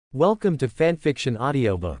Welcome to Fanfiction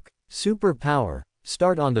Audiobook. Superpower,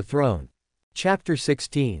 Start on the Throne. Chapter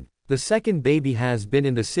 16. The second baby has been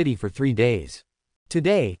in the city for 3 days.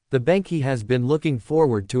 Today, the bank he has been looking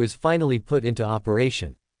forward to is finally put into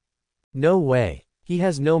operation. No way. He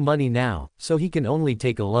has no money now, so he can only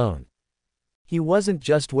take a loan. He wasn't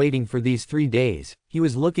just waiting for these 3 days, he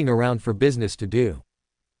was looking around for business to do.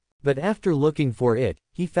 But after looking for it,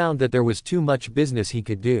 he found that there was too much business he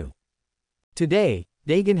could do. Today,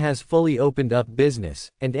 Dagon has fully opened up business,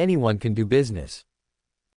 and anyone can do business.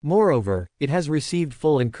 Moreover, it has received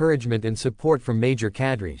full encouragement and support from major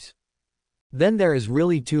cadres. Then there is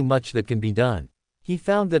really too much that can be done. He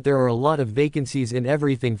found that there are a lot of vacancies in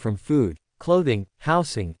everything from food, clothing,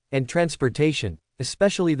 housing, and transportation.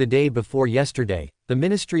 Especially the day before yesterday, the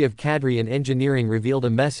Ministry of Cadre and Engineering revealed a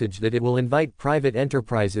message that it will invite private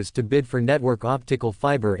enterprises to bid for network optical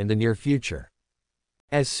fiber in the near future.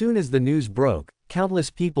 As soon as the news broke, countless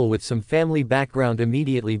people with some family background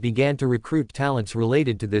immediately began to recruit talents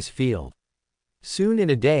related to this field. Soon in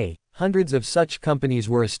a day, hundreds of such companies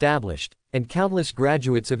were established, and countless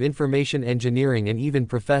graduates of information engineering and even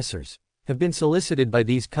professors have been solicited by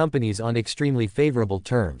these companies on extremely favorable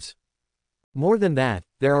terms. More than that,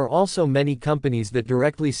 there are also many companies that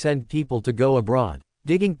directly send people to go abroad,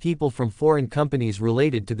 digging people from foreign companies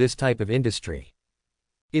related to this type of industry.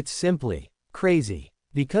 It's simply crazy.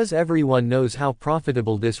 Because everyone knows how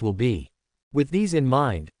profitable this will be. With these in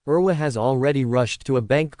mind, Irwa has already rushed to a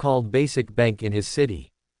bank called Basic Bank in his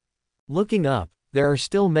city. Looking up, there are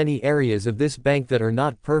still many areas of this bank that are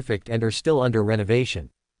not perfect and are still under renovation.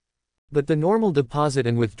 But the normal deposit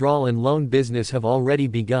and withdrawal and loan business have already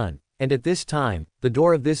begun, and at this time, the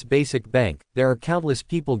door of this Basic Bank, there are countless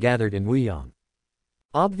people gathered in Wuyong.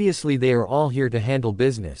 Obviously they are all here to handle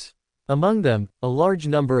business. Among them, a large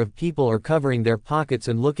number of people are covering their pockets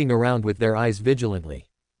and looking around with their eyes vigilantly.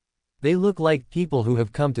 They look like people who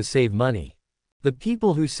have come to save money. The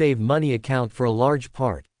people who save money account for a large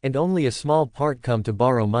part, and only a small part come to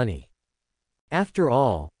borrow money. After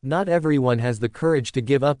all, not everyone has the courage to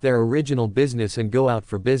give up their original business and go out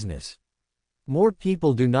for business. More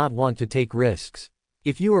people do not want to take risks.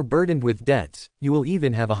 If you are burdened with debts, you will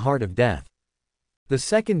even have a heart of death. The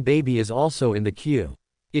second baby is also in the queue.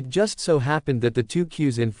 It just so happened that the 2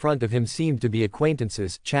 queues in front of him seemed to be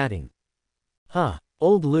acquaintances, chatting. Huh,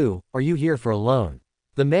 old Lu, are you here for a loan?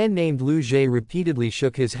 The man named Lu Jie repeatedly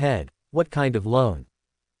shook his head. What kind of loan?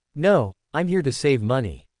 No, I'm here to save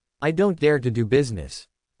money. I don't dare to do business.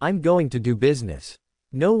 I'm going to do business.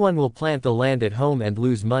 No one will plant the land at home and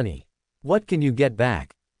lose money. What can you get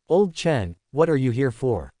back? Old Chen, what are you here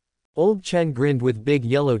for? Old Chen grinned with big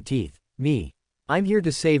yellow teeth. Me. I'm here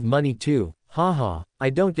to save money too. Haha, I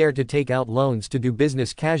don't dare to take out loans to do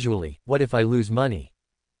business casually. What if I lose money?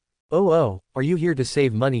 Oh, are you here to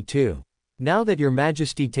save money too? Now that your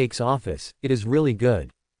majesty takes office, it is really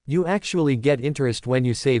good. You actually get interest when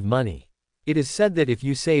you save money. It is said that if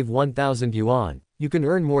you save 1,000 yuan, you can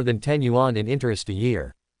earn more than 10 yuan in interest a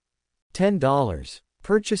year. $10.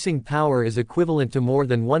 Purchasing power is equivalent to more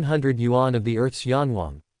than 100 yuan of the Earth's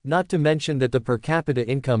yuanwang. Not to mention that the per capita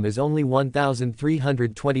income is only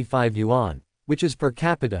 1,325 yuan, which is per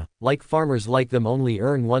capita, like farmers like them only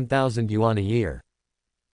earn 1,000 yuan a year.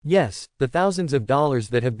 Yes, the thousands of dollars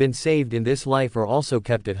that have been saved in this life are also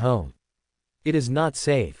kept at home. It is not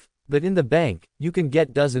safe. But in the bank, you can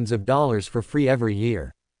get dozens of dollars for free every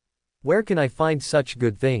year. Where can I find such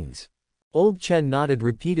good things? Old Chen nodded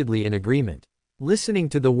repeatedly in agreement. Listening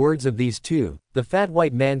to the words of these two, the fat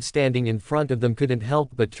white man standing in front of them couldn't help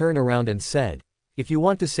but turn around and said, if you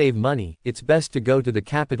want to save money, it's best to go to the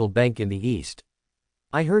capital bank in the east.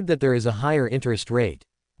 I heard that there is a higher interest rate.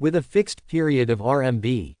 With a fixed period of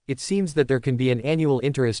RMB, it seems that there can be an annual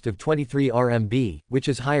interest of 23 RMB, which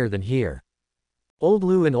is higher than here. Old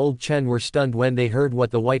Lu and Old Chen were stunned when they heard what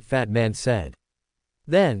the white fat man said.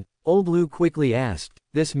 Then, Old Lu quickly asked,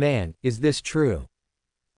 this man, is this true?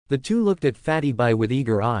 The two looked at Fatty Bai with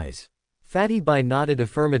eager eyes. Fatty Bai nodded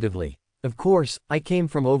affirmatively. Of course, I came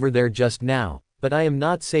from over there just now, but I am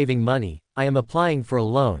not saving money, I am applying for a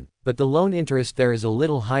loan, but the loan interest there is a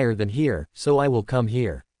little higher than here, so I will come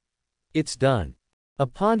here. It's done.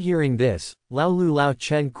 Upon hearing this, Lao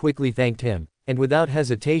Chen quickly thanked him, and without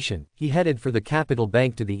hesitation, he headed for the capital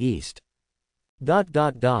bank to the east.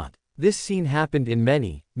 This scene happened in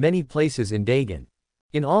many places in Dagon.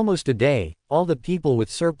 In almost a day, all the people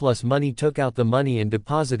with surplus money took out the money and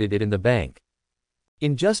deposited it in the bank.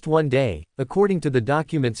 In just 1 day, according to the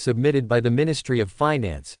documents submitted by the Ministry of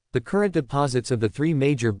Finance, the current deposits of the 3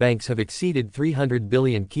 major banks have exceeded 300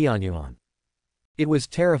 billion yuan. It was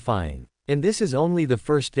terrifying. And this is only the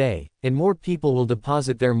first day, and more people will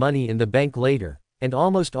deposit their money in the bank later, and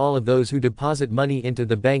almost all of those who deposit money into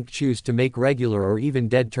the bank choose to make regular or even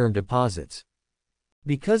dead term deposits.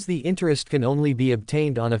 Because the interest can only be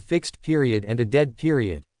obtained on a fixed period and a dead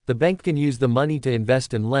period, the bank can use the money to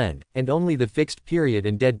invest and lend, and only the fixed period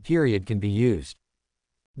and dead period can be used.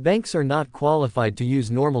 Banks are not qualified to use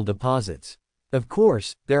normal deposits. Of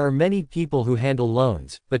course, there are many people who handle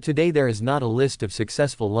loans, but today there is not a list of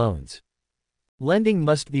successful loans. Lending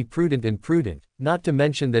must be prudent and prudent, not to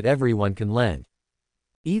mention that everyone can lend.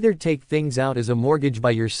 Either take things out as a mortgage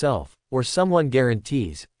by yourself, or someone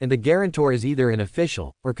guarantees, and the guarantor is either an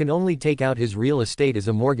official, or can only take out his real estate as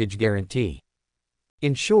a mortgage guarantee.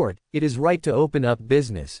 In short, it is right to open up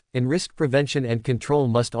business, and risk prevention and control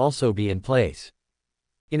must also be in place.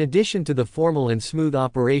 In addition to the formal and smooth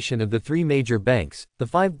operation of the 3 major banks, the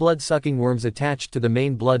 5 blood-sucking worms attached to the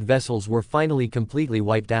main blood vessels were finally completely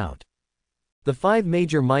wiped out. The 5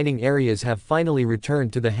 major mining areas have finally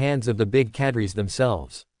returned to the hands of the big cadres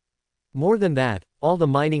themselves. More than that, all the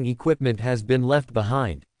mining equipment has been left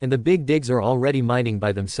behind, and the big digs are already mining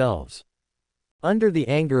by themselves. Under the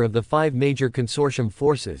anger of the 5 major consortium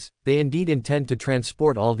forces, they indeed intend to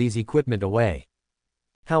transport all these equipment away.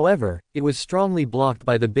 However, it was strongly blocked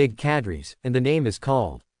by the big cadres, and the name is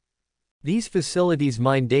called. These facilities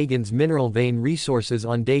mine Dagon's mineral vein resources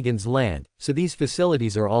on Dagon's land, so these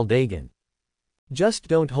facilities are all Dagon. Just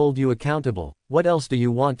don't hold you accountable, what else do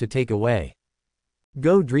you want to take away?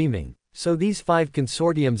 Go dreaming. So these 5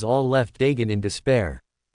 consortiums all left Dagon in despair.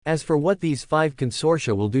 As for what these 5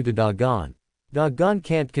 consortia will do to Dagon, Dagon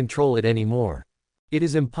can't control it anymore. It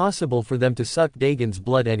is impossible for them to suck Dagon's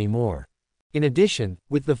blood anymore. In addition,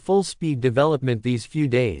 with the full-speed development these few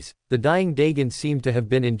days, the dying Dagon seemed to have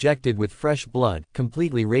been injected with fresh blood,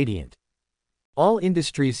 completely radiant. All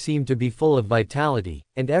industries seem to be full of vitality,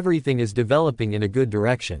 and everything is developing in a good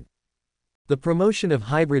direction. The promotion of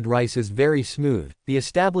hybrid rice is very smooth, the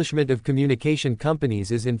establishment of communication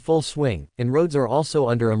companies is in full swing, and roads are also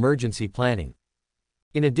under emergency planning.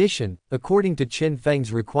 In addition, according to Qin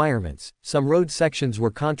Feng's requirements, some road sections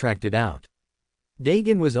were contracted out.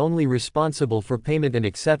 Dagon was only responsible for payment and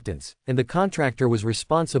acceptance, and the contractor was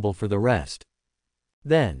responsible for the rest.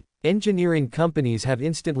 Then, engineering companies have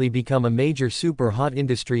instantly become a major super hot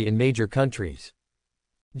industry in major countries.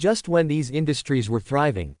 Just when these industries were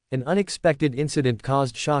thriving, an unexpected incident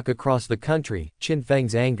caused shock across the country, Qin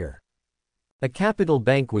Feng's anger. A capital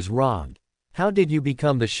bank was robbed. How did you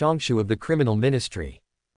become the Shongshu of the criminal ministry?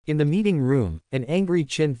 In the meeting room, an angry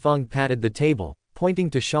Qin Feng patted the table, pointing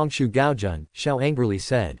to Shongshu Gaojun, Xiao angrily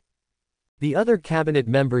said. The other cabinet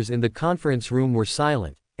members in the conference room were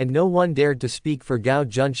silent, and no one dared to speak for Gao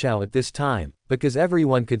Junxiao at this time, because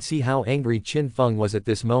everyone could see how angry Qin Feng was at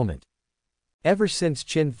this moment. Ever since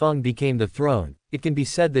Qin Feng became the throne, it can be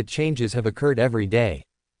said that changes have occurred every day.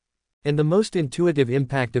 And the most intuitive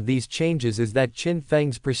impact of these changes is that Qin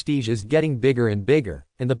Feng's prestige is getting bigger and bigger,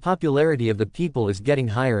 and the popularity of the people is getting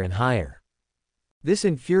higher and higher. This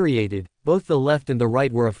infuriated, both the left and the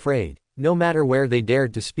right were afraid, no matter where they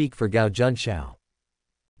dared to speak for Gao Junxiao.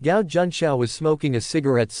 Gao Junxiao was smoking a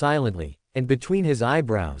cigarette silently, and between his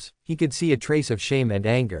eyebrows, he could see a trace of shame and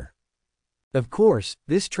anger. Of course,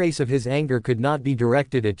 this trace of his anger could not be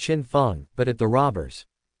directed at Qin Feng, but at the robbers.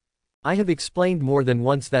 I have explained more than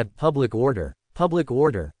once that public order,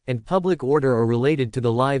 and public order are related to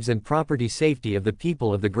the lives and property safety of the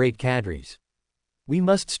people of the great cadres. We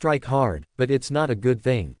must strike hard, but it's not a good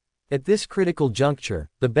thing. At this critical juncture,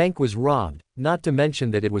 the bank was robbed, not to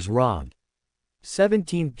mention that it was robbed.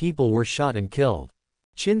 17 people were shot and killed.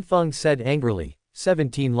 Qin Feng said angrily,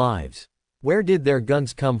 17 lives. Where did their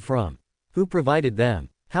guns come from? Who provided them?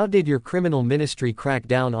 How did your criminal ministry crack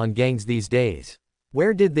down on gangs these days?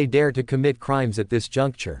 Where did they dare to commit crimes at this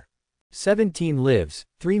juncture? 17 lives,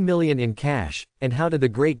 3 million in cash, and how do the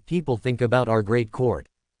great people think about our great court?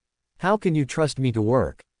 How can you trust me to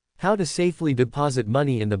work? How to safely deposit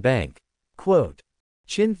money in the bank? Quote.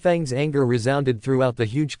 Qin Feng's anger resounded throughout the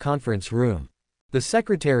huge conference room. The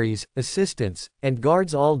secretaries, assistants, and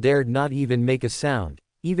guards all dared not even make a sound,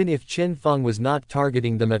 even if Qin Feng was not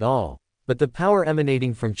targeting them at all, but the power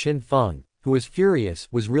emanating from Qin Feng, who was furious,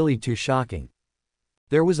 was really too shocking.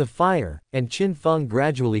 There was a fire, and Qin Feng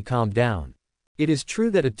gradually calmed down. It is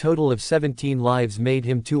true that a total of 17 lives made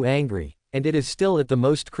him too angry, and it is still at the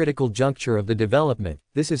most critical juncture of the development.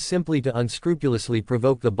 This is simply to unscrupulously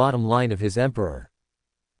provoke the bottom line of his emperor.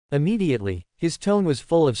 Immediately, his tone was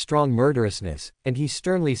full of strong murderousness, and he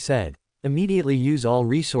sternly said, immediately use all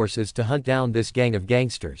resources to hunt down this gang of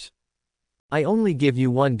gangsters. I only give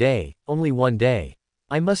you 1 day, only 1 day.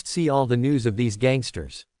 I must see all the news of these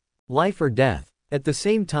gangsters. Life or death. At the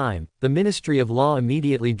same time, the Ministry of Law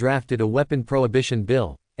immediately drafted a weapon prohibition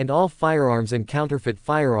bill, and all firearms and counterfeit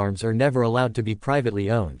firearms are never allowed to be privately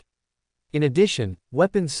owned. In addition,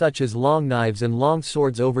 weapons such as long knives and long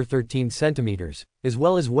swords over 13 centimeters, as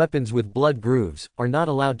well as weapons with blood grooves, are not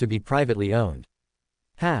allowed to be privately owned.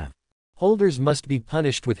 Holders must be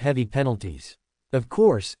punished with heavy penalties. Of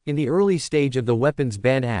course, in the early stage of the Weapons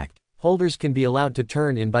Ban Act, holders can be allowed to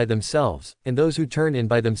turn in by themselves, and those who turn in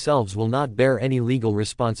by themselves will not bear any legal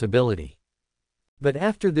responsibility. But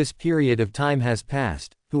after this period of time has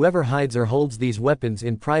passed, whoever hides or holds these weapons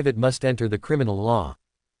in private must enter the criminal law.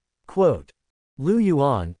 Quote. Lu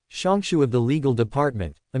Yuan, Shongshu of the legal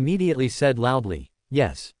department, immediately said loudly,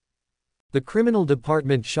 yes. The criminal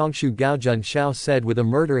department Shongshu Gaojun Xiao said with a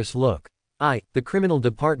murderous look, the criminal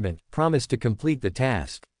department, promise to complete the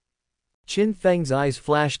task. Qin Feng's eyes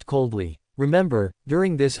flashed coldly. Remember,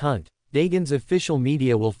 during this hunt, Dagon's official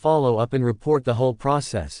media will follow up and report the whole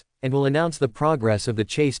process, and will announce the progress of the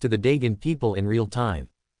chase to the Dagon people in real time.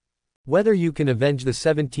 Whether you can avenge the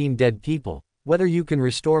 17 dead people, whether you can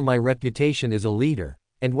restore my reputation as a leader,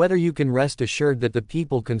 and whether you can rest assured that the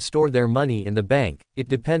people can store their money in the bank, it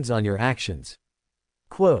depends on your actions.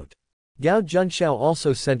 Quote. Gao Junxiao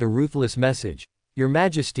also sent a ruthless message. Your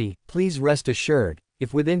Majesty, please rest assured,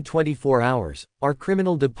 if within 24 hours, our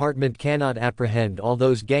criminal department cannot apprehend all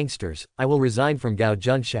those gangsters, I will resign from Gao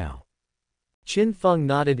Junxiao. Qin Feng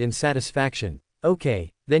nodded in satisfaction.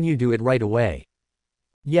 Okay, then you do it right away.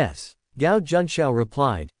 Yes. Gao Junxiao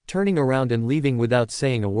replied, turning around and leaving without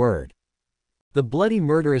saying a word. The bloody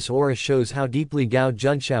murderous aura shows how deeply Gao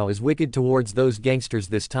Junxiao is wicked towards those gangsters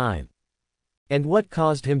this time. And what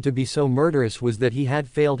caused him to be so murderous was that he had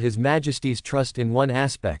failed His Majesty's trust in one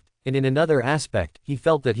aspect, and in another aspect, he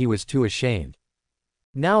felt that he was too ashamed.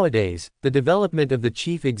 Nowadays, the development of the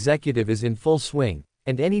chief executive is in full swing,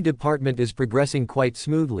 and any department is progressing quite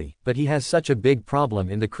smoothly, but he has such a big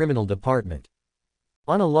problem in the criminal department.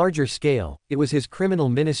 On a larger scale, it was his criminal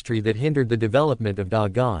ministry that hindered the development of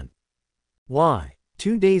Dagon. Why?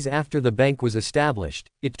 2 days after the bank was established,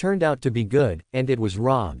 it turned out to be good, and it was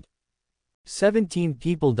robbed. 17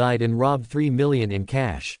 people died and robbed 3 million in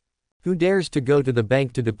cash. Who dares to go to the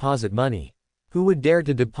bank to deposit money? Who would dare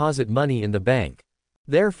to deposit money in the bank?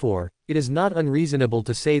 Therefore, it is not unreasonable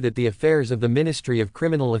to say that the affairs of the Ministry of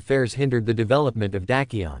Criminal Affairs hindered the development of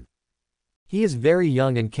Dakion. He is very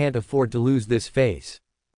young and can't afford to lose this face.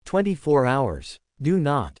 24 hours. Do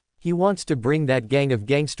not. He wants to bring that gang of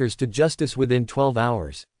gangsters to justice within 12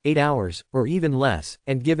 hours, 8 hours, or even less,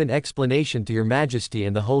 and give an explanation to Your Majesty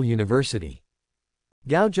and the whole university.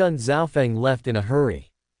 Gaojun Zhaofeng left in a hurry.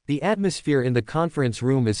 The atmosphere in the conference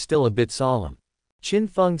room is still a bit solemn. Qin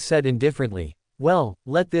Feng said indifferently, well,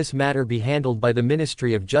 let this matter be handled by the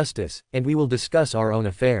Ministry of Justice, and we will discuss our own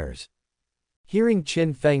affairs. Hearing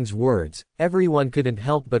Qin Feng's words, everyone couldn't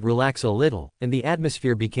help but relax a little, and the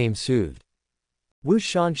atmosphere became soothed. Wu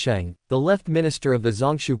Shansheng, the left minister of the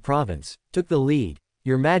Zhongshu province, took the lead.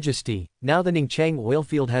 Your Majesty, now the Ningchang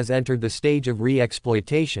oilfield has entered the stage of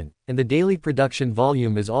re-exploitation, and the daily production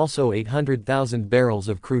volume is also 800,000 barrels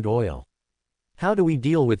of crude oil. How do we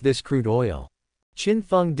deal with this crude oil? Qin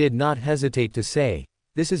Feng did not hesitate to say,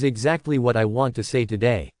 this is exactly what I want to say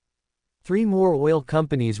today. 3 more oil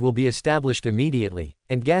companies will be established immediately,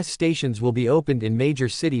 and gas stations will be opened in major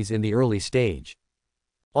cities in the early stage.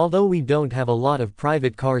 Although we don't have a lot of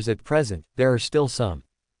private cars at present, there are still some.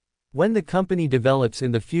 When the company develops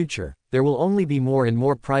in the future, there will only be more and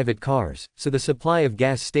more private cars, so the supply of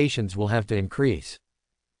gas stations will have to increase.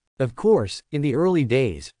 Of course, in the early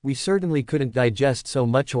days, we certainly couldn't digest so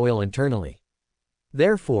much oil internally.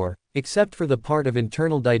 Therefore, except for the part of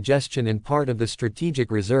internal digestion and part of the strategic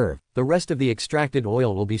reserve, the rest of the extracted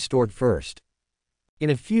oil will be stored first. In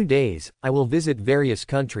a few days, I will visit various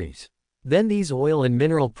countries. Then these oil and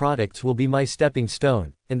mineral products will be my stepping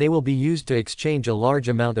stone, and they will be used to exchange a large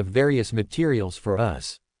amount of various materials for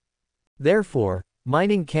us. Therefore,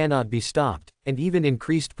 mining cannot be stopped, and even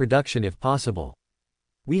increased production if possible.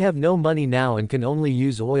 We have no money now and can only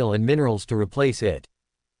use oil and minerals to replace it.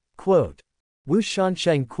 Quote. Wu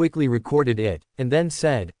Shansheng quickly recorded it, and then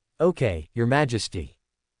said, okay, Your Majesty.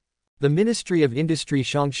 The Ministry of Industry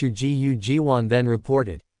Shongshu Jiyu Jiwan then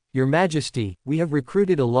reported, Your Majesty, we have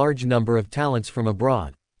recruited a large number of talents from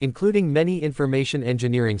abroad, including many information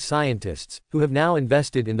engineering scientists, who have now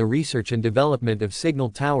invested in the research and development of signal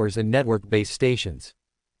towers and network-based stations.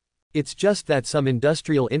 It's just that some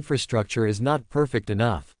industrial infrastructure is not perfect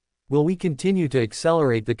enough. Will we continue to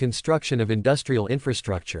accelerate the construction of industrial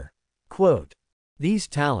infrastructure? Quote. These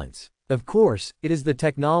talents. Of course, it is the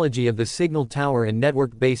technology of the signal tower and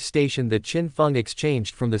network base station that Qin Feng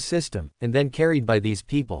exchanged from the system, and then carried by these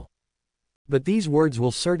people. But these words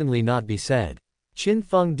will certainly not be said. Qin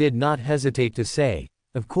Feng did not hesitate to say,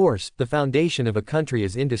 of course, the foundation of a country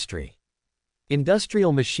is industry.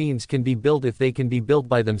 Industrial machines can be built if they can be built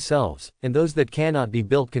by themselves, and those that cannot be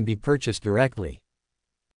built can be purchased directly.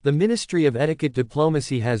 The Ministry of Etiquette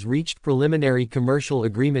Diplomacy has reached preliminary commercial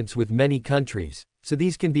agreements with many countries, so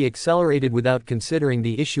these can be accelerated without considering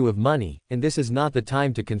the issue of money, and this is not the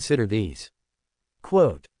time to consider these.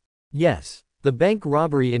 Quote. Yes. The bank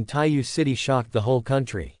robbery in Taiyu City shocked the whole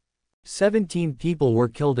country. 17 people were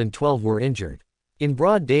killed and 12 were injured. In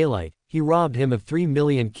broad daylight, he robbed him of 3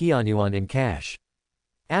 million Qianyuan in cash.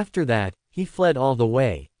 After that, he fled all the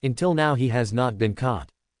way, until now he has not been caught.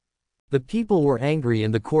 The people were angry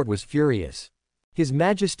and the court was furious. His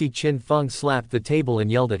Majesty Qin Feng slapped the table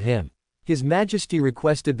and yelled at him. His Majesty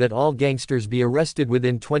requested that all gangsters be arrested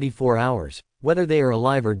within 24 hours, whether they are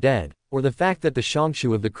alive or dead, or the fact that the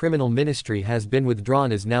Shongshu of the criminal ministry has been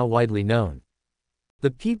withdrawn is now widely known.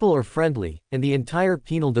 The people are friendly, and the entire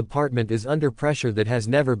penal department is under pressure that has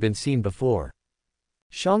never been seen before.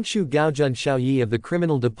 Shongshu Gaojun Xiaoyi of the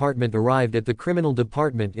criminal department arrived at the criminal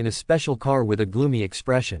department in a special car with a gloomy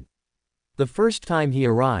expression. The first time he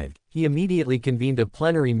arrived, he immediately convened a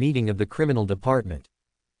plenary meeting of the criminal department.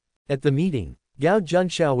 At the meeting, Gao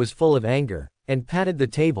Junxiao was full of anger, and patted the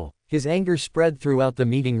table. His anger spread throughout the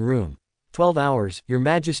meeting room. 12 hours, Your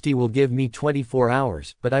Majesty will give me 24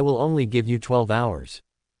 hours, but I will only give you 12 hours.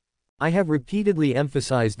 I have repeatedly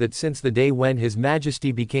emphasized that since the day when His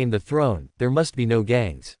Majesty became the throne, there must be no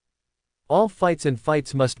gangs. All fights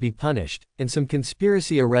must be punished, and some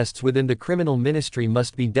conspiracy arrests within the criminal ministry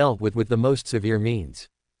must be dealt with the most severe means.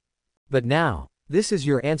 But now, this is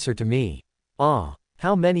your answer to me. Ah,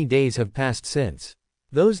 how many days have passed since?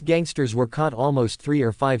 Those gangsters were caught, almost 3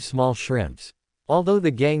 or 5 small shrimps. Although the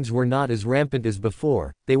gangs were not as rampant as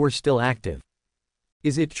before, they were still active.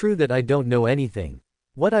 Is it true that I don't know anything?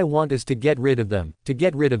 What I want is to get rid of them, to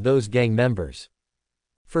get rid of those gang members.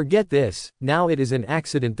 Forget this, now it is an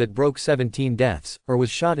accident that broke 17 deaths, or was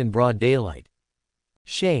shot in broad daylight.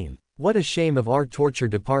 Shame. What a shame of our torture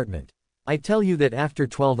department. I tell you that after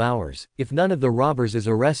 12 hours, if none of the robbers is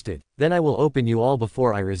arrested, then I will open you all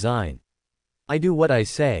before I resign. I do what I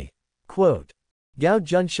say. Quote. Gao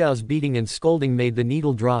Junxiao's beating and scolding made the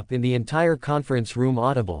needle drop in the entire conference room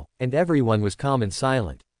audible, and everyone was calm and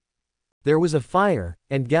silent. There was a fire,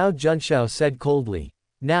 and Gao Junxiao said coldly,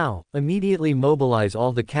 now, immediately mobilize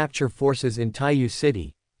all the capture forces in Taiyu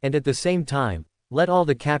City, and at the same time, let all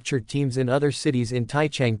the captured teams in other cities in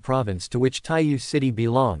Taichang Province to which Taiyu City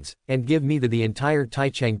belongs, and give me the entire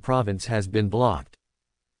Taichang Province has been blocked.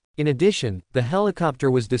 In addition, the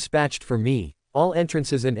helicopter was dispatched for me, all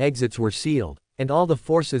entrances and exits were sealed, and all the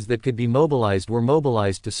forces that could be mobilized were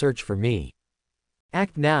mobilized to search for me.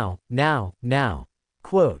 Act now, now, now.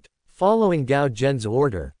 Quote. Following Gao Zhen's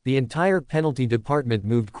order, the entire penalty department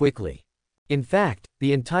moved quickly. In fact,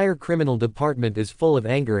 the entire criminal department is full of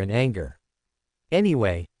anger.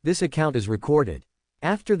 Anyway, this account is recorded.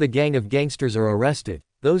 After the gang of gangsters are arrested,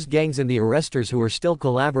 those gangs and the arresters who are still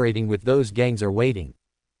collaborating with those gangs are waiting.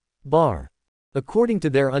 Bar. According to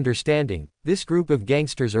their understanding, this group of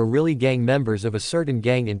gangsters are really gang members of a certain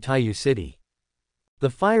gang in Taiyu City. The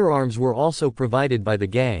firearms were also provided by the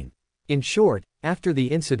gang. In short, after the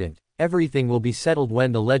incident, everything will be settled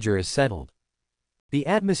when the ledger is settled. The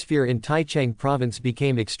atmosphere in Taichang Province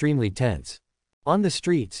became extremely tense. On the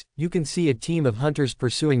streets, you can see a team of hunters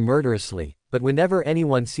pursuing murderously, but whenever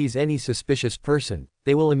anyone sees any suspicious person,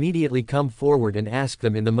 they will immediately come forward and ask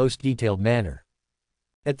them in the most detailed manner.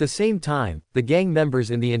 At the same time, the gang members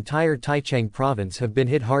in the entire Taichang Province have been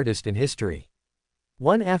hit hardest in history.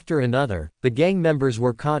 One after another, the gang members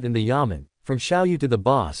were caught in the yamen. From Xiaoyu to the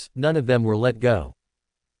boss, none of them were let go.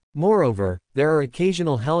 Moreover, there are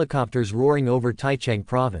occasional helicopters roaring over Taichang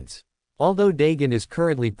Province. Although Dagon is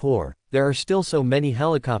currently poor, there are still so many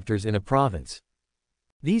helicopters in a province.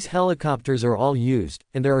 These helicopters are all used,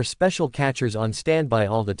 and there are special catchers on standby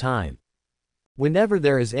all the time. Whenever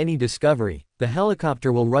there is any discovery, the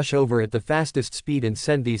helicopter will rush over at the fastest speed and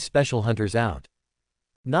send these special hunters out.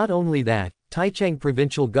 Not only that, Taichang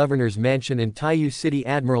Provincial Governor's Mansion and Taiyu City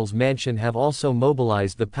Admiral's Mansion have also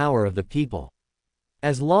mobilized the power of the people.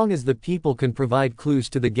 As long as the people can provide clues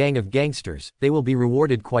to the gang of gangsters, they will be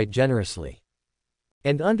rewarded quite generously.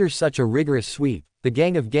 And under such a rigorous sweep, the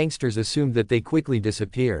gang of gangsters assumed that they quickly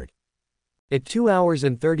disappeared. At 2 hours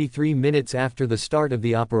and 33 minutes after the start of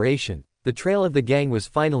the operation, the trail of the gang was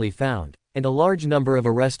finally found, and a large number of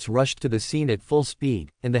arrests rushed to the scene at full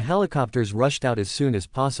speed, and the helicopters rushed out as soon as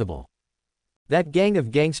possible. That gang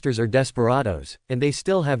of gangsters are desperados, and they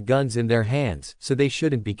still have guns in their hands, so they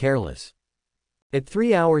shouldn't be careless. At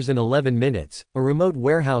 3 hours and 11 minutes, a remote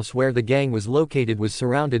warehouse where the gang was located was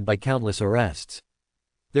surrounded by countless arrests.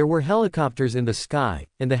 There were helicopters in the sky,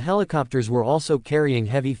 and the helicopters were also carrying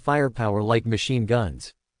heavy firepower like machine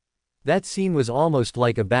guns. That scene was almost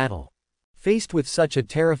like a battle. Faced with such a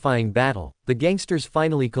terrifying battle, the gangsters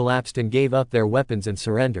finally collapsed and gave up their weapons and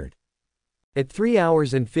surrendered. At 3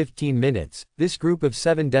 hours and 15 minutes, this group of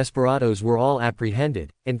 7 desperados were all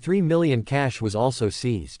apprehended, and 3 million cash was also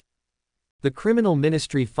seized. The criminal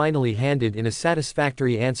ministry finally handed in a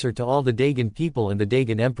satisfactory answer to all the Dagon people and the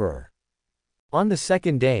Dagon emperor. On the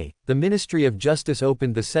second day, the Ministry of Justice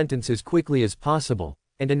opened the sentence as quickly as possible,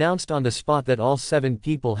 and announced on the spot that all 7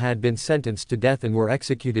 people had been sentenced to death and were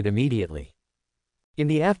executed immediately. In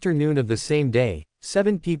the afternoon of the same day,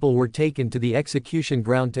 7 people were taken to the execution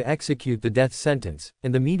ground to execute the death sentence,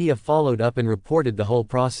 and the media followed up and reported the whole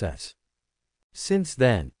process. Since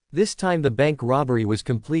then, this time the bank robbery was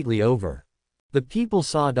completely over. The people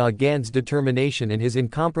saw Dagon's determination and his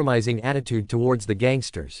uncompromising attitude towards the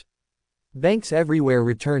gangsters. Banks everywhere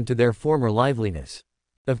returned to their former liveliness.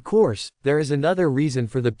 Of course, there is another reason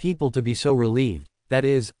for the people to be so relieved, that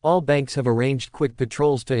is, all banks have arranged quick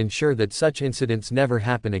patrols to ensure that such incidents never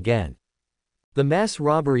happen again. The mass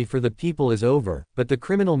robbery for the people is over, but the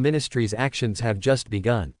criminal ministry's actions have just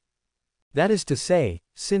begun. That is to say,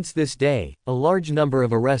 since this day, a large number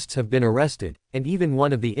of arrests have been arrested, and even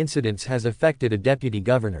one of the incidents has affected a deputy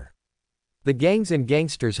governor. The gangs and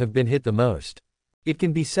gangsters have been hit the most. It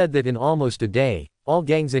can be said that in almost a day, all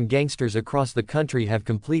gangs and gangsters across the country have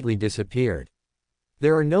completely disappeared.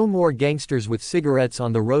 There are no more gangsters with cigarettes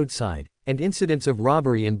on the roadside, and incidents of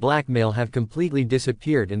robbery and blackmail have completely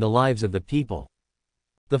disappeared in the lives of the people.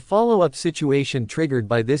 The follow-up situation triggered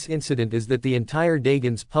by this incident is that the entire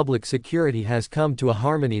Dagon's public security has come to a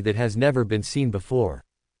harmony that has never been seen before.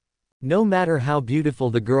 No matter how beautiful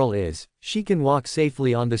the girl is, she can walk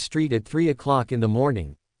safely on the street at 3 o'clock in the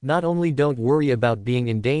morning. Not only don't worry about being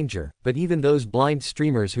in danger, but even those blind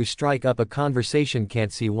streamers who strike up a conversation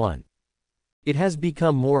can't see one. It has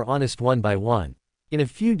become more honest one by one. In a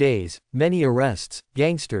few days, many arrests,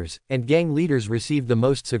 gangsters, and gang leaders received the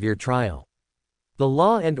most severe trial. The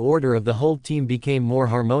law and order of the whole team became more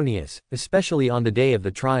harmonious, especially on the day of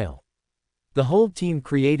the trial. The whole team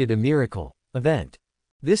created a miracle event.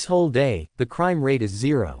 This whole day, the crime rate is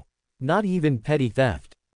 0. Not even petty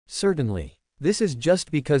theft. Certainly. This is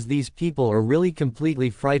just because these people are really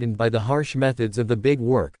completely frightened by the harsh methods of the big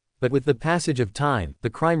work, but with the passage of time, the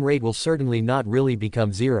crime rate will certainly not really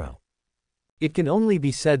become 0. It can only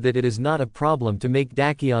be said that it is not a problem to make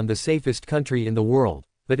Dakion the safest country in the world,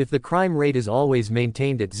 but if the crime rate is always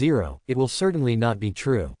maintained at 0, it will certainly not be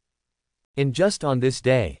true. And just on this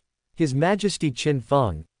day, His Majesty Qin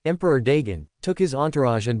Feng, Emperor Dagon, took his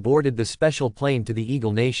entourage and boarded the special plane to the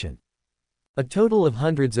Eagle Nation. A total of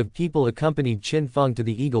hundreds of people accompanied Qin Feng to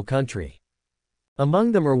the Eagle Country.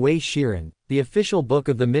 Among them are Wei Shiren, the official book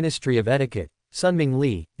of the Ministry of Etiquette, Sunming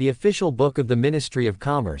Li, the official book of the Ministry of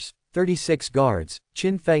Commerce, 36 guards,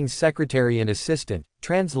 Qin Feng's secretary and assistant,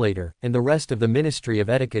 translator, and the rest of the Ministry of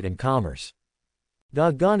Etiquette and Commerce.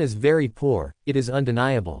 Dagon is very poor, it is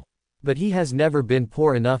undeniable. But he has never been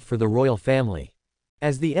poor enough for the royal family.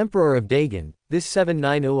 As the Emperor of Dagon, this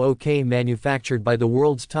 7900K manufactured by the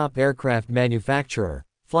world's top aircraft manufacturer,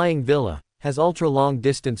 Flying Villa, has ultra-long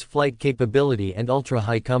distance flight capability and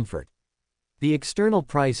ultra-high comfort. The external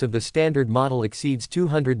price of the standard model exceeds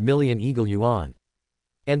 200 million Eagle Yuan.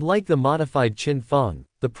 And like the modified Qin Feng,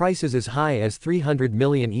 the price is as high as 300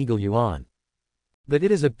 million Eagle Yuan. But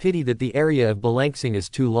it is a pity that the area of Balancing is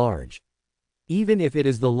too large. Even if it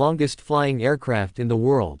is the longest flying aircraft in the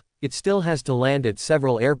world, it still has to land at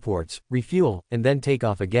several airports, refuel, and then take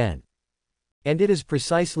off again. And it is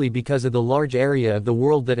precisely because of the large area of the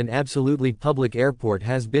world that an absolutely public airport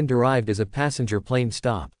has been derived as a passenger plane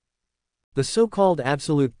stop. The so-called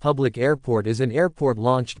absolute public airport is an airport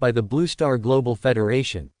launched by the Blue Star Global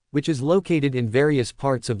Federation, which is located in various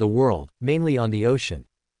parts of the world, mainly on the ocean.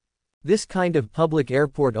 This kind of public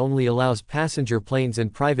airport only allows passenger planes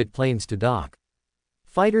and private planes to dock.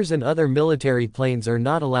 Fighters and other military planes are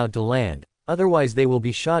not allowed to land, otherwise they will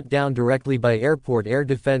be shot down directly by airport air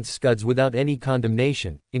defense scuds without any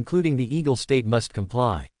condemnation, including the Eagle State must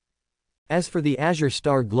comply. As for the Azure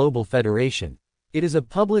Star Global Federation, it is a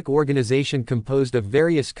public organization composed of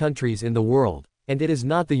various countries in the world, and it is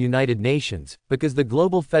not the United Nations, because the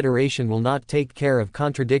Global Federation will not take care of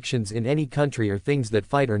contradictions in any country or things that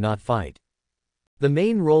fight or not fight. The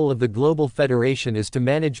main role of the Global Federation is to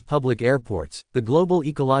manage public airports, the global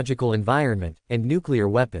ecological environment, and nuclear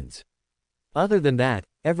weapons. Other than that,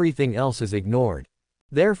 everything else is ignored.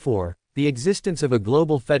 Therefore, the existence of a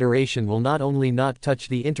global federation will not only not touch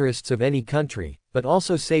the interests of any country, but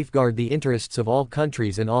also safeguard the interests of all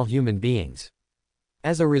countries and all human beings.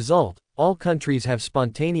 As a result, all countries have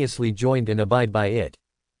spontaneously joined and abide by it.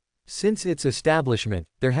 Since its establishment,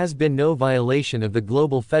 there has been no violation of the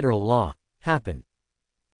global federal law happen.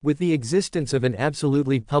 With the existence of an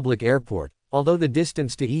absolutely public airport, although the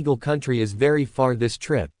distance to Eagle Country is very far this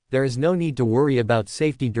trip, there is no need to worry about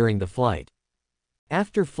safety during the flight.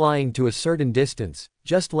 After flying to a certain distance,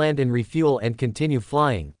 just land and refuel and continue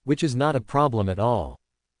flying, which is not a problem at all.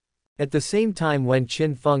 At the same time when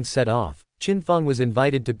Qin Feng set off, Qin Feng was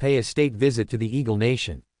invited to pay a state visit to the Eagle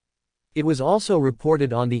Nation. It was also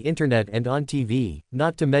reported on the internet and on TV,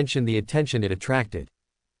 not to mention the attention it attracted.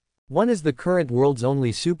 One is the current world's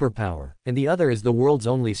only superpower, and the other is the world's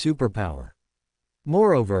only superpower.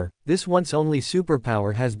 Moreover, this once only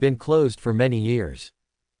superpower has been closed for many years.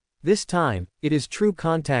 This time, it is true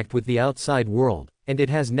contact with the outside world, and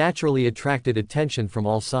it has naturally attracted attention from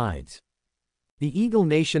all sides. The Eagle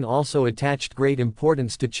Nation also attached great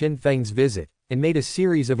importance to Qin Feng's visit, and made a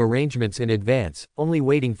series of arrangements in advance, only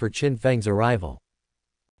waiting for Qin Feng's arrival.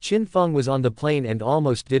 Qin Feng was on the plane and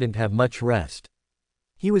almost didn't have much rest.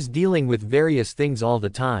 He was dealing with various things all the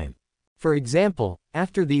time. For example,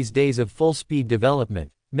 after these days of full-speed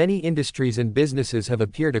development, many industries and businesses have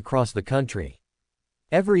appeared across the country.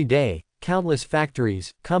 Every day, countless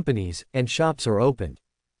factories, companies, and shops are opened.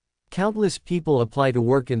 Countless people apply to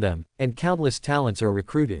work in them, and countless talents are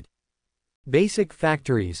recruited. Basic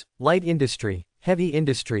factories, light industry, heavy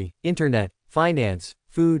industry, internet, finance,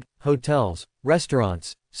 food, hotels,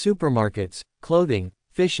 restaurants, supermarkets, clothing,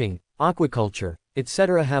 fishing, aquaculture,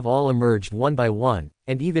 etc. have all emerged one by one,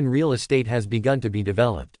 and even real estate has begun to be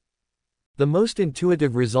developed. The most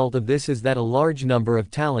intuitive result of this is that a large number of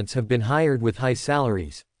talents have been hired with high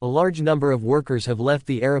salaries, a large number of workers have left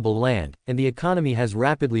the arable land, and the economy has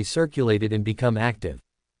rapidly circulated and become active.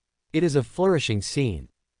 It is a flourishing scene.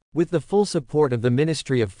 With the full support of the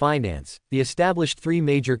Ministry of Finance, the established three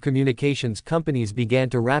major communications companies began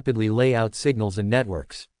to rapidly lay out signals and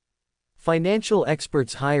networks. Financial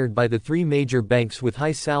experts hired by the three major banks with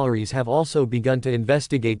high salaries have also begun to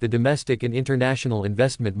investigate the domestic and international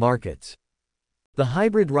investment markets. The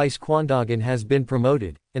hybrid rice quandagan has been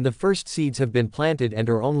promoted, and the first seeds have been planted and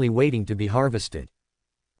are only waiting to be harvested.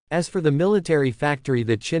 As for the military factory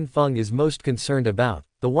that Qin Feng is most concerned about,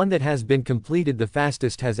 the one that has been completed the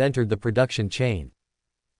fastest has entered the production chain.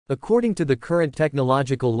 According to the current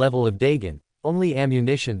technological level of Dagon, only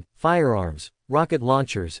ammunition, firearms, rocket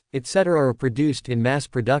launchers, etc. are produced in mass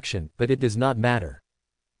production, but it does not matter.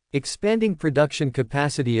 Expanding production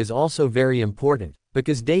capacity is also very important,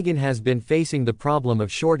 because Dagon has been facing the problem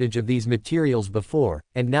of shortage of these materials before,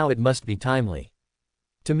 and now it must be timely.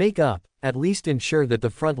 To make up, at least ensure that the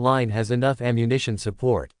front line has enough ammunition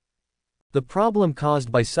support. The problem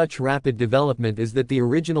caused by such rapid development is that the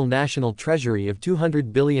original national treasury of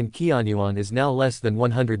 200 billion Qianyuan is now less than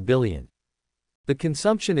 100 billion. The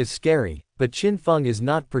consumption is scary, but Qin Feng is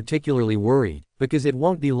not particularly worried, because it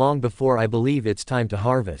won't be long before I believe it's time to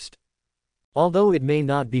harvest. Although it may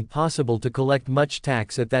not be possible to collect much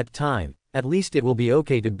tax at that time, at least it will be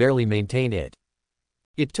okay to barely maintain it.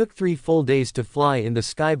 It took 3 full days to fly in the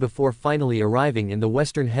sky before finally arriving in the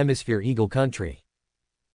Western Hemisphere Eagle Country.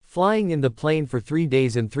 Flying in the plane for 3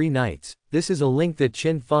 days and 3 nights, this is a link that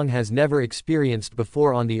Qin Feng has never experienced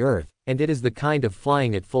before on the Earth, and it is the kind of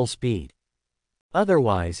flying at full speed.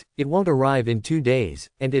 Otherwise, it won't arrive in 2 days,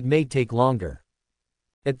 and it may take longer.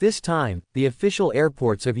 At this time, the official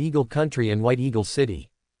airports of Eagle Country and White Eagle City.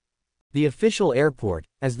 The official airport,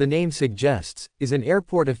 as the name suggests, is an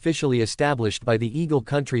airport officially established by the Eagle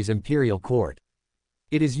Country's imperial court.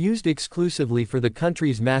 It is used exclusively for the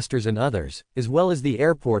country's masters and others, as well as the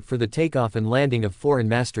airport for the takeoff and landing of foreign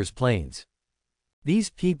masters' planes. These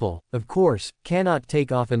people, of course, cannot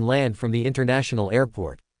take off and land from the international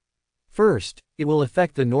airport. First, it will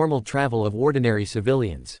affect the normal travel of ordinary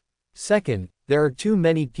civilians. Second, there are too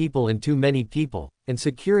many people, and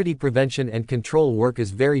security prevention and control work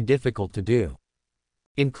is very difficult to do.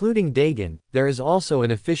 Including Dagon, there is also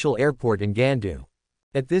an official airport in Gandu.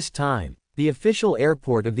 At this time, the official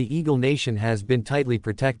airport of the Eagle Nation has been tightly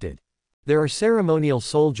protected. There are ceremonial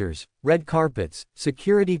soldiers, red carpets,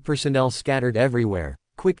 security personnel scattered everywhere,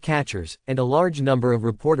 quick catchers, and a large number of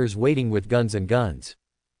reporters waiting with guns and guns.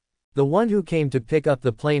 The one who came to pick up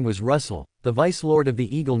the plane was Russell, the Vice Lord of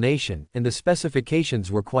the Eagle Nation, and the specifications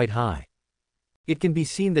were quite high. It can be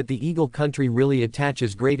seen that the Eagle Country really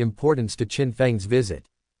attaches great importance to Qin Feng's visit.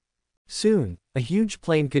 Soon, a huge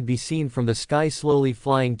plane could be seen from the sky slowly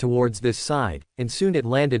flying towards this side, and soon it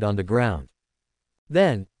landed on the ground.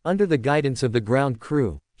 Then, under the guidance of the ground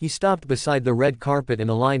crew, he stopped beside the red carpet and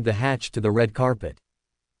aligned the hatch to the red carpet.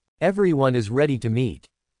 Everyone is ready to meet.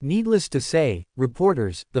 Needless to say,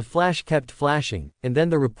 reporters, the flash kept flashing, and then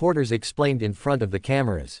the reporters explained in front of the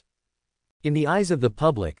cameras. In the eyes of the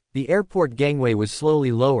public, the airport gangway was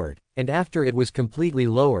slowly lowered, and after it was completely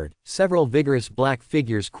lowered, several vigorous black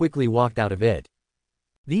figures quickly walked out of it.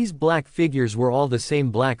 These black figures were all the same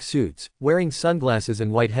black suits, wearing sunglasses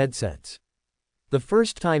and white headsets. The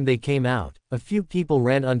first time they came out, a few people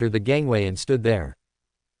ran under the gangway and stood there.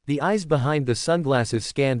 The eyes behind the sunglasses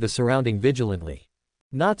scanned the surrounding vigilantly.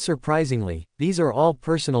 Not surprisingly, these are all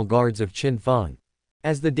personal guards of Qin Feng.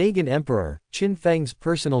 As the Dagon Emperor, Qin Feng's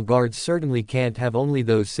personal guards certainly can't have only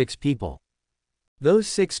those 6 people. Those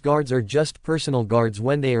 6 guards are just personal guards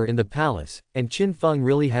when they are in the palace, and Qin Feng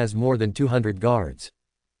really has more than 200 guards.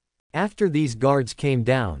 After these guards came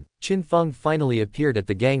down, Qin Feng finally appeared at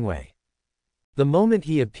the gangway. The moment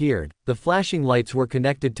he appeared, the flashing lights were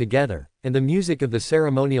connected together, and the music of the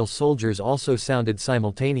ceremonial soldiers also sounded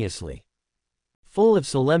simultaneously. Full of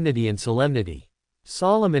solemnity.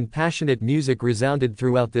 Solemn and passionate music resounded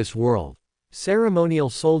throughout this world.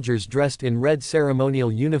 Ceremonial soldiers dressed in red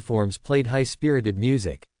ceremonial uniforms played high-spirited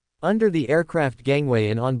music. Under the aircraft gangway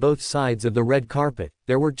and on both sides of the red carpet,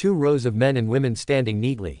 there were 2 rows of men and women standing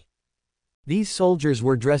neatly. These soldiers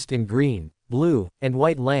were dressed in green, blue, and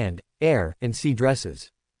white land, air, and sea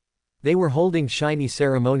dresses. They were holding shiny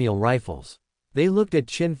ceremonial rifles. They looked at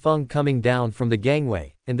Qin Feng coming down from the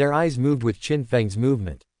gangway, and their eyes moved with Qin Feng's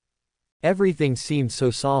movement. Everything seemed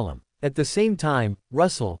so solemn. At the same time,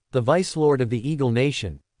 Russell, the Vice-Lord of the Eagle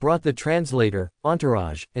Nation, brought the translator,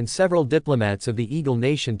 entourage, and several diplomats of the Eagle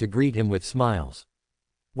Nation to greet him with smiles.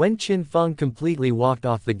 When Qin Feng completely walked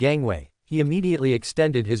off the gangway, he immediately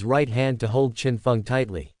extended his right hand to hold Qin Feng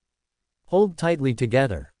tightly. Hold tightly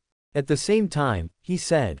together. At the same time, he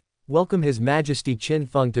said, "Welcome His Majesty Qin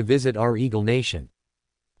Feng to visit our Eagle Nation.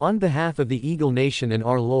 On behalf of the Eagle Nation and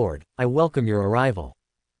our Lord, I welcome your arrival."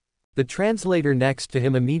 The translator next to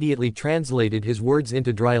him immediately translated his words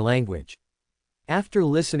into dry language. After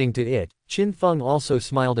listening to it, Qin Feng also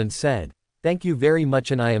smiled and said, "Thank you very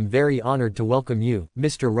much and I am very honored to welcome you,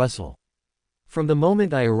 Mr. Russell. From the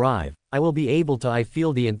moment I arrive, I will be able to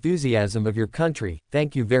feel the enthusiasm of your country,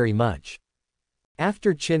 thank you very much."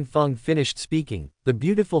 After Qin Feng finished speaking, the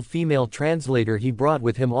beautiful female translator he brought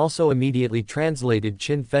with him also immediately translated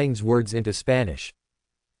Qin Feng's words into Spanish.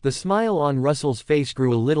 The smile on Russell's face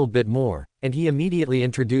grew a little bit more, and he immediately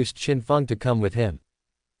introduced Qin Feng to come with him.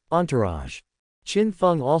 Entourage. Qin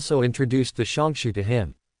Feng also introduced the Shongshu to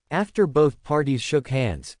him. After both parties shook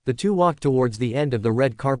hands, the 2 walked towards the end of the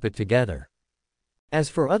red carpet together. As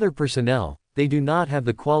for other personnel, they do not have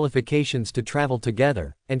the qualifications to travel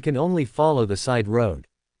together, and can only follow the side road.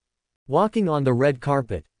 Walking on the red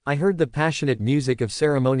carpet, I heard the passionate music of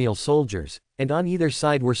ceremonial soldiers, and on either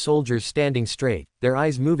side were soldiers standing straight, their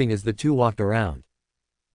eyes moving as the 2 walked around.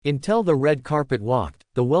 Until the red carpet walked,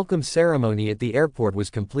 the welcome ceremony at the airport was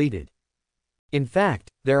completed. In fact,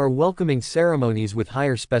 there are welcoming ceremonies with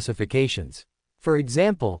higher specifications. For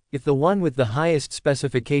example, if the one with the highest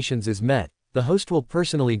specifications is met, the host will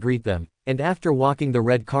personally greet them, and after walking the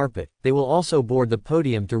red carpet, they will also board the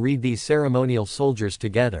podium to read these ceremonial soldiers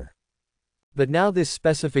together. But now this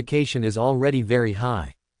specification is already very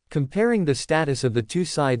high. Comparing the status of the 2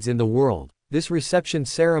 sides in the world, this reception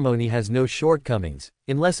ceremony has no shortcomings,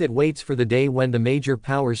 unless it waits for the day when the major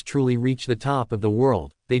powers truly reach the top of the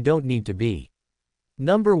world. They don't need to be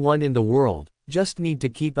number 1 in the world, just need to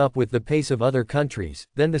keep up with the pace of other countries,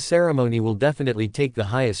 then the ceremony will definitely take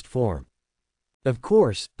the highest form. Of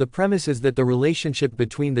course, the premise is that the relationship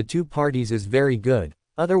between the 2 parties is very good,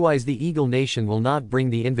 otherwise the Eagle Nation will not bring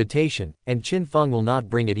the invitation, and Qin Feng will not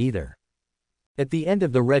bring it either. At the end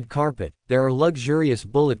of the red carpet, there are luxurious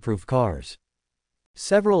bulletproof cars.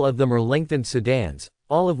 Several of them are lengthened sedans,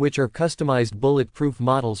 all of which are customized bulletproof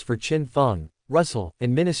models for Qin Feng, Russell,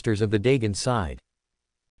 and ministers of the Dagon side.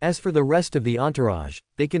 As for the rest of the entourage,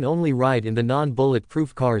 they can only ride in the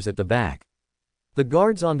non-bulletproof cars at the back. The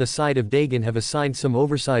guards on the side of Dagon have assigned some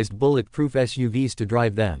oversized bulletproof SUVs to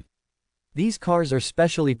drive them. These cars are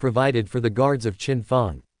specially provided for the guards of Qin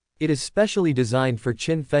Feng. It is specially designed for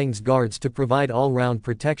Qin Feng's guards to provide all-round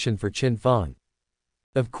protection for Qin Feng.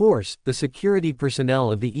 Of course, the security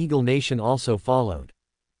personnel of the Eagle Nation also followed.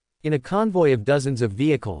 In a convoy of dozens of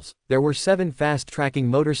vehicles, there were 7 fast-tracking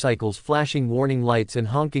motorcycles flashing warning lights and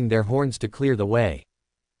honking their horns to clear the way.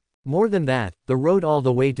 More than that, the road all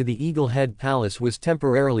the way to the Eagle Head Palace was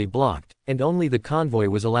temporarily blocked, and only the convoy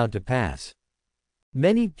was allowed to pass.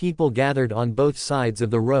 Many people gathered on both sides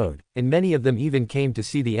of the road, and many of them even came to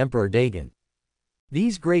see the Emperor Dagon.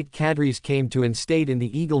 These great cadres came to and stayed in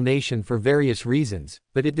the Eagle Nation for various reasons,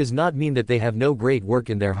 but it does not mean that they have no great work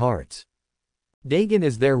in their hearts. Dagon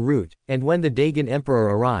is their root, and when the Dagon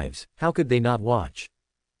Emperor arrives, how could they not watch?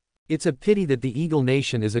 It's a pity that the Eagle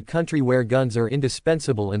Nation is a country where guns are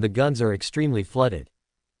indispensable and the guns are extremely flooded.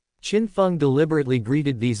 Qin Feng deliberately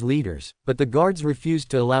greeted these leaders, but the guards refused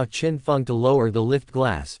to allow Qin Feng to lower the lift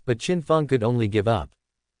glass, but Qin Feng could only give up.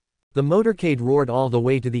 The motorcade roared all the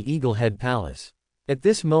way to the Eagle Head Palace. At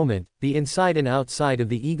this moment, the inside and outside of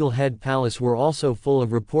the Eagle Head Palace were also full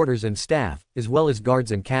of reporters and staff, as well as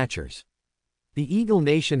guards and catchers. The Eagle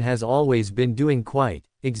Nation has always been doing quite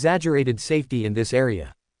exaggerated safety in this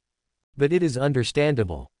area. But it is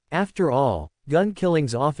understandable. After all, gun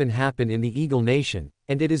killings often happen in the Eagle Nation,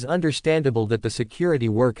 and it is understandable that the security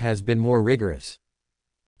work has been more rigorous.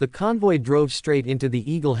 The convoy drove straight into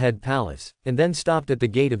the Eagle Head Palace, and then stopped at the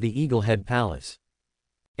gate of the Eagle Head Palace.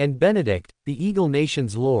 And Benedict, the Eagle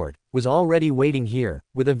Nation's lord, was already waiting here,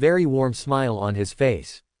 with a very warm smile on his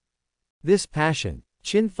face. This passion,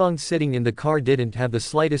 Qin Feng sitting in the car didn't have the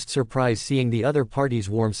slightest surprise seeing the other party's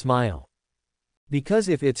warm smile. Because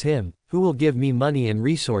if it's him, who will give me money and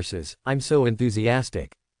resources, I'm so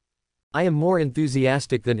enthusiastic. I am more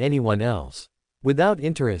enthusiastic than anyone else. Without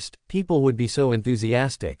interest, people would be so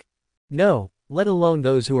enthusiastic. No, let alone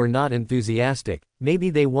those who are not enthusiastic, maybe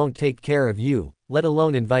they won't take care of you, let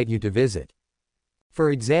alone invite you to visit.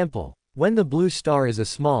 For example, when the Blue Star is a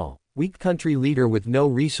small, weak country leader with no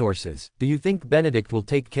resources, do you think Benedict will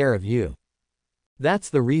take care of you? That's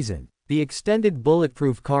the reason. The extended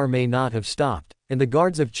bulletproof car may not have stopped, and the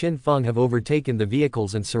guards of Qin Feng have overtaken the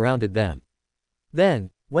vehicles and surrounded them. Then,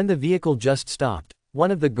 when the vehicle just stopped,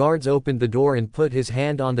 one of the guards opened the door and put his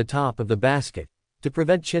hand on the top of the basket, to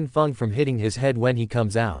prevent Qin Feng from hitting his head when he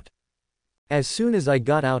comes out. As soon as I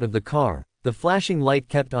got out of the car, the flashing light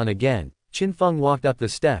kept on again, Qin Feng walked up the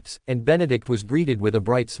steps, and Benedict was greeted with a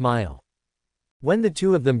bright smile. When the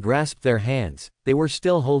two of them grasped their hands, they were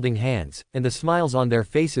still holding hands, and the smiles on their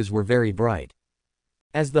faces were very bright.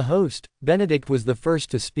 As the host, Benedict was the first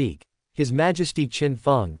to speak. His Majesty Qin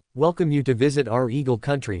Feng, welcome you to visit our Eagle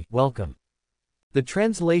country, welcome. The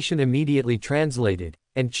translation immediately translated,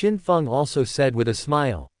 and Qin Feng also said with a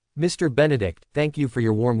smile, Mr. Benedict, thank you for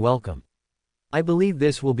your warm welcome. I believe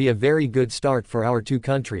this will be a very good start for our two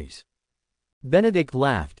countries. Benedict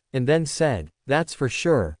laughed, and then said, that's for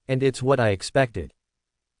sure, and it's what I expected.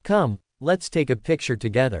 Come, let's take a picture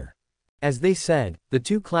together. As they said, the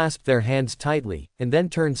two clasped their hands tightly, and then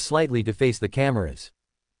turned slightly to face the cameras.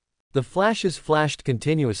 The flashes flashed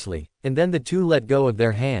continuously, and then the two let go of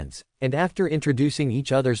their hands, and after introducing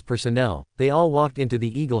each other's personnel, they all walked into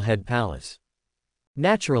the Eagle Head Palace.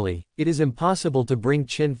 Naturally, it is impossible to bring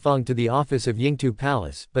Qin Feng to the office of Yingtu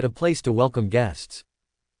Palace, but a place to welcome guests.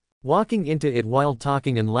 Walking into it while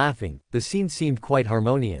talking and laughing, the scene seemed quite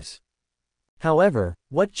harmonious. However,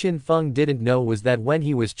 what Qin Feng didn't know was that when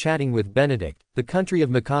he was chatting with Benedict, the country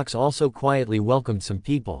of macaques also quietly welcomed some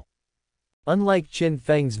people. Unlike Qin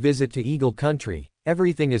Feng's visit to Eagle Country,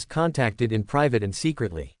 everything is contacted in private and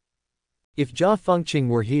secretly. If Jia Fengqing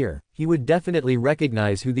were here, he would definitely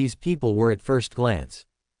recognize who these people were at first glance.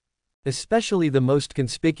 Especially the most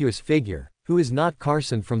conspicuous figure, who is not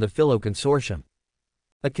Carson from the Philo Consortium.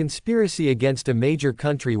 A conspiracy against a major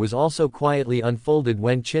country was also quietly unfolded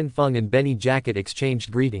when Qin Feng and Benny Jacket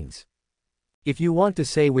exchanged greetings. If you want to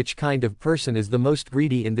say which kind of person is the most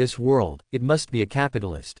greedy in this world, it must be a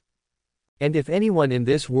capitalist. And if anyone in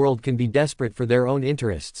this world can be desperate for their own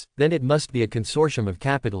interests, then it must be a consortium of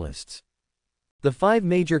capitalists. The 5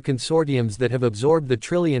 major consortiums that have absorbed the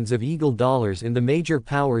trillions of Eagle dollars in the major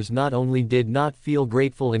powers not only did not feel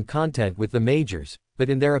grateful and content with the majors, but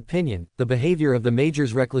in their opinion, the behavior of the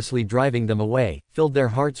majors recklessly driving them away, filled their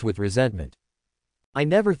hearts with resentment. I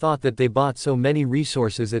never thought that they bought so many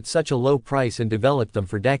resources at such a low price and developed them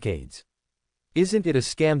for decades. Isn't it a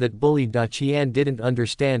scam that Bully Da Qian didn't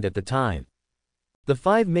understand at the time? The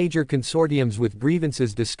 5 major consortiums with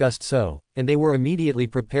grievances discussed so, and they were immediately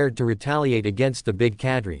prepared to retaliate against the big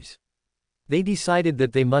cadres. They decided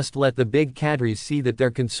that they must let the big cadres see that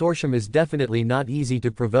their consortium is definitely not easy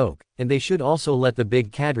to provoke, and they should also let the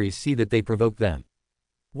big cadres see that they provoke them.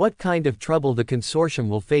 What kind of trouble the consortium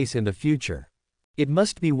will face in the future? It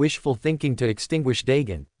must be wishful thinking to extinguish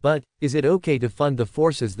Dagon, but, is it okay to fund the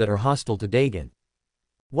forces that are hostile to Dagon?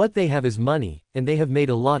 What they have is money, and they have made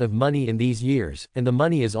a lot of money in these years, and the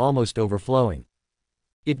money is almost overflowing.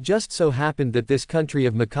 It just so happened that this country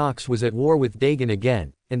of macaques was at war with Dagon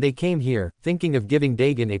again, and they came here, thinking of giving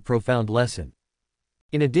Dagon a profound lesson.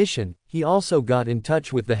 In addition, he also got in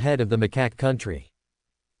touch with the head of the macaque country.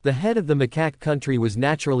 The head of the macaque country was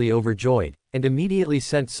naturally overjoyed, and immediately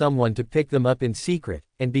sent someone to pick them up in secret,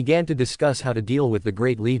 and began to discuss how to deal with the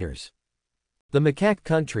great leaders. The macaque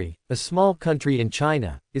country, a small country in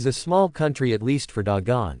China, is a small country at least for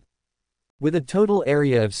Dagon. With a total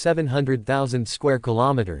area of 700,000 square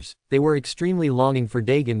kilometers, they were extremely longing for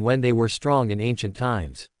Dagon when they were strong in ancient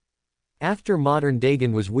times. After modern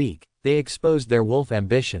Dagon was weak, they exposed their wolf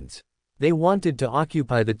ambitions. They wanted to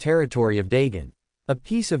occupy the territory of Dagon. A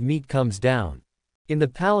piece of meat comes down. In the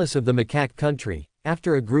palace of the macaque country,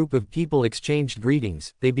 after a group of people exchanged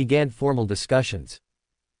greetings, they began formal discussions.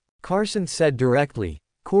 Carson said directly,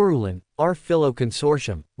 "Corulin, our Philo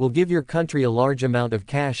consortium, will give your country a large amount of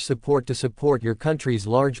cash support to support your country's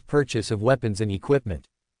large purchase of weapons and equipment.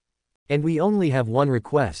 And we only have one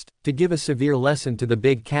request, to give a severe lesson to the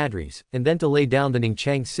big cadres, and then to lay down the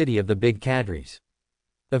Ningchang city of the big cadres.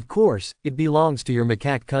 Of course, it belongs to your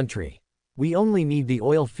macaque country. We only need the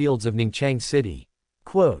oil fields of Ningchang city."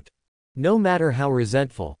 Quote, "No matter how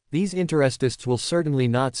resentful, these interestists will certainly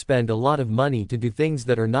not spend a lot of money to do things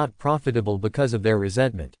that are not profitable because of their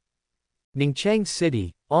resentment. Ningchang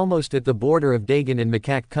city, almost at the border of Dagon and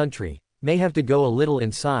macaque country, may have to go a little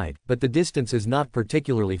inside, but the distance is not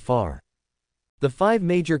particularly far. The 5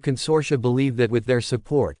 major consortia believe that with their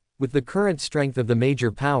support, with the current strength of the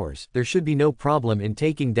major powers, there should be no problem in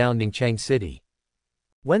taking down Ningchang city.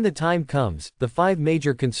 When the time comes, the 5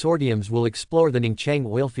 major consortiums will explore the Ningchang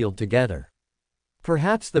oilfield together.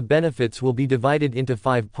 Perhaps the benefits will be divided into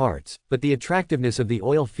 5 parts, but the attractiveness of the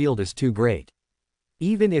oil field is too great.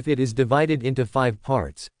 Even if it is divided into 5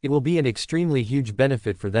 parts, it will be an extremely huge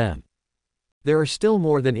benefit for them. There are still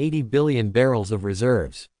more than 80 billion barrels of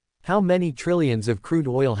reserves. How many trillions of crude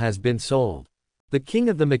oil has been sold? The king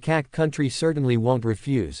of the macaque country certainly won't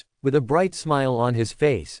refuse," with a bright smile on his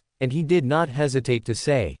face, and he did not hesitate to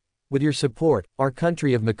say, "With your support, our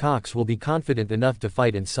country of macaques will be confident enough to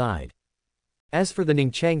fight inside. As for the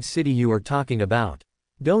Ningchang city you are talking about,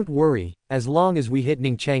 don't worry, as long as we hit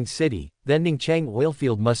Ningchang city, then Ningchang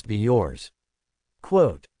oilfield must be yours."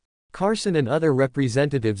 Quote. Carson and other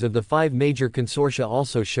representatives of the 5 major consortia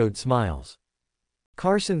also showed smiles.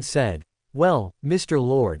 Carson said, "Well, Mr.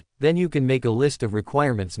 Lord, then you can make a list of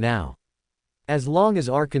requirements now. As long as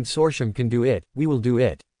our consortium can do it, we will do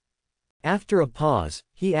it." After a pause,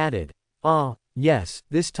 he added, "Yes,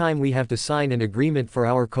 this time we have to sign an agreement for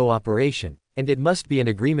our cooperation, and it must be an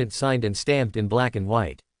agreement signed and stamped in black and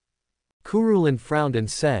white." Corulin frowned and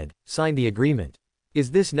said, "Sign the agreement.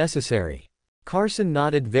 Is this necessary?" Carson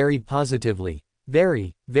nodded very positively,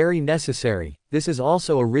 "Very, very necessary. This is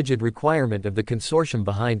also a rigid requirement of the consortium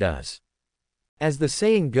behind us. As the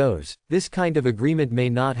saying goes, this kind of agreement may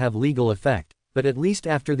not have legal effect, but at least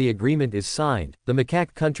after the agreement is signed, the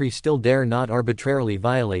macaque country still dare not arbitrarily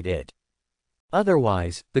violate it.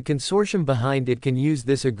 Otherwise, the consortium behind it can use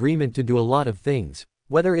this agreement to do a lot of things,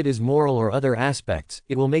 whether it is moral or other aspects,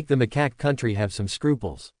 it will make the macaque country have some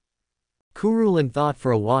scruples." Corulin thought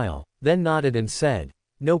for a while, then nodded and said,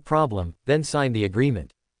 "No problem, then sign the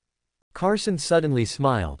agreement." Carson suddenly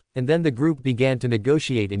smiled, and then the group began to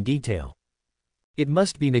negotiate in detail. "It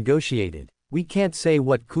must be negotiated. We can't say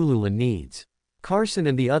what Corulin needs. Carson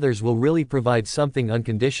and the others will really provide something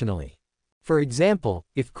unconditionally. For example,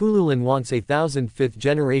 if Corulin wants 1,000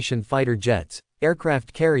 fifth-generation fighter jets,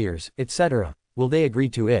 aircraft carriers, etc., will they agree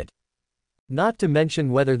to it? Not to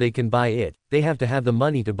mention whether they can buy it, they have to have the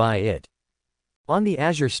money to buy it. On the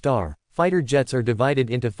Azure Star, fighter jets are divided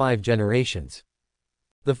into 5 generations.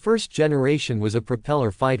 The first generation was a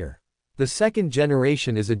propeller fighter. The second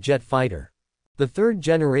generation is a jet fighter. The third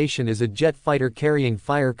generation is a jet fighter carrying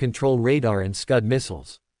fire control radar and Scud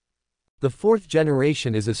missiles. The fourth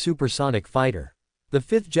generation is a supersonic fighter. The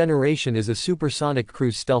fifth generation is a supersonic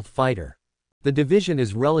cruise stealth fighter. The division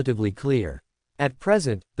is relatively clear. At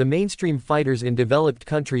present, the mainstream fighters in developed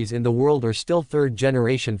countries in the world are still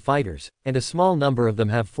third-generation fighters, and a small number of them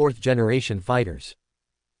have fourth-generation fighters.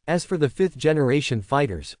 As for the fifth-generation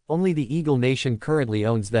fighters, only the Eagle Nation currently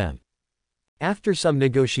owns them. After some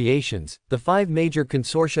negotiations, the 5 major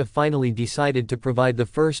consortia finally decided to provide the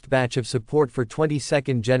first batch of support for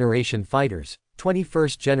 22nd-generation fighters,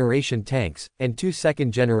 21st-generation tanks, and 2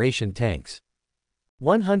 second-generation tanks.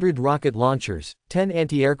 100 rocket launchers, 10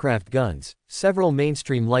 anti-aircraft guns, several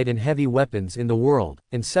mainstream light and heavy weapons in the world,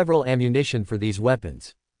 and several ammunition for these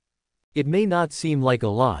weapons. It may not seem like a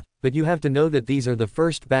lot, but you have to know that these are the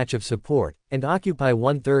first batch of support, and occupy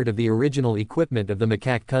 1/3 of the original equipment of the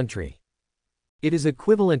macaque country. It is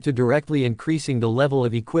equivalent to directly increasing the level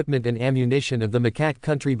of equipment and ammunition of the macaque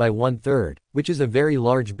country by 1/3, which is a very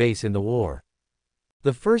large base in the war.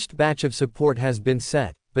 The first batch of support has been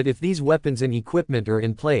set, but if these weapons and equipment are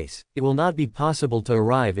in place, it will not be possible to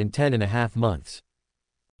arrive in 10.5 months.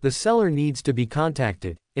 The seller needs to be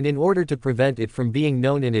contacted, and in order to prevent it from being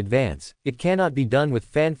known in advance, it cannot be done with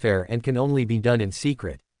fanfare and can only be done in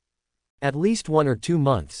secret. At least 1 or 2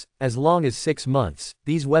 months, as long as 6 months,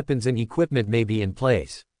 these weapons and equipment may be in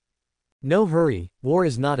place. No hurry, war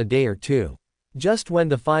is not a day or two. Just when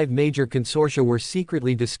the 5 major consortia were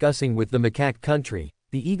secretly discussing with the macaque country,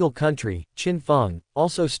 the eagle country, Qin Feng,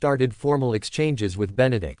 also started formal exchanges with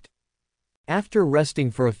Benedict. After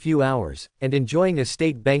resting for a few hours, and enjoying a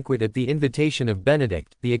state banquet at the invitation of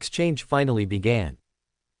Benedict, the exchange finally began.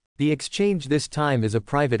 The exchange this time is a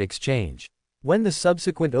private exchange. When the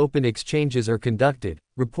subsequent open exchanges are conducted,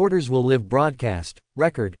 reporters will live broadcast,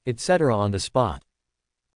 record, etc. on the spot.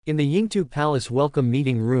 In the Yingtu Palace welcome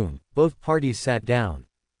meeting room, both parties sat down.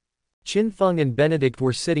 Qin Feng and Benedict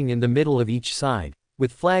were sitting in the middle of each side,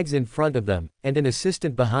 with flags in front of them, and an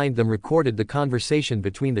assistant behind them recorded the conversation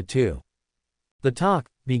between the two. The talk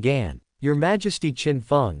began. Your Majesty Qin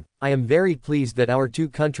Feng, I am very pleased that our two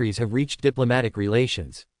countries have reached diplomatic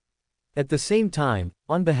relations. At the same time,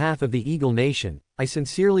 on behalf of the Eagle Nation, I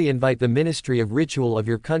sincerely invite the Ministry of Ritual of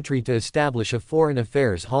your country to establish a Foreign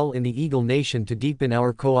Affairs Hall in the Eagle Nation to deepen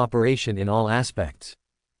our cooperation in all aspects.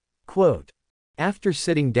 Quote. After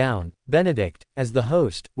sitting down, Benedict, as the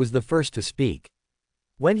host, was the first to speak.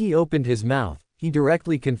 When he opened his mouth, he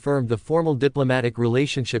directly confirmed the formal diplomatic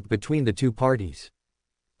relationship between the two parties.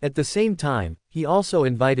 At the same time, he also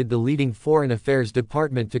invited the leading Foreign Affairs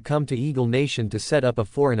Department to come to Eagle Nation to set up a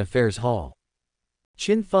Foreign Affairs Hall.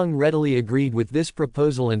 Qin Feng readily agreed with this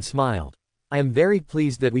proposal and smiled. I am very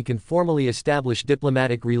pleased that we can formally establish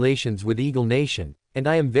diplomatic relations with Eagle Nation, and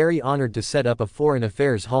I am very honored to set up a Foreign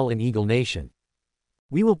Affairs Hall in Eagle Nation.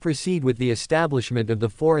 We will proceed with the establishment of the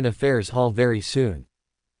Foreign Affairs Hall very soon.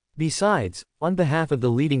 Besides, on behalf of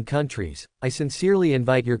the leading countries, I sincerely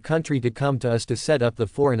invite your country to come to us to set up the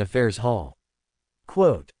Foreign Affairs Hall.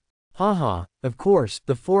 Quote. Haha, of course,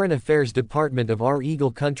 the Foreign Affairs Department of our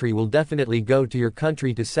Eagle country will definitely go to your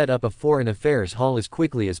country to set up a Foreign Affairs Hall as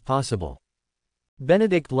quickly as possible.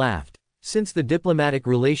 Benedict laughed. Since the diplomatic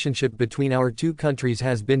relationship between our two countries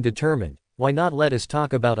has been determined, why not let us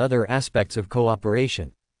talk about other aspects of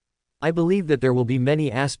cooperation? I believe that there will be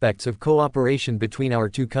many aspects of cooperation between our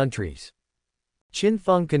two countries. Qin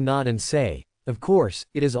Feng can nod and say, of course,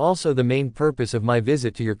 it is also the main purpose of my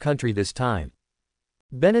visit to your country this time.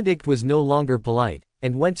 Benedict was no longer polite,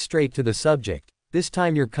 and went straight to the subject. This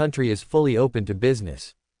time your country is fully open to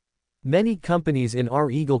business. Many companies in our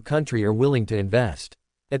Eagle country are willing to invest.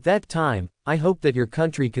 At that time, I hope that your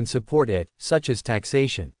country can support it, such as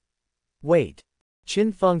taxation. Wait.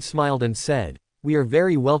 Qin Feng smiled and said, we are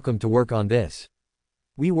very welcome to work on this.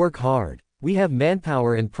 We work hard. We have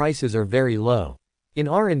manpower and prices are very low. In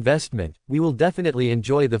our investment, we will definitely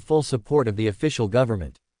enjoy the full support of the official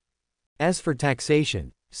government. As for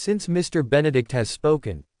taxation, since Mr. Benedict has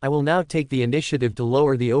spoken, I will now take the initiative to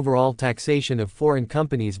lower the overall taxation of foreign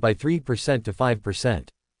companies by 3% to 5%.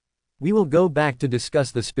 We will go back to discuss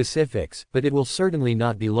the specifics, but it will certainly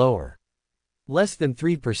not be lower. Less than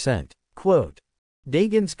 3%. Quote.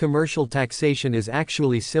 Dagon's commercial taxation is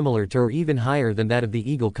actually similar to or even higher than that of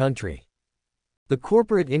the Eagle country. The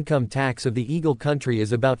corporate income tax of the Eagle country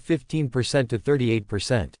is about 15% to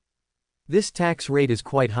 38%. This tax rate is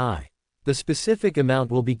quite high. The specific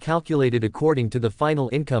amount will be calculated according to the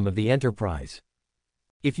final income of the enterprise.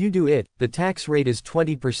 If you do it, the tax rate is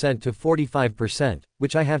 20% to 45%,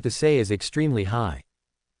 which I have to say is extremely high.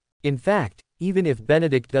 In fact, even if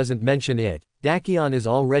Benedict doesn't mention it, Dakion is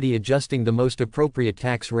already adjusting the most appropriate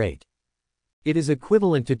tax rate. It is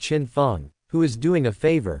equivalent to Qin Feng, who is doing a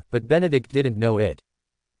favor, but Benedict didn't know it.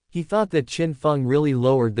 He thought that Qin Feng really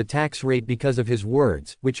lowered the tax rate because of his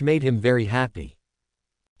words, which made him very happy.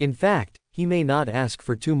 In fact, he may not ask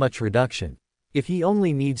for too much reduction. If he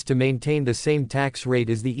only needs to maintain the same tax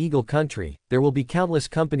rate as the Eagle country, there will be countless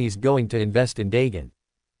companies going to invest in Dagon.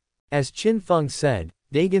 As Qin Feng said,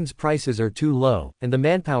 Dagon's prices are too low, and the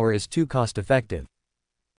manpower is too cost-effective.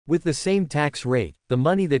 With the same tax rate, the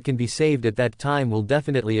money that can be saved at that time will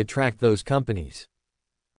definitely attract those companies.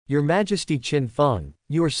 Your Majesty Qin Feng,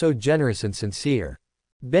 you are so generous and sincere.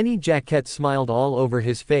 Benny Jaquette smiled all over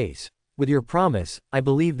his face. With your promise, I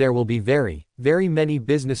believe there will be very, very many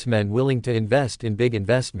businessmen willing to invest in big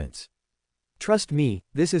investments. Trust me,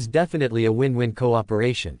 this is definitely a win-win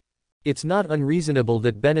cooperation. It's not unreasonable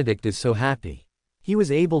that Benedict is so happy. He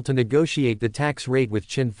was able to negotiate the tax rate with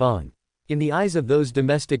Qin Feng. In the eyes of those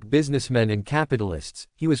domestic businessmen and capitalists,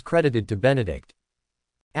 he was credited to Benedict.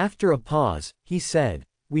 After a pause, he said,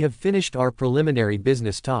 "We have finished our preliminary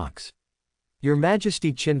business talks. Your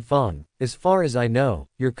Majesty Qin Feng, as far as I know,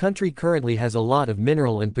 your country currently has a lot of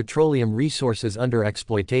mineral and petroleum resources under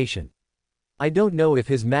exploitation. I don't know if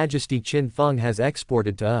His Majesty Qin Feng has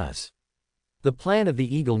exported to us the plan of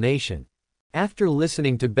the Eagle Nation." After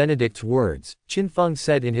listening to Benedict's words, Qin Feng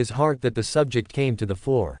said in his heart that the subject came to the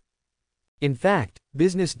fore. In fact,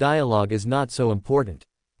 business dialogue is not so important.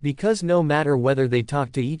 Because no matter whether they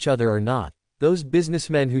talk to each other or not, those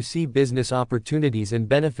businessmen who see business opportunities and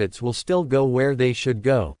benefits will still go where they should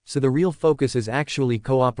go, so the real focus is actually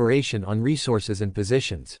cooperation on resources and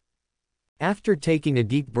positions. After taking a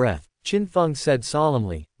deep breath, Qin Feng said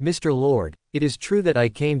solemnly, "Mr. Lord, it is true that I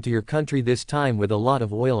came to your country this time with a lot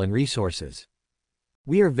of oil and resources.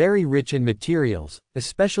 We are very rich in materials,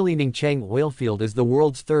 especially Ningchang oilfield is the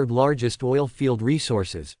world's third largest oil field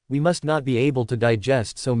resources. We must not be able to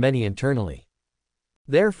digest so many internally.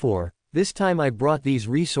 Therefore, this time I brought these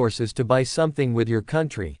resources to buy something with your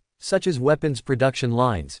country, such as weapons production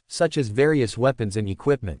lines, such as various weapons and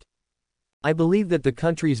equipment. I believe that the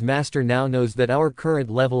country's master now knows that our current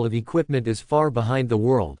level of equipment is far behind the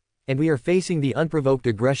world, and we are facing the unprovoked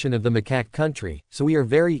aggression of the macaque country, so we are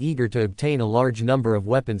very eager to obtain a large number of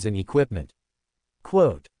weapons and equipment."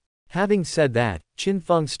 Quote. Having said that, Qin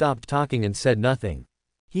Feng stopped talking and said nothing.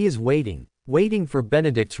 He is waiting for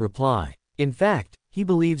Benedict's reply. In fact, he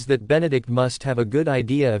believes that Benedict must have a good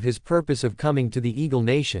idea of his purpose of coming to the Eagle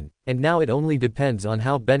Nation, and now it only depends on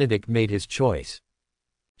how Benedict made his choice.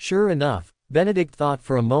 Sure enough, Benedict thought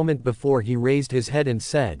for a moment before he raised his head and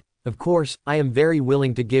said, "Of course, I am very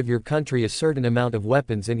willing to give your country a certain amount of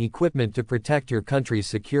weapons and equipment to protect your country's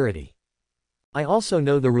security. I also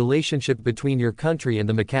know the relationship between your country and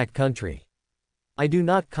the macaque country. I do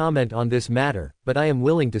not comment on this matter, but I am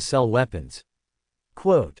willing to sell weapons."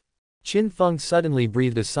 Quote. Qin Feng suddenly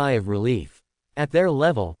breathed a sigh of relief. At their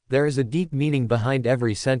level, there is a deep meaning behind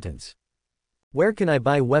every sentence. Where can I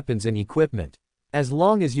buy weapons and equipment? As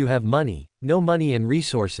long as you have money, no money and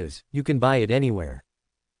resources, you can buy it anywhere.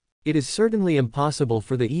 It is certainly impossible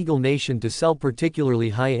for the Eagle Nation to sell particularly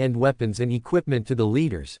high-end weapons and equipment to the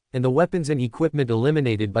leaders, and the weapons and equipment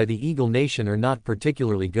eliminated by the Eagle Nation are not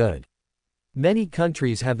particularly good. Many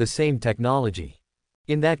countries have the same technology.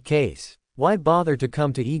 In that case, why bother to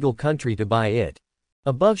come to Eagle Country to buy it?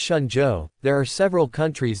 Above Shenzhou, there are several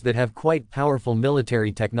countries that have quite powerful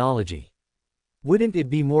military technology. Wouldn't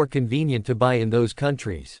it be more convenient to buy in those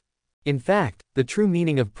countries? In fact, the true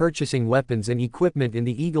meaning of purchasing weapons and equipment in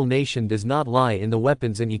the Eagle Nation does not lie in the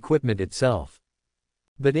weapons and equipment itself,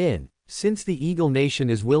 but since the Eagle Nation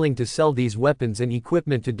is willing to sell these weapons and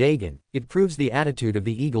equipment to Dagon, it proves the attitude of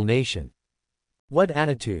the Eagle Nation. What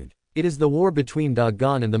attitude? It is the war between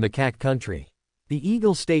Dagon and the macaque country. The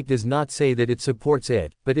Eagle State does not say that it supports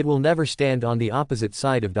it, but it will never stand on the opposite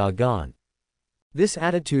side of Dagon. This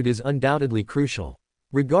attitude is undoubtedly crucial.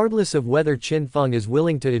 Regardless of whether Qin Feng is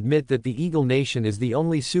willing to admit that the Eagle Nation is the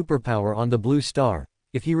only superpower on the Blue Star,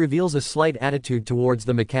 if he reveals a slight attitude towards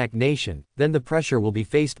the macaque nation, then the pressure will be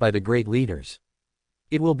faced by the great leaders.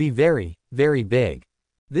 It will be very, very big.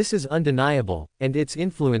 This is undeniable, and its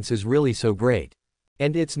influence is really so great.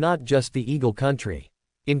 And it's not just the Eagle country.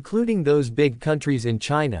 Including those big countries in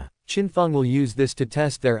China, Qin Feng will use this to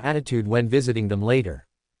test their attitude when visiting them later.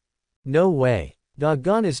 No way.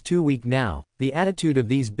 Dagon is too weak now. The attitude of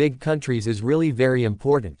these big countries is really very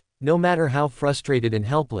important. No matter how frustrated and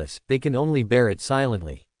helpless, they can only bear it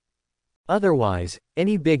silently. Otherwise,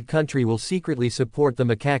 any big country will secretly support the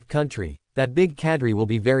macaque country. That big cadre will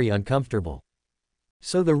be very uncomfortable.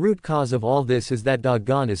 So the root cause of all this is that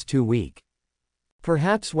Dagon is too weak.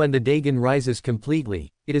 Perhaps when the Dagon rises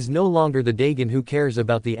completely, it is no longer the Dagon who cares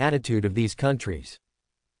about the attitude of these countries.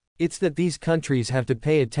 It's that these countries have to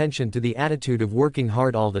pay attention to the attitude of working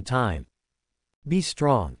hard all the time. Be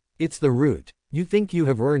strong. It's the root. You think you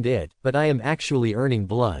have earned it, but I am actually earning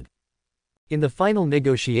blood. In the final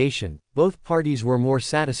negotiation, both parties were more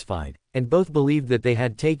satisfied, and both believed that they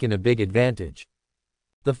had taken a big advantage.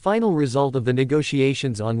 The final result of the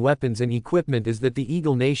negotiations on weapons and equipment is that the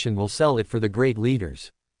Eagle Nation will sell it for the great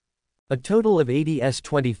leaders. A total of 80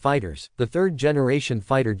 S-20 fighters, the third-generation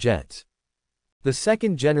fighter jets. The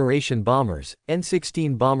second-generation bombers,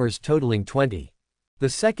 N-16 bombers totaling 20. The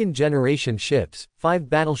second-generation ships, 5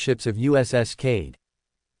 battleships of USS Cade.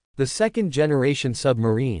 The second-generation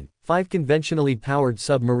submarine, 5 conventionally powered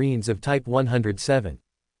submarines of Type 107.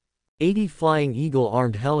 80 Flying Eagle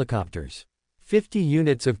armed helicopters. 50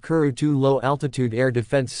 units of Kuru-2 low-altitude air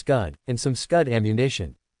defense Scud, and some Scud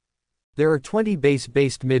ammunition. There are 20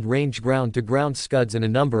 base-based mid-range ground-to-ground scuds and a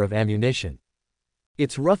number of ammunition.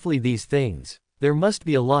 It's roughly these things. There must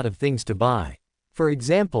be a lot of things to buy. For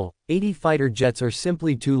example, 80 fighter jets are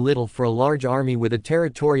simply too little for a large army with a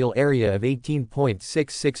territorial area of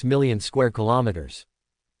 18.66 million square kilometers.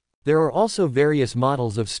 There are also various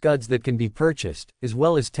models of scuds that can be purchased, as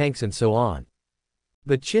well as tanks and so on.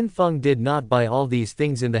 But Qin Feng did not buy all these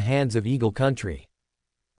things in the hands of Eagle Country.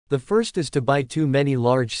 The first is to buy too many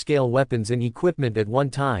large-scale weapons and equipment at one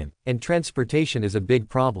time, and transportation is a big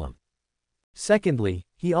problem. Secondly,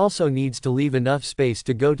 he also needs to leave enough space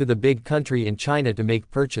to go to the big country in China to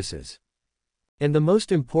make purchases. And the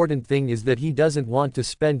most important thing is that he doesn't want to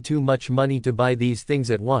spend too much money to buy these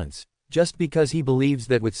things at once, just because he believes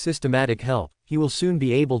that with systematic help, he will soon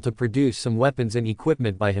be able to produce some weapons and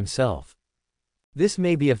equipment by himself. This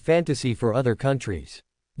may be a fantasy for other countries.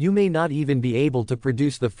 You may not even be able to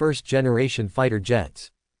produce the first-generation fighter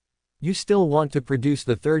jets. You still want to produce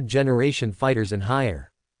the third-generation fighters and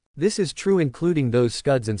higher. This is true including those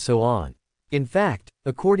scuds and so on. In fact,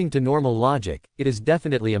 according to normal logic, it is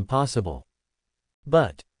definitely impossible.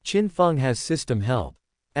 But Qin Feng has system help.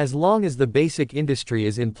 As long as the basic industry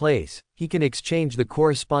is in place, he can exchange the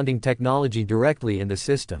corresponding technology directly in the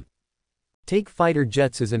system. Take fighter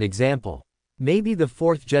jets as an example. Maybe the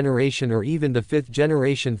 4th generation or even the 5th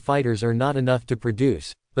generation fighters are not enough to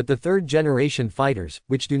produce, but the 3rd generation fighters,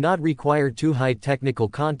 which do not require too high technical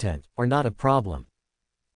content, are not a problem.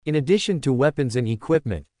 In addition to weapons and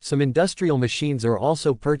equipment, some industrial machines are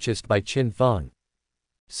also purchased by Qin Feng,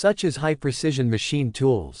 such as high-precision machine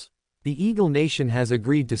tools. The Eagle Nation has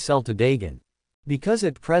agreed to sell to Dagon. Because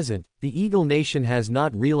at present, the Eagle Nation has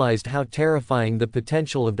not realized how terrifying the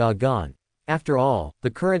potential of Dagon. After all, the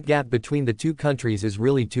current gap between the two countries is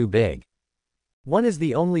really too big. One is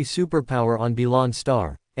the only superpower on Bilan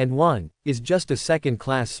Star, and one is just a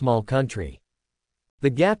second-class small country. The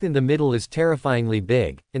gap in the middle is terrifyingly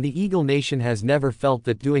big, and the Eagle Nation has never felt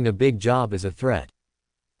that doing a big job is a threat.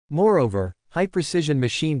 Moreover, high-precision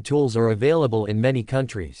machine tools are available in many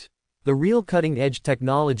countries. The real cutting-edge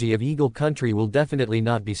technology of Eagle Country will definitely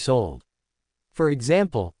not be sold. For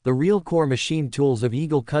example, the real core machine tools of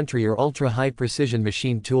Eagle Country are ultra-high precision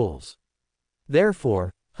machine tools.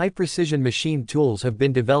 Therefore, high-precision machine tools have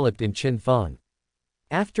been developed in Qin Feng.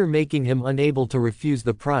 After making him unable to refuse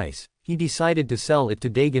the price, he decided to sell it to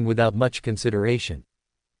Dagon without much consideration.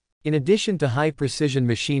 In addition to high-precision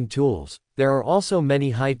machine tools, there are also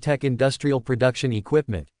many high-tech industrial production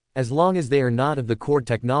equipment. As long as they are not of the core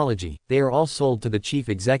technology, they are all sold to the chief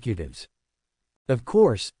executives. Of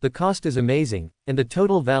course, the cost is amazing, and the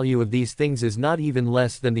total value of these things is not even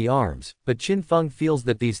less than the arms, but Qin Feng feels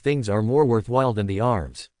that these things are more worthwhile than the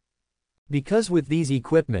arms. Because with these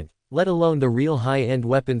equipment, let alone the real high-end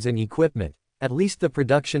weapons and equipment, at least the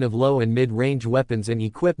production of low and mid-range weapons and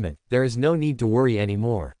equipment, there is no need to worry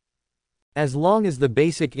anymore. As long as the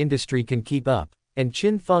basic industry can keep up, and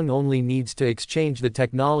Qin Feng only needs to exchange the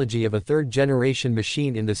technology of a third-generation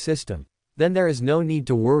machine in the system, then there is no need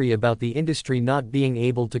to worry about the industry not being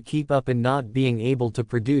able to keep up and not being able to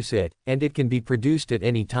produce it, and it can be produced at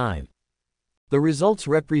any time. The results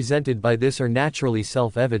represented by this are naturally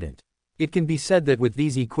self-evident. It can be said that with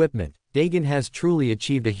these equipment, Dagon has truly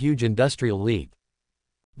achieved a huge industrial leap.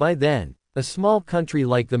 By then, a small country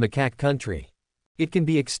like the Macaque country, it can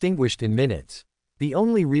be extinguished in minutes. The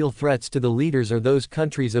only real threats to the leaders are those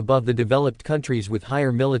countries above the developed countries with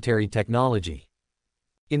higher military technology.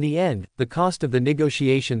 In the end, the cost of the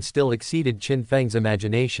negotiation still exceeded Qin Feng's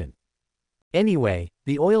imagination. Anyway,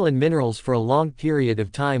 the oil and minerals for a long period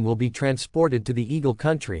of time will be transported to the Eagle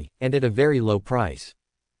Country, and at a very low price.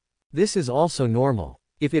 This is also normal.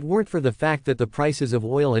 If it weren't for the fact that the prices of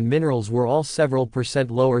oil and minerals were all several %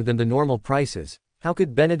 lower than the normal prices, how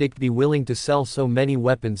could Benedict be willing to sell so many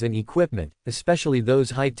weapons and equipment, especially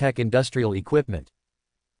those high-tech industrial equipment?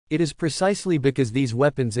 It is precisely because these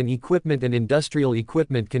weapons and equipment and industrial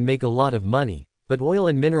equipment can make a lot of money, but oil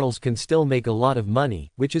and minerals can still make a lot of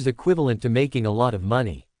money, which is equivalent to making a lot of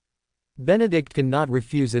money. Benedict cannot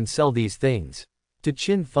refuse and sell these things to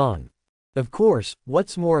Qin Feng. Of course,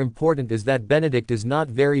 what's more important is that Benedict is not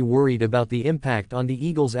very worried about the impact on the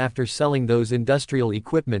Eagles after selling those industrial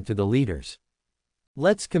equipment to the leaders.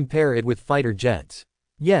 Let's compare it with fighter jets.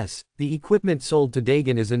 Yes, the equipment sold to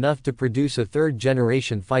Dagon is enough to produce a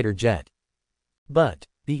third-generation fighter jet. But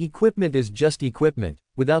the equipment is just equipment.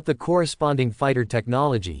 Without the corresponding fighter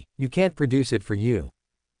technology, you can't produce it for you.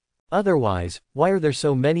 Otherwise, why are there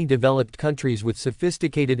so many developed countries with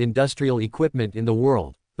sophisticated industrial equipment in the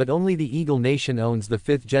world, but only the Eagle Nation owns the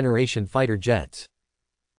 5th-generation fighter jets?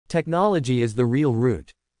 Technology is the real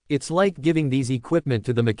root. It's like giving these equipment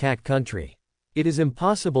to the macaque country. It is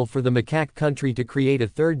impossible for the macaque country to create a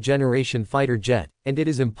third-generation fighter jet, and it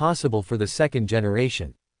is impossible for the second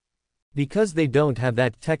generation. Because they don't have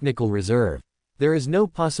that technical reserve, there is no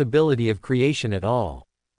possibility of creation at all.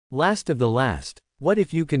 Last of the last, what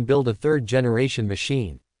if you can build a third-generation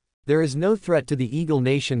machine? There is no threat to the Eagle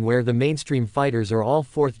Nation where the mainstream fighters are all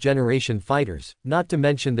fourth-generation fighters, not to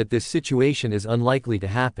mention that this situation is unlikely to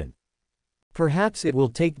happen. Perhaps it will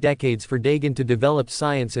take decades for Dagon to develop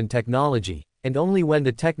science and technology, and only when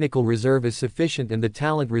the technical reserve is sufficient and the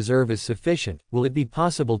talent reserve is sufficient, will it be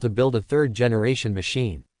possible to build a third-generation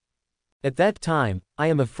machine. At that time, I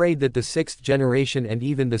am afraid that the sixth generation and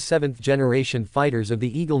even the seventh generation fighters of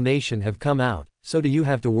the Eagle Nation have come out, so do you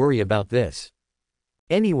have to worry about this?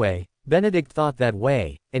 Anyway, Benedict thought that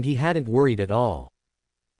way, and he hadn't worried at all.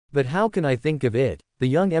 But how can I think of it? The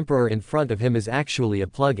young emperor in front of him is actually a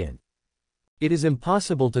plug-in. It is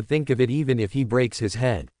impossible to think of it even if he breaks his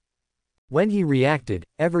head. When he reacted,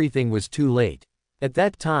 everything was too late. At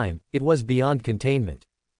that time, it was beyond containment.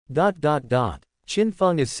 Qin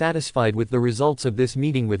Feng is satisfied with the results of this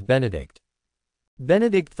meeting with Benedict.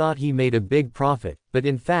 Benedict thought he made a big profit, but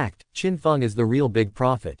in fact, Qin Feng is the real big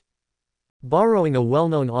profit. Borrowing a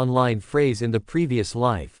well-known online phrase in the previous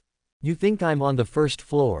life, you think I'm on the first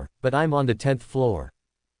floor, but I'm on the 10th floor.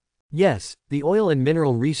 Yes, the oil and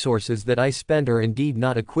mineral resources that I spend are indeed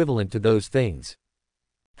not equivalent to those things.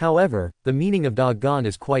 However, the meaning of doggone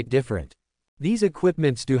is quite different. These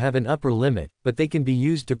equipments do have an upper limit, but they can be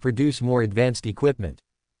used to produce more advanced equipment.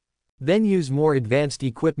 Then use more advanced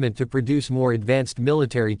equipment to produce more advanced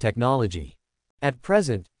military technology. At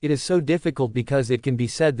present, it is so difficult because it can be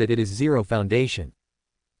said that it is zero foundation.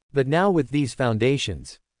 But now with these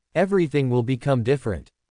foundations, everything will become different.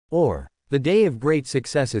 The day of great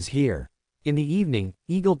success is here. In the evening,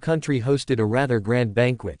 Eagle Country hosted a rather grand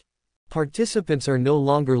banquet. Participants are no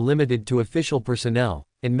longer limited to official personnel,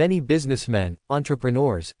 and many businessmen,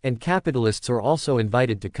 entrepreneurs, and capitalists are also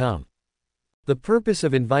invited to come. The purpose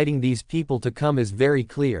of inviting these people to come is very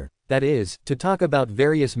clear, that is, to talk about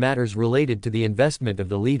various matters related to the investment of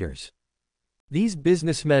the leaders. These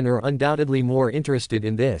businessmen are undoubtedly more interested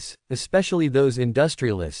in this, especially those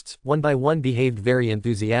industrialists. One by one behaved very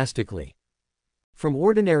enthusiastically. From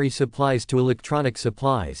ordinary supplies to electronic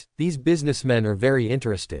supplies, these businessmen are very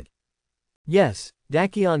interested. Yes,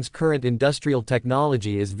 Dakion's current industrial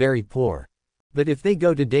technology is very poor. But if they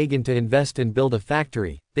go to Dagon to invest and build a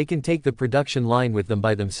factory, they can take the production line with them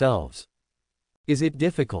by themselves. Is it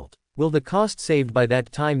difficult? Will the cost saved by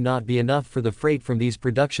that time not be enough for the freight from these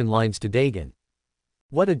production lines to Dagon?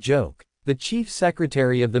 What a joke. The chief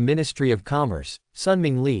secretary of the Ministry of Commerce, Sun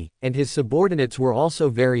Ming Li, and his subordinates were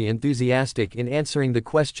also very enthusiastic in answering the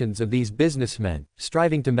questions of these businessmen,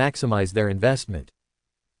 striving to maximize their investment.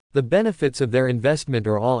 The benefits of their investment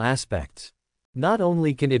are all aspects. Not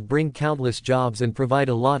only can it bring countless jobs and provide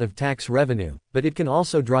a lot of tax revenue, but it can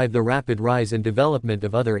also drive the rapid rise and development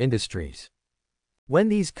of other industries. When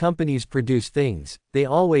these companies produce things, they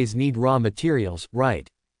always need raw materials, right?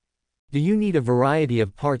 Do you need a variety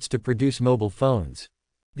of parts to produce mobile phones?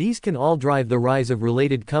 These can all drive the rise of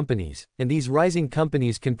related companies, and these rising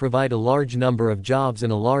companies can provide a large number of jobs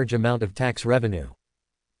and a large amount of tax revenue.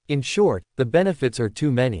 In short, the benefits are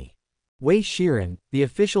too many. Wei Shiren, the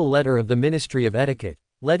official letter of the Ministry of Etiquette,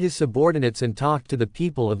 led his subordinates and talked to the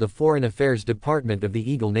people of the Foreign Affairs Department of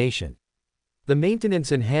the Eagle Nation. The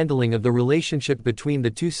maintenance and handling of the relationship between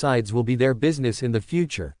the two sides will be their business in the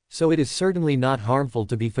future, so it is certainly not harmful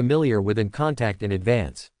to be familiar with and contact in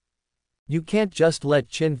advance. You can't just let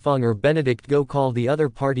Qin Feng or Benedict go call the other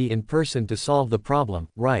party in person to solve the problem,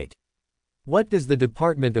 right? What does the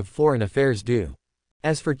Department of Foreign Affairs do?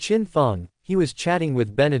 As for Qin Feng, he was chatting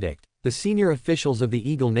with Benedict, the senior officials of the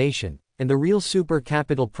Eagle Nation, and the real super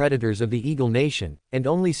capital predators of the Eagle Nation, and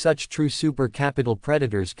only such true super capital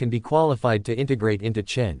predators can be qualified to integrate into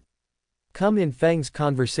Qin. Come in Feng's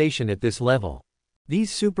conversation at this level.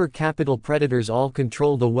 These super capital predators all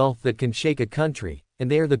control the wealth that can shake a country,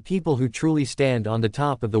 and they are the people who truly stand on the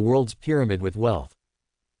top of the world's pyramid with wealth.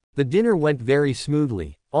 The dinner went very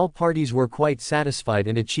smoothly, all parties were quite satisfied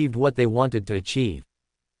and achieved what they wanted to achieve.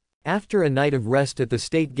 After a night of rest at the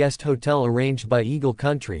state guest hotel arranged by Eagle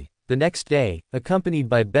Country, the next day, accompanied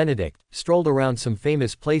by Benedict, strolled around some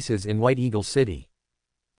famous places in White Eagle City.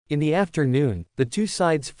 In the afternoon, the two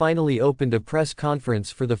sides finally opened a press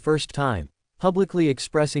conference for the first time, publicly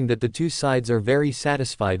expressing that the two sides are very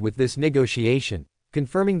satisfied with this negotiation,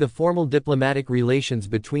 confirming the formal diplomatic relations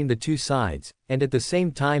between the two sides, and at the same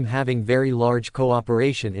time having very large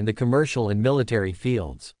cooperation in the commercial and military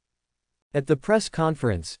fields. At the press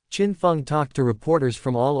conference, Qin Feng talked to reporters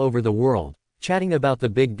from all over the world, chatting about the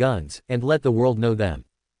big guns, and let the world know them.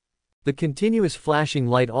 The continuous flashing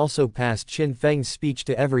light also passed Qin Feng's speech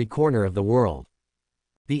to every corner of the world.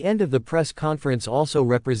 The end of the press conference also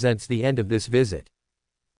represents the end of this visit.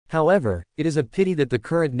 However, it is a pity that the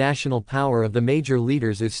current national power of the major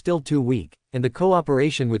leaders is still too weak, and the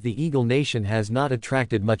cooperation with the Eagle Nation has not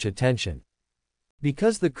attracted much attention.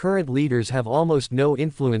 Because the current leaders have almost no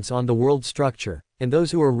influence on the world structure, and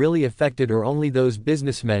those who are really affected are only those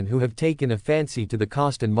businessmen who have taken a fancy to the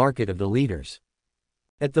cost and market of the leaders.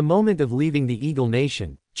 At the moment of leaving the Eagle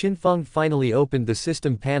Nation, Qin Feng finally opened the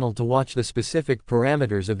system panel to watch the specific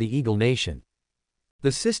parameters of the Eagle Nation.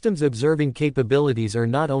 The system's observing capabilities are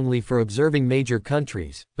not only for observing major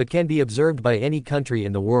countries, but can be observed by any country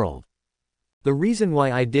in the world. The reason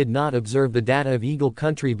why I did not observe the data of Eagle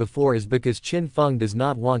Country before is because Qin Feng does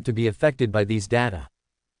not want to be affected by these data.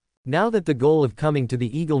 Now that the goal of coming to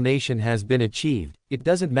the Eagle Nation has been achieved, it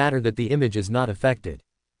doesn't matter that the image is not affected.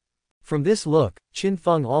 From this look, Qin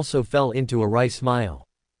Feng also fell into a wry smile.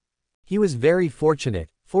 He was very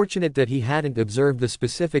fortunate that he hadn't observed the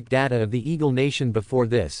specific data of the Eagle Nation before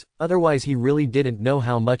this, otherwise he really didn't know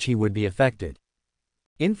how much he would be affected.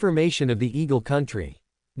 Information of the Eagle Country.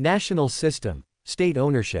 National system, state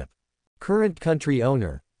ownership. Current country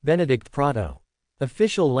owner, Benedict Prado.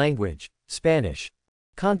 Official language, Spanish.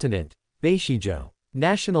 Continent, Beishijo.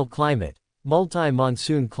 National climate,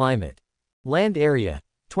 multi-monsoon climate. Land area,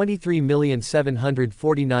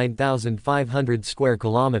 23,749,500 square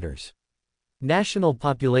kilometers. National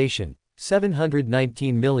population,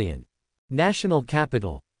 719 million. National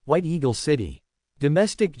capital, White Eagle City.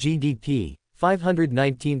 Domestic GDP,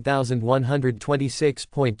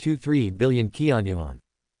 519,126.23 billion Yuan.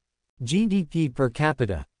 GDP per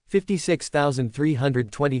capita,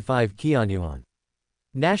 56,325 Yuan.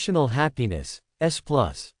 National happiness, S+.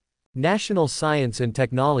 National science and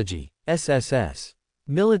technology, SSS.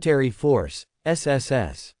 Military force,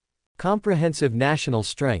 SSS. Comprehensive national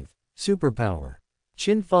strength, superpower.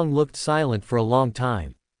 Qin Feng looked silent for a long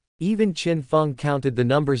time. Even Qin Feng counted the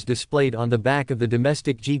numbers displayed on the back of the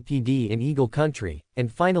domestic GPD in Eagle Country,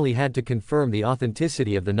 and finally had to confirm the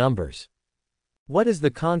authenticity of the numbers. What is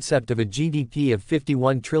the concept of a GDP of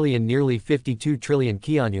 51 trillion, nearly 52 trillion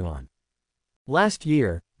Yuan? Last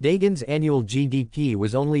year, Dagon's annual GDP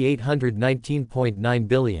was only 819.9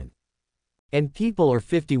 billion. And people are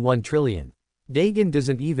 51 trillion. Dagon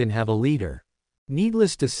doesn't even have a leader.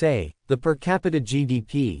 Needless to say, the per capita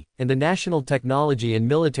GDP, and the national technology and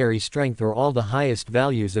military strength are all the highest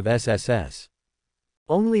values of SSS.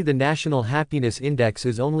 Only the National Happiness Index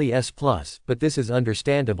is only S+, but this is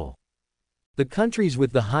understandable. The countries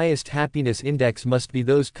with the highest happiness index must be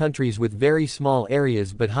those countries with very small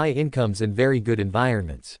areas but high incomes and very good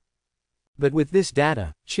environments. But with this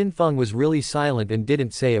data, Qin Feng was really silent and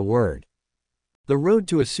didn't say a word. The road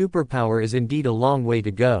to a superpower is indeed a long way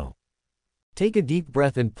to go. Take a deep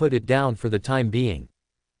breath and put it down for the time being.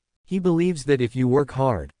 He believes that if you work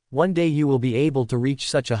hard, one day you will be able to reach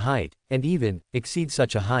such a height, and even exceed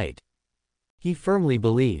such a height. He firmly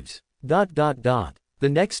believes. The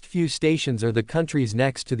next few stations are the countries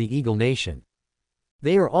next to the Eagle Nation.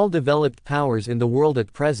 They are all developed powers in the world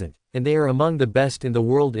at present, and they are among the best in the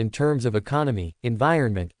world in terms of economy,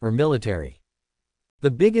 environment, or military. The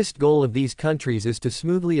biggest goal of these countries is to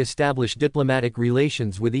smoothly establish diplomatic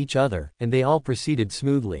relations with each other, and they all proceeded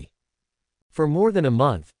smoothly. For more than a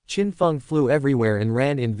month, Qin Feng flew everywhere and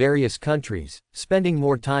ran in various countries, spending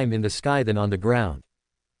more time in the sky than on the ground.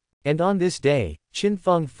 And on this day, Qin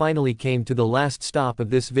Feng finally came to the last stop of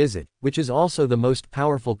this visit, which is also the most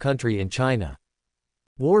powerful country in China.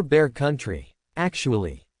 War Bear Country.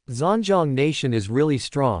 Actually, Zhanjiang Nation is really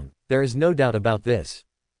strong, there is no doubt about this.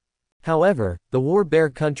 However, the War Bear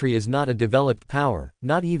Country is not a developed power,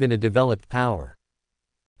 not even a developed power.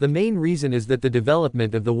 The main reason is that the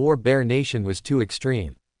development of the War Bear Nation was too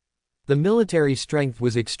extreme. The military strength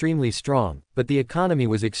was extremely strong, but the economy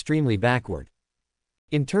was extremely backward.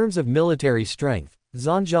 In terms of military strength,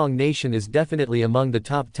 Zhanjiang Nation is definitely among the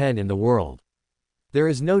top 10 in the world. There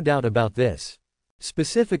is no doubt about this.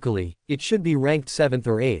 Specifically, it should be ranked 7th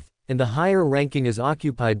or 8th. And the higher ranking is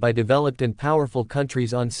occupied by developed and powerful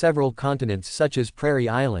countries on several continents such as Prairie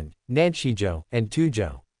Island, Nanshijiu, and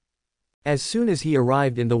Tuzhou. As soon as he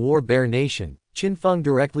arrived in the War Bear Nation, Qin Feng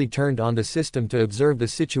directly turned on the system to observe the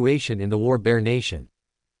situation in the War Bear Nation.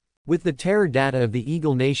 With the terror data of the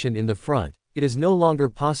Eagle Nation in the front, it is no longer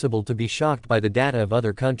possible to be shocked by the data of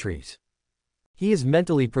other countries. He is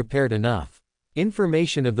mentally prepared enough.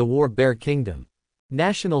 Information of the War Bear Kingdom.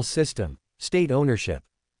 National system, state ownership.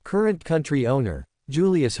 Current country owner,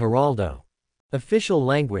 Julius Geraldo. Official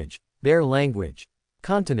language, Bear language.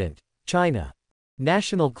 Continent, China.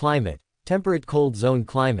 National climate, temperate cold zone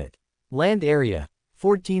climate. Land area,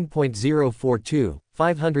 14.042,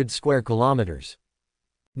 500 square kilometers.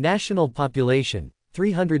 National population,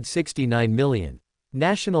 369 million.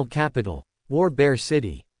 National capital, War Bear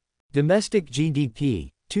City. Domestic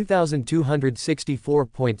GDP,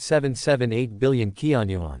 2,264.778 billion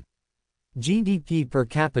yuan. GDP per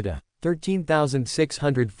capita,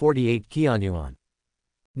 13,648 yuan.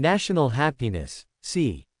 National happiness,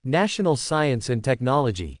 C. National science and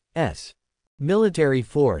technology, S. Military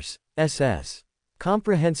force, SS.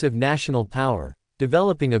 Comprehensive national power,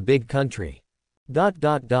 developing a big country.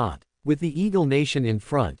 With the Eagle Nation in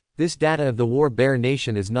front, this data of the War Bear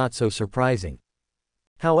Nation is not so surprising.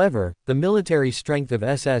 However, the military strength of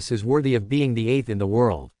SS is worthy of being the 8th in the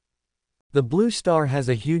world. The Blue Star has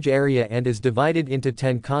a huge area and is divided into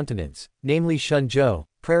 10 continents, namely Shenzhou,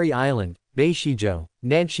 Prairie Island, Beishizhou,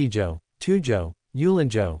 Nanshizhou, Tuzhou,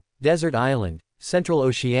 Yulanzhou, Desert Island, Central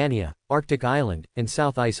Oceania, Arctic Island, and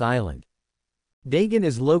South Ice Island. Dagon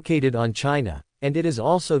is located on China, and it is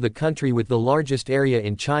also the country with the largest area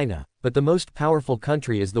in China, but the most powerful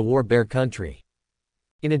country is the War Bear country.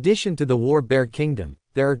 In addition to the War Bear Kingdom,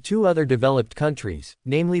 there are 2 other developed countries,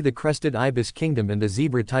 namely the Crested Ibis Kingdom and the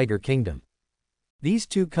Zebra Tiger Kingdom. These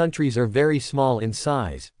 2 countries are very small in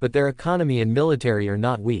size, but their economy and military are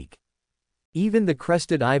not weak. Even the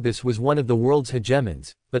Crested Ibis was one of the world's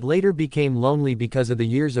hegemons, but later became lonely because of the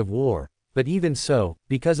years of war, but even so,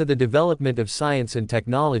 because of the development of science and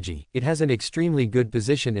technology, it has an extremely good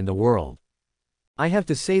position in the world. I have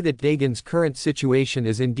to say that Dagon's current situation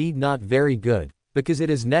is indeed not very good, because it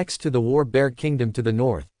is next to the War Bear Kingdom to the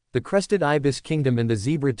north, the Crested Ibis Kingdom and the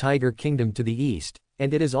Zebra Tiger Kingdom to the east,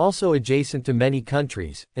 and it is also adjacent to many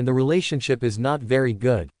countries, and the relationship is not very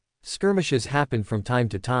good. Skirmishes happen from time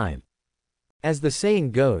to time. As the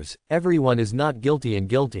saying goes, everyone is not guilty and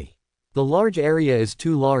guilty. The large area is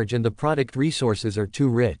too large and the product resources are too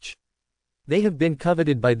rich. They have been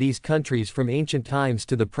coveted by these countries from ancient times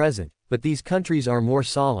to the present, but these countries are more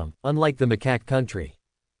solemn, unlike the macaque country.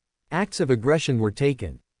 Acts of aggression were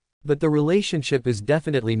taken. But the relationship is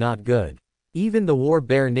definitely not good. Even the War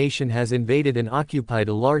Bear Nation has invaded and occupied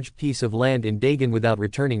a large piece of land in Dagon without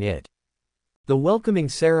returning it. The welcoming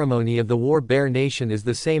ceremony of the War Bear Nation is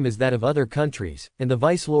the same as that of other countries, and the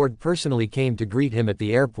Vice Lord personally came to greet him at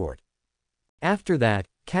the airport. After that,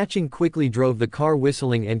 Kaching quickly drove the car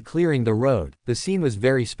whistling and clearing the road. The scene was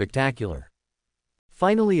very spectacular.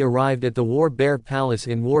 Finally arrived at the War Bear Palace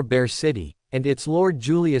in War Bear City, and its Lord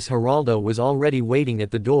Julius Geraldo was already waiting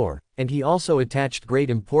at the door, and he also attached great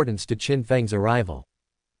importance to Qin Feng's arrival.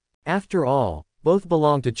 After all, both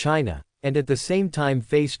belong to China, and at the same time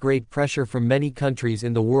face great pressure from many countries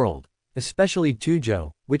in the world, especially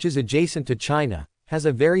Tuzhou, which is adjacent to China, has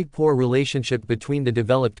a very poor relationship between the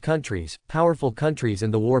developed countries, powerful countries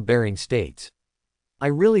and the war-bearing states. I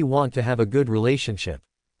really want to have a good relationship.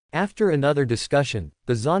 After another discussion,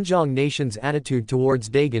 the Zhanjiang nation's attitude towards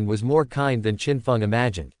Dagon was more kind than Qin Feng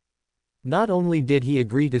imagined. Not only did he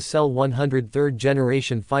agree to sell 100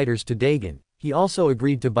 third-generation fighters to Dagon, he also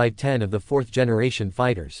agreed to buy 10 of the fourth-generation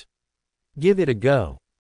fighters. Give it a go.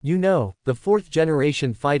 You know, the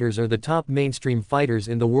fourth-generation fighters are the top mainstream fighters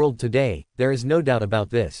in the world today, there is no doubt about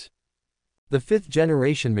this. The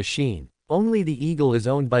fifth-generation machine. Only the Eagle is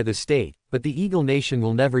owned by the state, but the Eagle Nation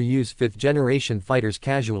will never use fifth-generation fighters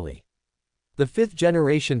casually. The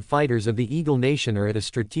fifth-generation fighters of the Eagle Nation are at a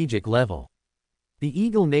strategic level. The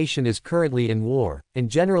Eagle Nation is currently in war, and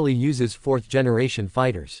generally uses fourth-generation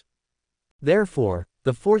fighters. Therefore,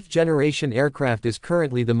 the fourth-generation aircraft is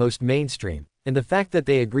currently the most mainstream, and the fact that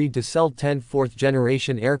they agreed to sell 10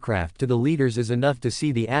 fourth-generation aircraft to the leaders is enough to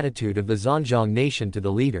see the attitude of the Zhanjiang nation to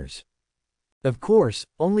the leaders. Of course,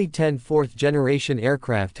 only 10 fourth-generation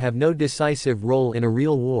aircraft have no decisive role in a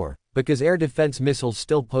real war, because air defense missiles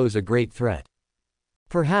still pose a great threat.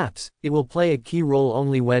 Perhaps, it will play a key role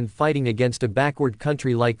only when fighting against a backward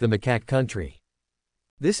country like the macaque country.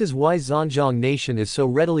 This is why Zhanjiang nation is so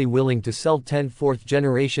readily willing to sell 10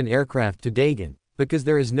 fourth-generation aircraft to Dagon, because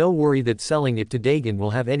there is no worry that selling it to Dagon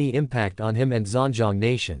will have any impact on him and Zhanjiang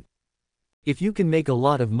nation. If you can make a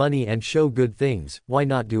lot of money and show good things, why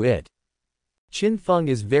not do it? Qin Feng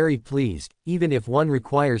is very pleased, even if one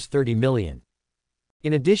requires 30 million.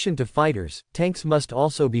 In addition to fighters, tanks must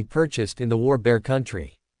also be purchased in the war-bear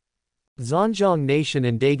country. Zhanjiang nation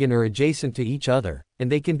and Dagon are adjacent to each other, and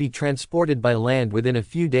they can be transported by land within a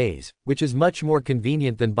few days, which is much more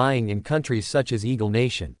convenient than buying in countries such as Eagle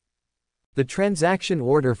Nation. The transaction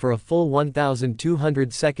order for a full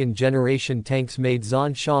 1,200 second-generation tanks made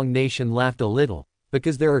Zhanjiang nation laughed a little,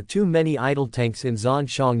 because there are too many idle tanks in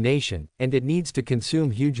Zhanjiang Nation, and it needs to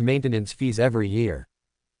consume huge maintenance fees every year.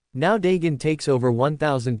 Now Dagon takes over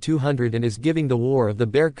 1,200 and is giving the war of the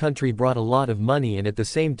bear country brought a lot of money and at the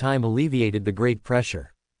same time alleviated the great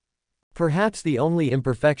pressure. Perhaps the only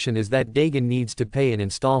imperfection is that Dagon needs to pay in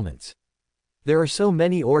installments. There are so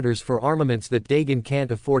many orders for armaments that Dagon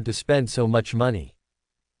can't afford to spend so much money.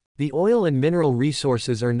 The oil and mineral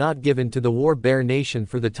resources are not given to the war bear nation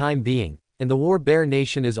for the time being, and the war bear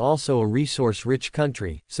nation is also a resource-rich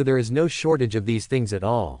country, so there is no shortage of these things at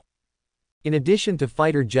all. In addition to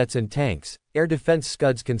fighter jets and tanks, air defense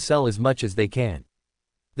scuds can sell as much as they can.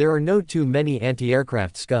 There are no too many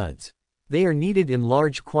anti-aircraft scuds. They are needed in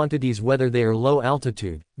large quantities whether they are low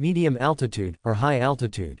altitude, medium altitude, or high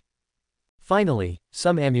altitude. Finally,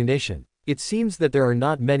 some ammunition. It seems that there are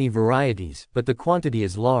not many varieties, but the quantity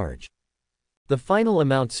is large. The final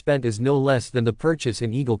amount spent is no less than the purchase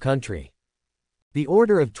in Eagle Country. The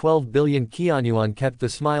order of 12 billion Qianyuan kept the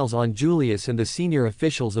smiles on Julius and the senior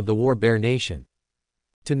officials of the war bear nation.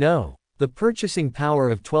 To know, the purchasing power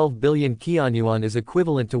of 12 billion Qianyuan is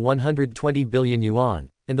equivalent to 120 billion yuan,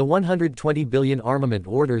 and the 120 billion armament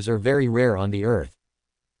orders are very rare on the earth.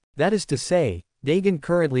 That is to say, Dagon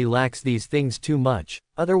currently lacks these things too much,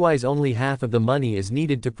 otherwise only half of the money is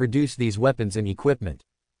needed to produce these weapons and equipment.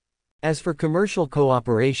 As for commercial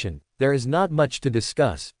cooperation, there is not much to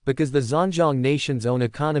discuss, because the Zhanjiang nation's own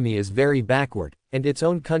economy is very backward, and its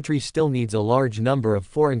own country still needs a large number of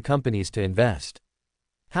foreign companies to invest.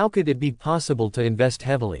 How could it be possible to invest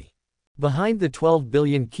heavily? Behind the 12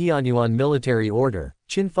 billion Qianyuan military order,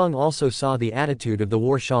 Qinfeng also saw the attitude of the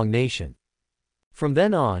Warshang nation. From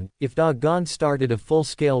then on, if Dagon started a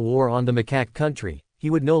full-scale war on the macaque country, he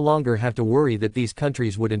would no longer have to worry that these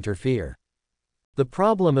countries would interfere. The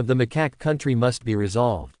problem of the macaque country must be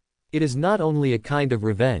resolved. It is not only a kind of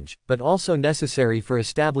revenge, but also necessary for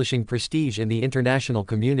establishing prestige in the international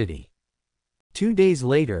community. 2 days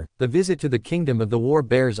later, the visit to the kingdom of the war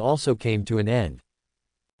bears also came to an end.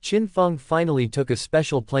 Qinfeng finally took a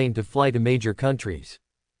special plane to fly to major countries.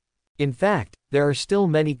 In fact, there are still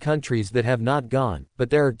many countries that have not gone, but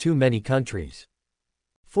there are too many countries.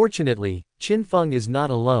 Fortunately, Qinfeng is not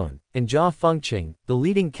alone, and Jia Fengqing, the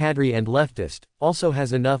leading cadre and leftist, also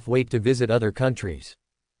has enough weight to visit other countries.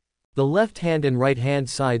 The left-hand and right-hand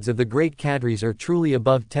sides of the great cadres are truly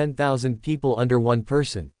above 10,000 people under one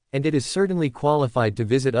person, and it is certainly qualified to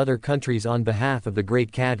visit other countries on behalf of the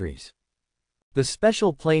great cadres. The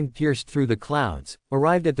special plane pierced through the clouds,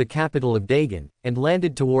 arrived at the capital of Dagon, and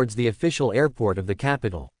landed towards the official airport of the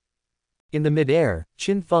capital. In the mid-air,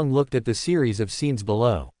 Qinfeng looked at the series of scenes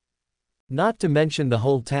below. Not to mention the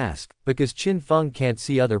whole task, because Qinfeng can't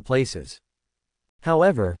see other places.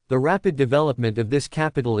 However, the rapid development of this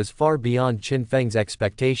capital is far beyond Qinfeng's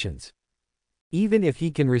expectations. Even if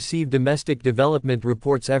he can receive domestic development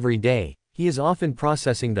reports every day, he is often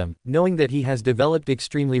processing them, knowing that he has developed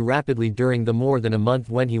extremely rapidly during the more than a month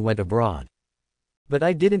when he went abroad. But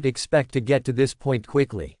I didn't expect to get to this point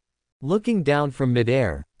quickly. Looking down from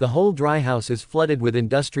mid-air, the whole dry house is flooded with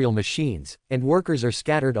industrial machines, and workers are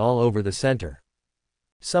scattered all over the center.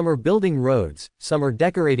 Some are building roads, some are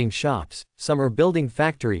decorating shops, some are building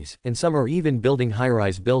factories, and some are even building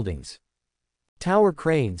high-rise buildings. Tower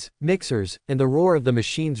cranes, mixers, and the roar of the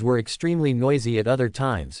machines were extremely noisy at other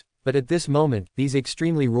times, but at this moment, these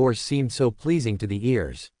extremely roars seemed so pleasing to the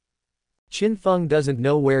ears. Qinfeng doesn't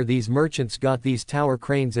know where these merchants got these tower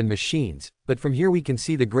cranes and machines, but from here we can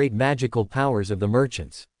see the great magical powers of the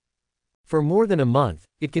merchants. For more than a month,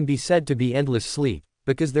 it can be said to be endless sleep,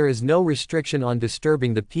 because there is no restriction on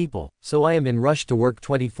disturbing the people, so I am in rush to work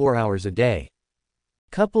 24 hours a day.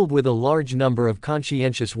 Coupled with a large number of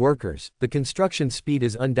conscientious workers, the construction speed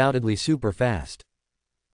is undoubtedly super fast.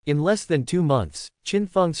 In less than 2 months,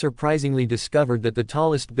 Qinfeng surprisingly discovered that the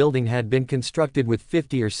tallest building had been constructed with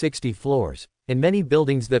 50 or 60 floors, and many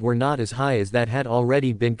buildings that were not as high as that had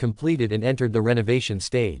already been completed and entered the renovation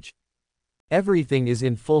stage. Everything is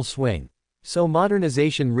in full swing. So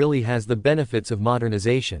modernization really has the benefits of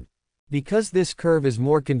modernization. Because this curve is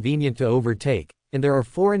more convenient to overtake, and there are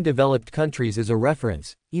foreign developed countries as a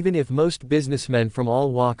reference, even if most businessmen from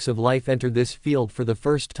all walks of life enter this field for the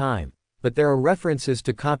first time, but there are references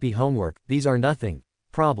to copy homework, these are nothing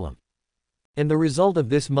problem. And the result of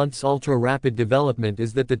this month's ultra-rapid development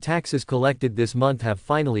is that the taxes collected this month have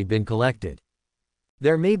finally been collected.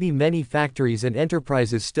 There may be many factories and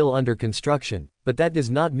enterprises still under construction, but that does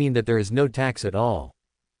not mean that there is no tax at all.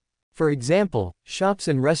 For example, shops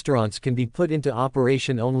and restaurants can be put into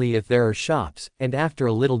operation only if there are shops, and after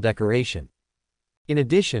a little decoration. In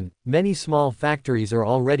addition, many small factories are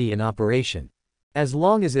already in operation. As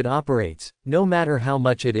long as it operates, no matter how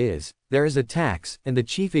much it is, there is a tax, and the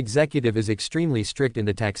chief executive is extremely strict in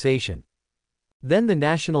the taxation. Then the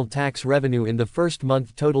national tax revenue in the first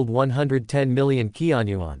month totaled 110 million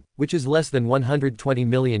yuan, which is less than 120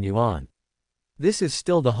 million yuan. This is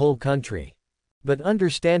still the whole country. But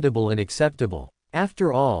understandable and acceptable.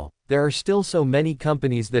 After all, there are still so many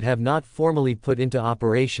companies that have not formally put into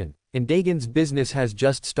operation, and Dagon's business has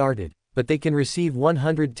just started, but they can receive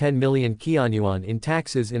 110 million yuan in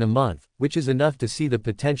taxes in a month, which is enough to see the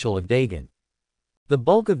potential of Dagon. The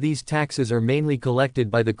bulk of these taxes are mainly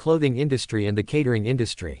collected by the clothing industry and the catering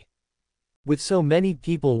industry. With so many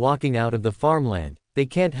people walking out of the farmland, they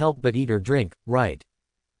can't help but eat or drink, right?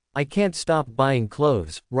 I can't stop buying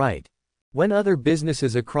clothes, right? When other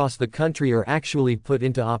businesses across the country are actually put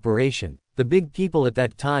into operation, the big people at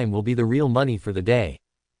that time will be the real money for the day.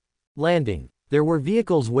 Landing. There were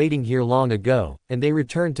vehicles waiting here long ago, and they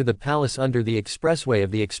returned to the palace under the expressway of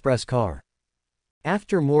the express car.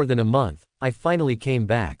 After more than a month, I finally came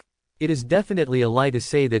back. It is definitely a lie to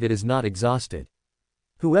say that it is not exhausted.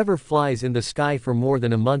 Whoever flies in the sky for more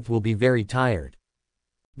than a month will be very tired.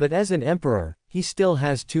 But as an emperor, he still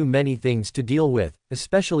has too many things to deal with,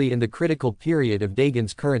 especially in the critical period of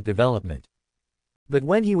Dagon's current development. But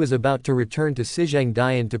when he was about to return to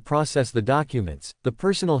Zhejiang to process the documents, the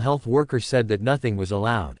personal health worker said that nothing was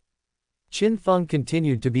allowed. Qin Feng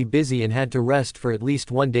continued to be busy and had to rest for at least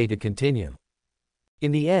one day to continue.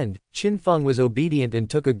 In the end, Qin Feng was obedient and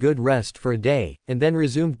took a good rest for a day, and then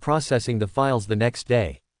resumed processing the files the next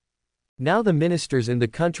day. Now the ministers in the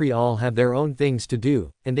country all have their own things to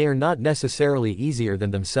do, and they are not necessarily easier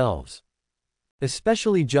than themselves.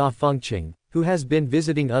 Especially Jia Fengqing, who has been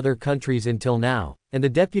visiting other countries until now, and the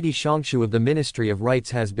deputy Shongshu of the Ministry of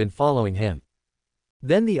Rights has been following him.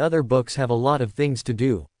 Then the other books have a lot of things to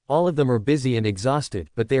do, all of them are busy and exhausted,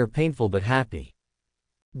 but they are painful but happy.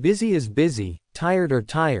 Busy is busy, tired or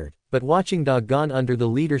tired, but watching Dagon under the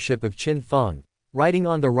leadership of Qin Feng, riding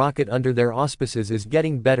on the rocket under their auspices is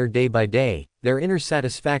getting better day by day, their inner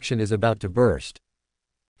satisfaction is about to burst.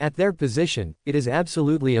 At their position, it is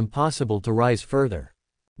absolutely impossible to rise further.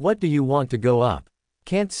 What do you want to go up?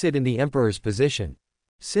 Can't sit in the emperor's position.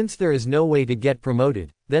 Since there is no way to get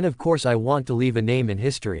promoted, then of course I want to leave a name in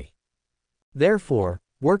history. Therefore,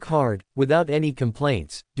 work hard, without any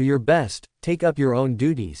complaints, do your best, take up your own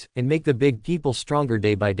duties, and make the big people stronger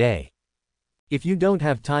day by day. If you don't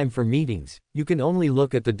have time for meetings, you can only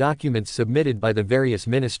look at the documents submitted by the various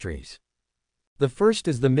ministries. The first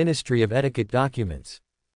is the Ministry of Etiquette documents.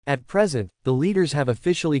 At present, the leaders have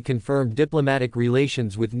officially confirmed diplomatic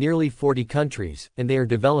relations with nearly 40 countries, and they are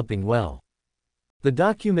developing well. The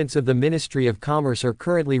documents of the Ministry of Commerce are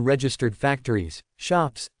currently registered factories,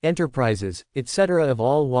 shops, enterprises, etc. of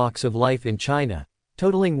all walks of life in China,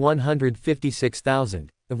 totaling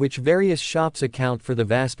 156,000, of which various shops account for the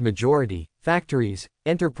vast majority, factories,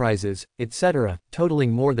 enterprises, etc.,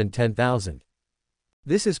 totaling more than 10,000.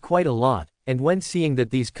 This is quite a lot, and when seeing that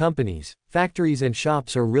these companies, factories and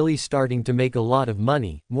shops are really starting to make a lot of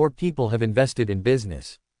money, more people have invested in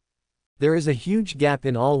business. There is a huge gap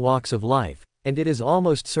in all walks of life, and it is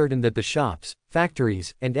almost certain that the shops,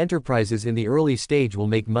 factories, and enterprises in the early stage will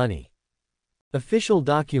make money. Official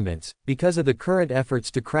documents. Because of the current efforts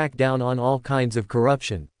to crack down on all kinds of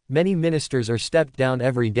corruption, many ministers are stepped down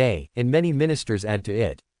every day, and many ministers add to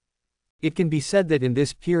it. It can be said that in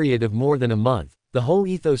this period of more than a month, the whole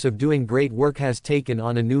ethos of doing great work has taken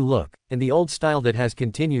on a new look, and the old style that has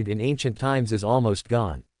continued in ancient times is almost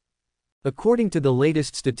gone. According to the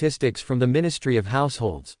latest statistics from the Ministry of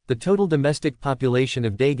Households, the total domestic population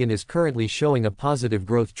of Dagon is currently showing a positive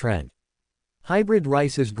growth trend. Hybrid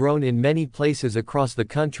rice is grown in many places across the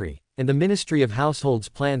country, and the Ministry of Households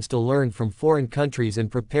plans to learn from foreign countries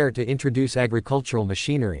and prepare to introduce agricultural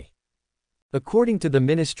machinery. According to the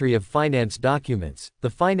Ministry of Finance documents,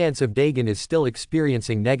 the finance of Dagon is still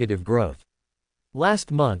experiencing negative growth.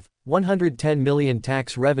 Last month, 110 million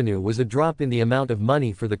tax revenue was a drop in the amount of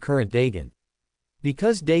money for the current Dagon.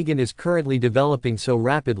 Because Dagon is currently developing so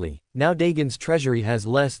rapidly, now Dagon's treasury has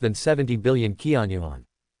less than 70 billion yuan.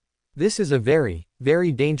 This is a very,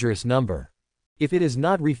 very dangerous number. If it is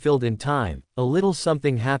not refilled in time, a little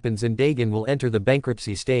something happens and Dagon will enter the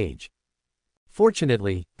bankruptcy stage.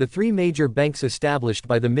 Fortunately, the three major banks established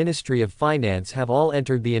by the Ministry of Finance have all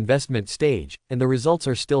entered the investment stage, and the results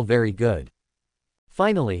are still very good.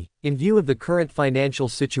 Finally, in view of the current financial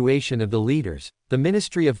situation of the leaders, the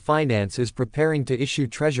Ministry of Finance is preparing to issue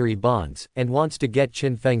treasury bonds, and wants to get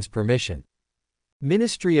Qin Feng's permission.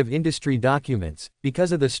 Ministry of Industry documents.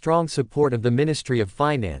 Because of the strong support of the Ministry of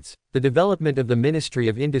Finance, the development of the Ministry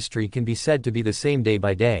of Industry can be said to be the same day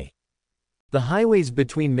by day. The highways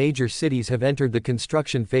between major cities have entered the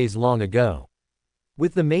construction phase long ago.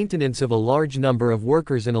 With the maintenance of a large number of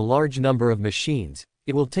workers and a large number of machines,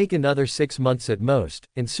 it will take another 6 months at most,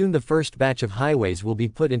 and soon the first batch of highways will be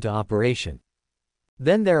put into operation.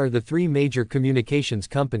 Then there are the three major communications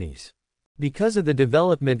companies. Because of the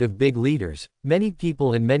development of big leaders, many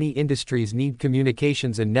people in many industries need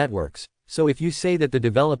communications and networks, so if you say that the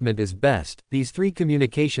development is best, these three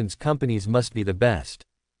communications companies must be the best.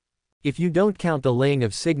 If you don't count the laying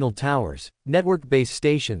of signal towers, network-based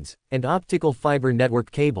stations, and optical fiber network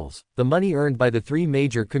cables, the money earned by the three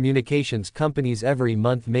major communications companies every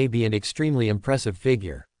month may be an extremely impressive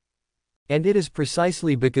figure. And it is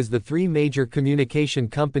precisely because the three major communication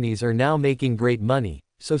companies are now making great money,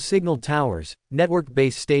 so signal towers,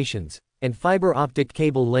 network-based stations, and fiber optic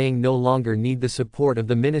cable laying no longer need the support of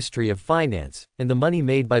the Ministry of Finance, and the money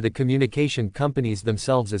made by the communication companies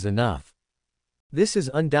themselves is enough. This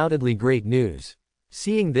is undoubtedly great news.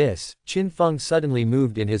 Seeing this, Qin Feng suddenly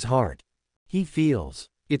moved in his heart. He feels.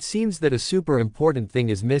 It seems that a super important thing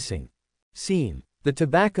is missing. The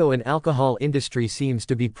tobacco and alcohol industry seems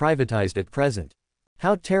to be privatized at present.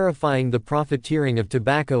 How terrifying the profiteering of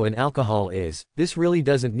tobacco and alcohol is, this really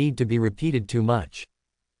doesn't need to be repeated too much.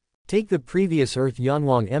 Take the previous Earth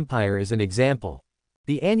Yanwang Empire as an example.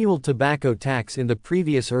 The annual tobacco tax in the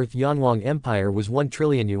previous Earth Yanwang Empire was 1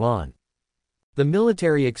 trillion yuan. The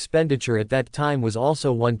military expenditure at that time was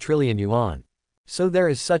also 1 trillion yuan. So there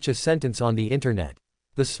is such a sentence on the internet.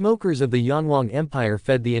 The smokers of the Yanwang Empire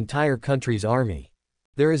fed the entire country's army.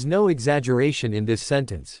 There is no exaggeration in this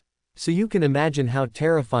sentence. So you can imagine how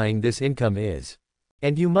terrifying this income is.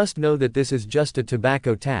 And you must know that this is just a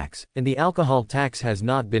tobacco tax, and the alcohol tax has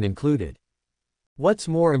not been included. What's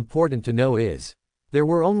more important to know is, there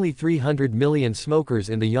were only 300 million smokers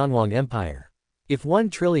in the Yanwang Empire. If 1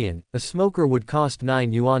 trillion, a smoker would cost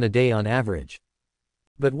 9 yuan a day on average.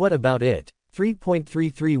 But what about it?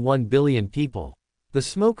 3.331 billion people. The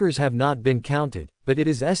smokers have not been counted, but it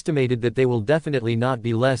is estimated that they will definitely not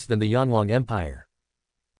be less than the Yanwang Empire.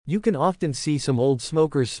 You can often see some old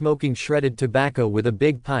smokers smoking shredded tobacco with a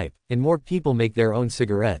big pipe, and more people make their own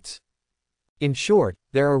cigarettes. In short,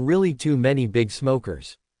 there are really too many big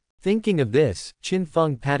smokers. Thinking of this, Qin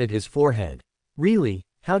Feng patted his forehead. Really?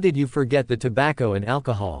 How did you forget the tobacco and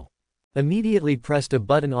alcohol? Immediately pressed a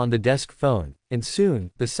button on the desk phone, and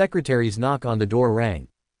soon, the secretary's knock on the door rang.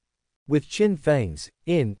 With Qin Feng's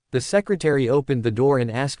in, the secretary opened the door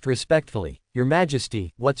and asked respectfully, "Your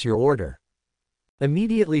Majesty, what's your order?"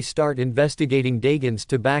 Immediately start investigating Dagon's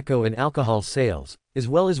tobacco and alcohol sales, as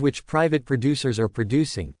well as which private producers are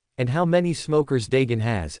producing, and how many smokers Dagon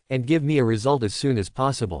has, and give me a result as soon as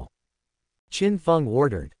possible. Qin Feng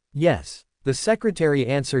ordered. Yes. The secretary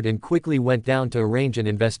answered and quickly went down to arrange an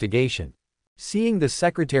investigation. Seeing the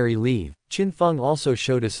secretary leave, Qin Feng also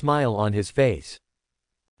showed a smile on his face.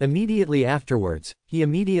 Immediately afterwards, he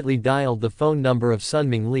immediately dialed the phone number of Sun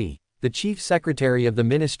Mingli, the chief secretary of the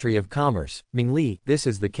Ministry of Commerce. "Mingli, this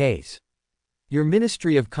is the case. Your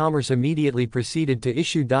Ministry of Commerce immediately proceeded to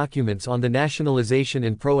issue documents on the nationalization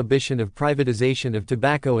and prohibition of privatization of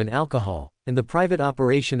tobacco and alcohol, and the private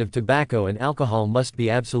operation of tobacco and alcohol must be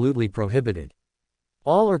absolutely prohibited.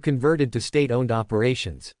 All are converted to state-owned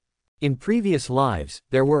operations. In previous lives,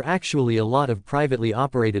 there were actually a lot of privately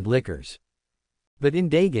operated liquors. But in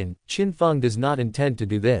Dagon, Qin Feng does not intend to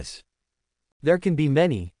do this. There can be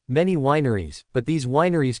many wineries, but these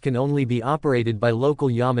wineries can only be operated by local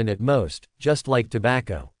yamen at most, just like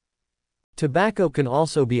tobacco. Tobacco can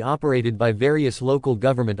also be operated by various local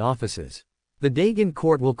government offices. The Dagon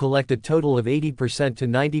court will collect a total of 80% to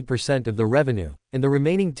 90% of the revenue, and the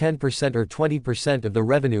remaining 10% or 20% of the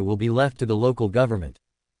revenue will be left to the local government.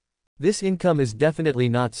 This income is definitely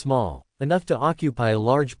not small, enough to occupy a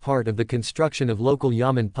large part of the construction of local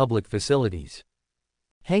yamen public facilities.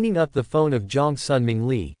 Hanging up the phone of Zhang Sun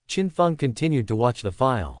Mingli, Qin Feng continued to watch the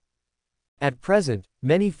file. At present,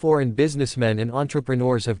 many foreign businessmen and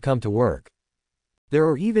entrepreneurs have come to work. There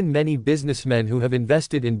are even many businessmen who have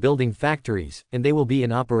invested in building factories, and they will be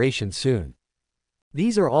in operation soon.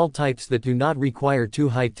 These are all types that do not require too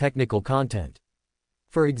high technical content.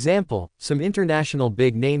 For example, some international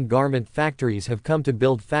big-name garment factories have come to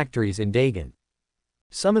build factories in Dagon.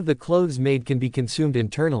 Some of the clothes made can be consumed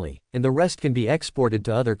internally, and the rest can be exported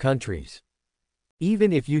to other countries.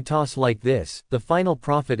 Even if you toss like this, the final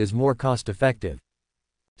profit is more cost-effective.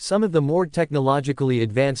 Some of the more technologically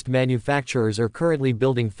advanced manufacturers are currently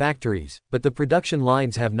building factories, but the production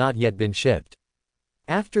lines have not yet been shipped.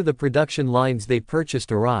 After the production lines they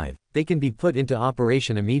purchased arrive, they can be put into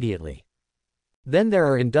operation immediately. Then there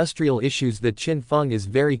are industrial issues that Qin Feng is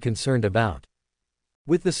very concerned about.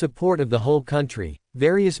 With the support of the whole country,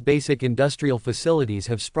 various basic industrial facilities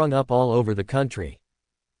have sprung up all over the country.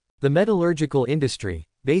 The metallurgical industry,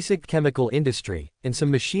 basic chemical industry, and some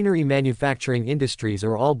machinery manufacturing industries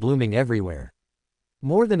are all blooming everywhere.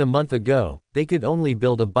 More than a month ago, they could only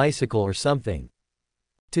build a bicycle or something.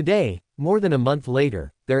 Today, more than a month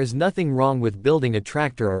later, there is nothing wrong with building a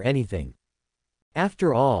tractor or anything.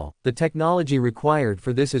 After all, the technology required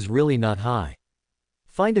for this is really not high.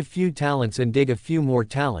 Find a few talents and dig a few more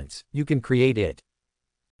talents, you can create it.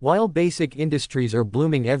 While basic industries are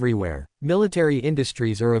blooming everywhere, military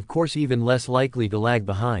industries are of course even less likely to lag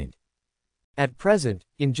behind. At present,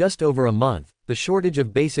 in just over a month, the shortage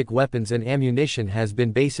of basic weapons and ammunition has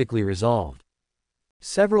been basically resolved.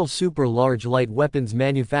 Several super large light weapons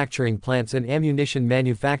manufacturing plants and ammunition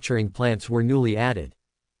manufacturing plants were newly added.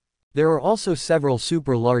 There are also several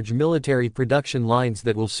super large military production lines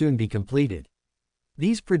that will soon be completed.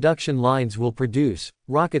 These production lines will produce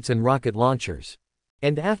rockets and rocket launchers.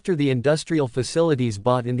 And after the industrial facilities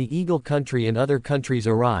bought in the Eagle country and other countries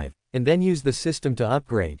arrive, and then use the system to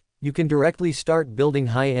upgrade, you can directly start building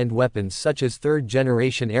high-end weapons such as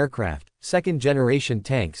third-generation aircraft, second-generation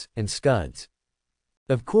tanks, and Scuds.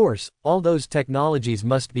 Of course, all those technologies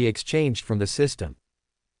must be exchanged from the system.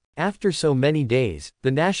 After so many days,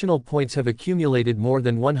 the national points have accumulated more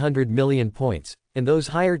than 100 million points, and those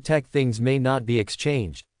higher tech things may not be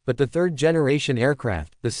exchanged, but the third-generation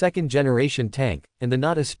aircraft, the second-generation tank, and the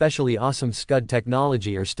not especially awesome Scud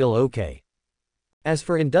technology are still okay. As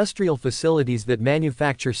for industrial facilities that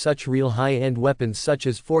manufacture such real high-end weapons such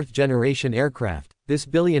as fourth-generation aircraft, this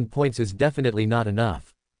billion points is definitely not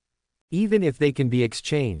enough. Even if they can be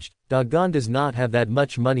exchanged, Doggone does not have that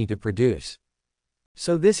much money to produce.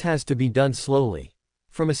 So this has to be done slowly.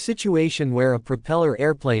 From a situation where a propeller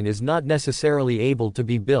airplane is not necessarily able to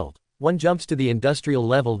be built, one jumps to the industrial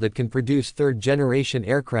level that can produce third-generation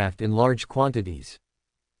aircraft in large quantities.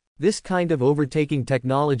 This kind of overtaking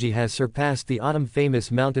technology has surpassed the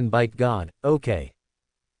autumn-famous mountain bike god, okay.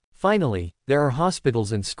 Finally, there are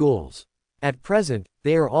hospitals and schools. At present,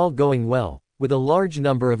 they are all going well, with a large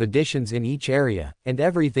number of additions in each area, and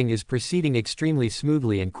everything is proceeding extremely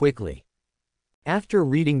smoothly and quickly. After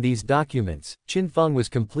reading these documents, Chin Feng was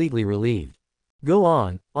completely relieved. Go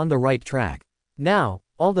on the right track. Now,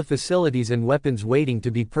 all the facilities and weapons waiting to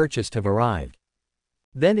be purchased have arrived.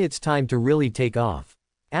 Then it's time to really take off.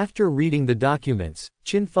 After reading the documents,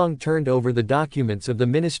 Chin Feng turned over the documents of the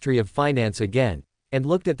Ministry of Finance again, and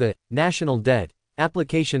looked at the national debt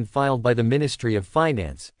application filed by the Ministry of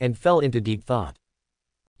Finance, and fell into deep thought.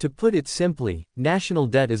 To put it simply, national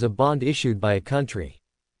debt is a bond issued by a country.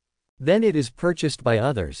 Then it is purchased by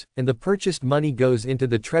others, and the purchased money goes into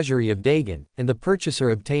the treasury of Dagon, and the purchaser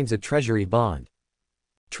obtains a treasury bond.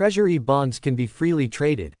 Treasury bonds can be freely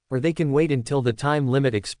traded, or they can wait until the time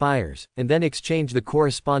limit expires, and then exchange the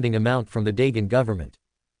corresponding amount from the Dagon government.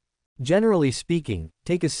 Generally speaking,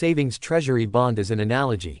 take a savings treasury bond as an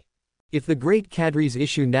analogy. If the great cadres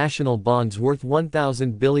issue national bonds worth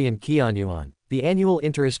 1,000 billion Yuan, the annual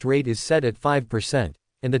interest rate is set at 5%,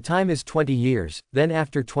 and the time is 20 years, then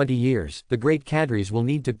after 20 years, the great cadres will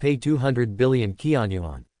need to pay 200 billion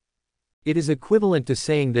Yuan. It is equivalent to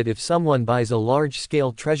saying that if someone buys a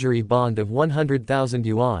large-scale treasury bond of 100,000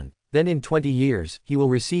 yuan, then in 20 years, he will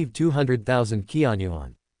receive 200,000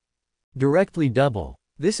 yuan. Directly double.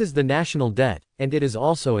 This is the national debt, and it is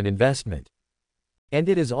also an investment. And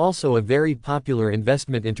it is also a very popular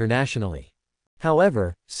investment internationally.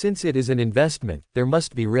 However, since it is an investment, there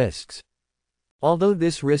must be risks. Although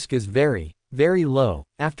this risk is very, very low,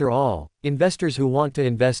 after all, investors who want to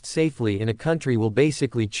invest safely in a country will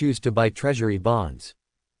basically choose to buy treasury bonds.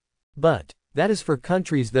 But that is for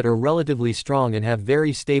countries that are relatively strong and have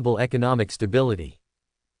very stable economic stability.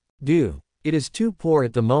 It is too poor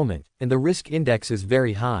at the moment, and the risk index is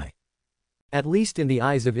very high. At least in the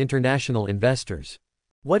eyes of international investors.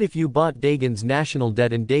 What if you bought Dagon's national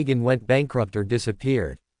debt and Dagon went bankrupt or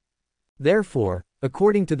disappeared? Therefore,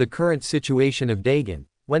 according to the current situation of Dagon,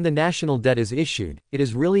 when the national debt is issued, it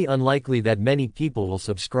is really unlikely that many people will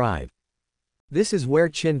subscribe. This is where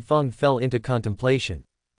Chin Feng fell into contemplation.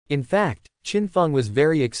 In fact, Chin Feng was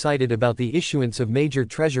very excited about the issuance of major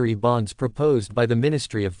treasury bonds proposed by the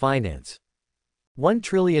Ministry of Finance. 1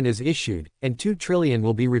 trillion is issued, and 2 trillion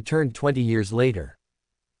will be returned 20 years later.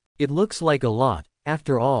 It looks like a lot,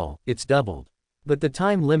 after all, it's doubled. But the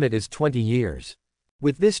time limit is 20 years.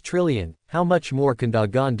 With this trillion, how much more can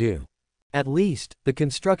Doggone do? At least, the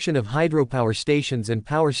construction of hydropower stations and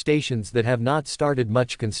power stations that have not started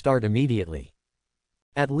much can start immediately.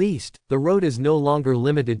 At least, the road is no longer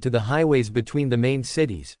limited to the highways between the main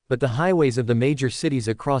cities, but the highways of the major cities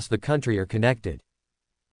across the country are connected.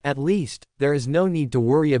 At least, there is no need to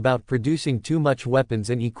worry about producing too much weapons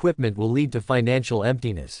and equipment will lead to financial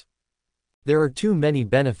emptiness. There are too many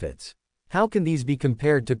benefits. How can these be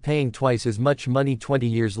compared to paying twice as much money 20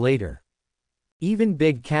 years later? Even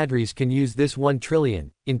big cadres can use this 1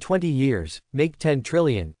 trillion, in 20 years, make 10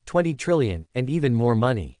 trillion, 20 trillion, and even more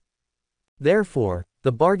money. Therefore,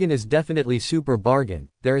 the bargain is definitely super bargain,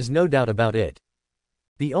 there is no doubt about it.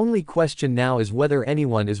 The only question now is whether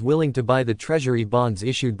anyone is willing to buy the treasury bonds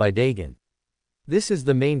issued by Dagon. This is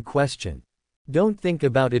the main question. Don't think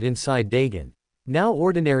about it inside Dagon. Now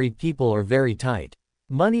ordinary people are very tight.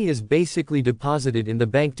 Money is basically deposited in the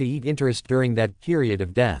bank to eat interest during that period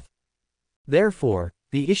of death. Therefore,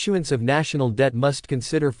 the issuance of national debt must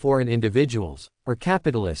consider foreign individuals, or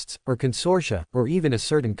capitalists, or consortia, or even a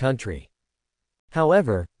certain country.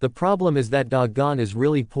 However, the problem is that Dagon is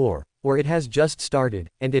really poor, or it has just started,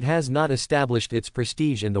 and it has not established its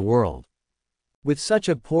prestige in the world. With such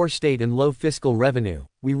a poor state and low fiscal revenue,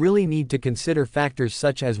 we really need to consider factors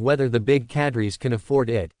such as whether the big cadres can afford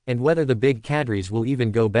it, and whether the big cadres will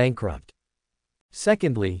even go bankrupt.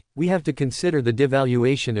 Secondly, we have to consider the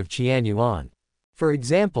devaluation of Qian Yuan. For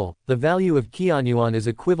example, the value of Qian Yuan is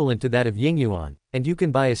equivalent to that of Ying Yuan, and you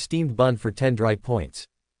can buy a steamed bun for 10 dry points.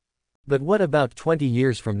 But what about 20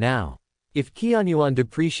 years from now? If Qian Yuan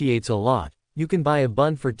depreciates a lot, you can buy a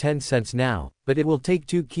bun for 10 cents now, but it will take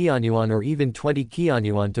 2 Qian Yuan or even 20 Qian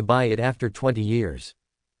Yuan to buy it after 20 years.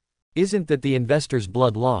 Isn't that the investor's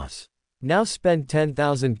blood loss? Now spend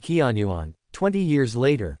 10,000 Qian Yuan. 20 years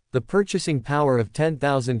later, the purchasing power of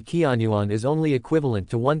 10,000 Qian Yuan is only equivalent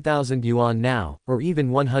to 1,000 yuan now, or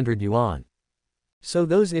even 100 yuan. So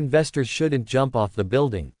those investors shouldn't jump off the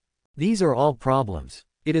building. These are all problems.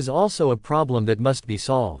 It is also a problem that must be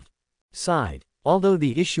solved. Side. Although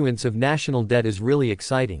the issuance of national debt is really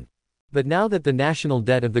exciting. But now that the national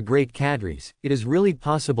debt of the great cadres, it is really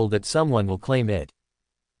possible that someone will claim it.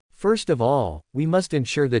 First of all, we must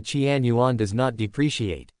ensure that Qian Yuan does not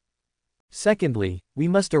depreciate. Secondly, we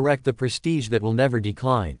must erect the prestige that will never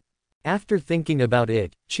decline. After thinking about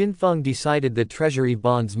it, Qin Feng decided that treasury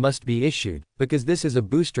bonds must be issued, because this is a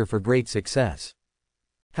booster for great success.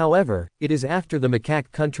 However, it is after the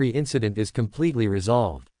macaque country incident is completely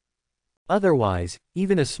resolved. Otherwise,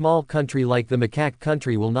 even a small country like the macaque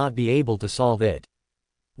country will not be able to solve it.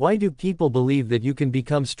 Why do people believe that you can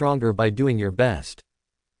become stronger by doing your best?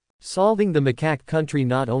 Solving the macaque country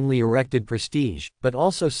not only erected prestige, but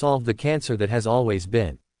also solved the cancer that has always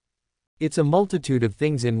been. It's a multitude of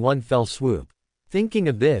things in one fell swoop. Thinking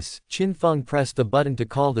of this, Qin Feng pressed the button to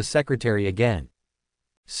call the secretary again.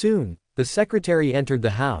 Soon, the secretary entered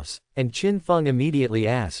the house, and Qin Feng immediately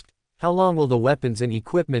asked, "How long will the weapons and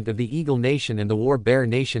equipment of the Eagle Nation and the War Bear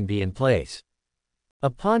Nation be in place?"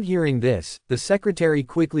 Upon hearing this, the secretary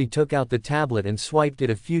quickly took out the tablet and swiped it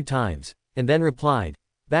a few times, and then replied,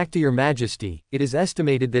 "Back to your majesty, it is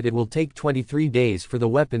estimated that it will take 23 days for the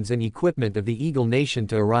weapons and equipment of the Eagle Nation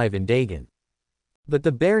to arrive in Dagon. But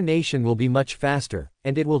the Bear Nation will be much faster,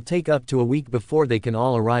 and it will take up to a week before they can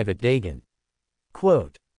all arrive at Dagon."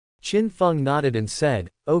 Quote. Qin Feng nodded and said,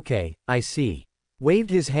 "Okay, I see."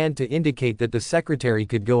 Waved his hand to indicate that the secretary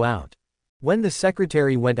could go out. When the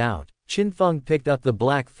secretary went out, Qin Feng picked up the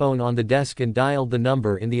black phone on the desk and dialed the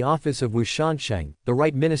number in the office of Wu Shansheng, the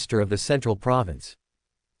right minister of the central province.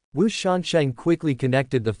 Wu Shansheng quickly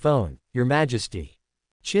connected the phone. "Your Majesty."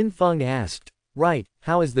 Qin Feng asked. "Right,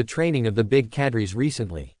 how is the training of the big cadres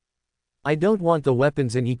recently? I don't want the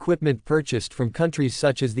weapons and equipment purchased from countries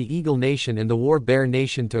such as the Eagle Nation and the War Bear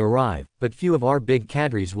Nation to arrive, but few of our big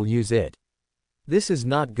cadres will use it. This is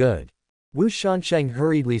not good." Wu Shansheng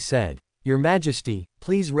hurriedly said, "Your Majesty,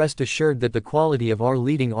 please rest assured that the quality of our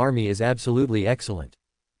leading army is absolutely excellent.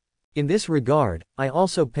 In this regard, I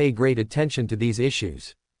also pay great attention to these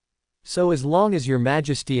issues. So as long as Your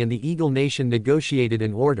Majesty and the Eagle Nation negotiated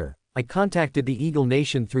an order, I contacted the Eagle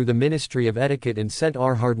Nation through the Ministry of Etiquette and sent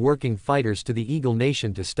our hard-working fighters to the Eagle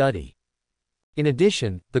Nation to study. In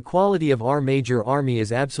addition, the quality of our major army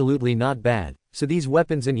is absolutely not bad, so these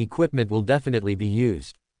weapons and equipment will definitely be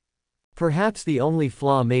used. Perhaps the only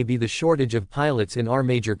flaw may be the shortage of pilots in our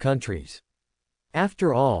major countries.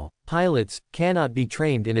 After all, pilots cannot be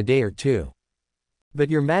trained in a day or two. But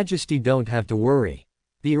Your Majesty don't have to worry.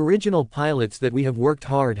 The original pilots that we have worked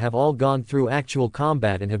hard have all gone through actual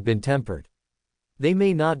combat and have been tempered. They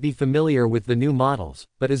may not be familiar with the new models,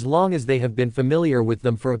 but as long as they have been familiar with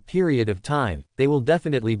them for a period of time, they will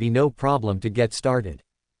definitely be no problem to get started."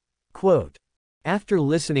 Quote. After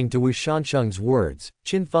listening to Wu Shansheng's words,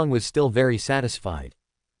 Qin Feng was still very satisfied.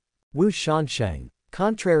 Wu Shansheng.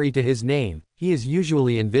 Contrary to his name, he is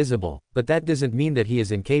usually invisible, but that doesn't mean that he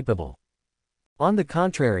is incapable. On the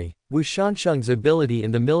contrary, Wu Shansheng's ability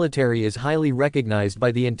in the military is highly recognized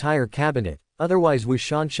by the entire cabinet, otherwise Wu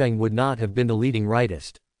Shansheng would not have been the leading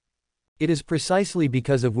rightist. It is precisely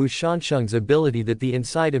because of Wu Shansheng's ability that the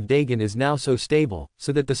inside of Dagon is now so stable,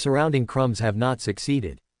 so that the surrounding crumbs have not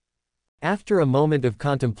succeeded. After a moment of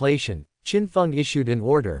contemplation, Qin Feng issued an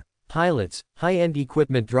order: pilots, high-end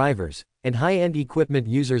equipment drivers, and high-end equipment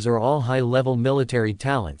users are all high-level military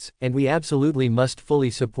talents, and we absolutely must fully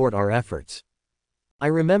support our efforts. I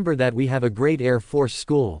remember that we have a great Air Force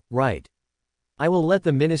school, right? I will let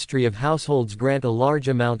the Ministry of Households grant a large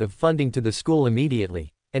amount of funding to the school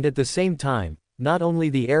immediately, and at the same time, not only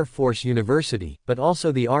the Air Force University, but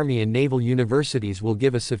also the Army and Naval universities will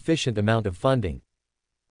give a sufficient amount of funding.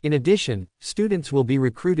 In addition, students will be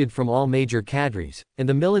recruited from all major cadres, and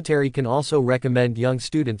the military can also recommend young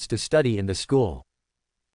students to study in the school.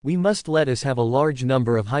 We must let us have a large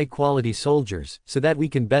number of high-quality soldiers, so that we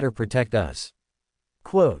can better protect us.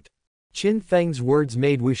 Quote. Qin Feng's words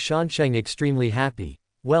made Wu Shansheng extremely happy.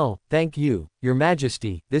 Well, thank you, Your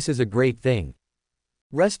Majesty, this is a great thing.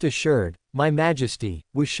 Rest assured, My Majesty,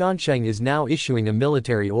 Wu Shansheng is now issuing a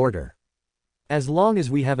military order. As long as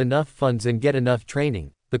we have enough funds and get enough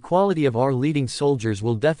training, the quality of our leading soldiers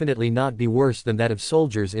will definitely not be worse than that of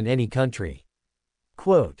soldiers in any country.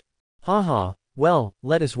 Quote. Haha, well,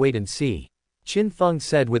 let us wait and see. Qin Feng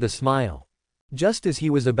said with a smile. Just as he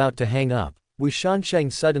was about to hang up, Wu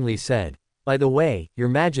Shansheng suddenly said, By the way, Your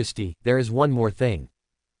Majesty, there is one more thing.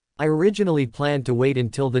 I originally planned to wait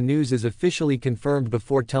until the news is officially confirmed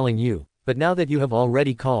before telling you, but now that you have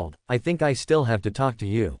already called, I think I still have to talk to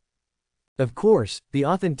you. Of course, the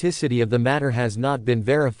authenticity of the matter has not been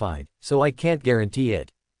verified, so I can't guarantee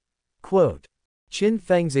it. Quote. Qin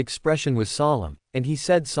Feng's expression was solemn, and he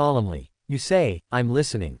said solemnly, You say, I'm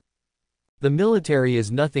listening. The military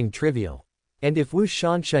is nothing trivial. And if Wu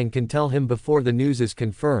Shansheng can tell him before the news is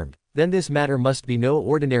confirmed, then this matter must be no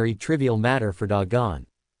ordinary trivial matter for Dagon.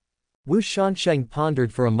 Wu Shansheng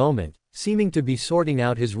pondered for a moment, seeming to be sorting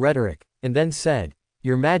out his rhetoric, and then said,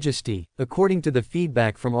 Your Majesty, according to the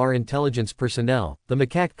feedback from our intelligence personnel, the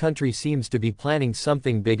macaque country seems to be planning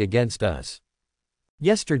something big against us.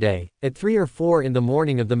 Yesterday, at 3 or 4 in the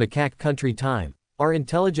morning of the macaque country time, our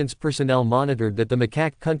intelligence personnel monitored that the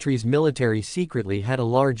macaque country's military secretly had a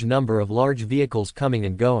large number of large vehicles coming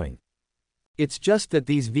and going. It's just that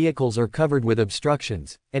these vehicles are covered with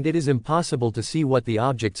obstructions, and it is impossible to see what the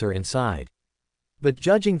objects are inside. But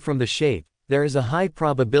judging from the shape, there is a high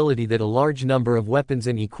probability that a large number of weapons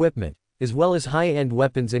and equipment, as well as high-end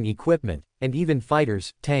weapons and equipment, and even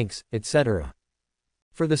fighters, tanks, etc.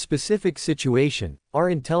 For the specific situation, our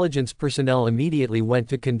intelligence personnel immediately went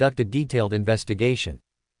to conduct a detailed investigation.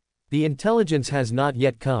 The intelligence has not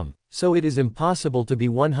yet come, so it is impossible to be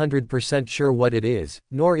 100% sure what it is,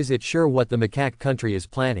 nor is it sure what the macaque country is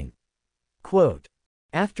planning. Quote.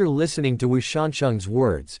 After listening to Wu Shansheng's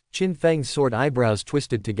words, Qin Feng's sword eyebrows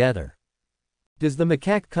twisted together. Does the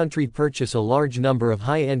macaque country purchase a large number of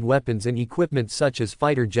high-end weapons and equipment such as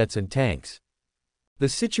fighter jets and tanks? The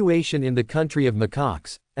situation in the country of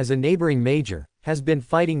macaques, as a neighboring major, has been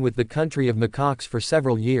fighting with the country of macaques for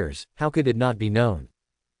several years. How could it not be known?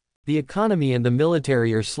 The economy and the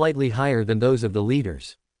military are slightly higher than those of the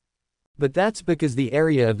leaders. But that's because the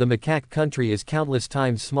area of the macaque country is countless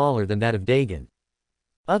times smaller than that of Dagon.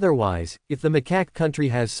 Otherwise, if the macaque country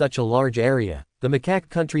has such a large area, the macaque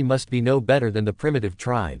country must be no better than the primitive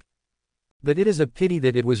tribe. But it is a pity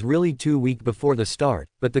that it was really too weak before the start,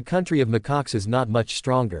 but the country of macaques is not much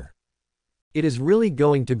stronger. It is really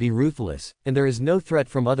going to be ruthless, and there is no threat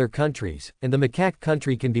from other countries, and the macaque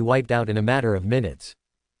country can be wiped out in a matter of minutes.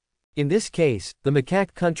 In this case, the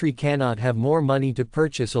macaque country cannot have more money to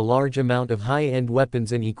purchase a large amount of high-end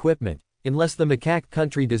weapons and equipment, unless the macaque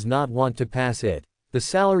country does not want to pass it. The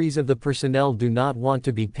salaries of the personnel do not want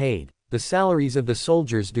to be paid, the salaries of the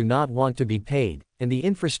soldiers do not want to be paid, and the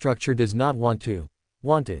infrastructure does not want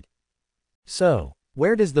it. So,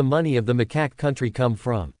 where does the money of the macaque country come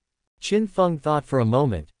from? Qin Feng thought for a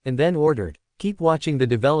moment, and then ordered, Keep watching the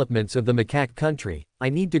developments of the macaque country. I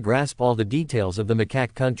need to grasp all the details of the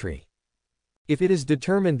macaque country. If it is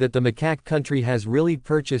determined that the macaque country has really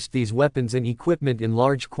purchased these weapons and equipment in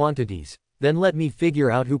large quantities, then let me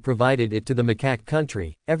figure out who provided it to the macaque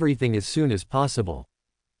country, everything as soon as possible.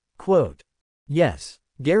 Quote. Yes.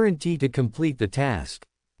 Guarantee to complete the task.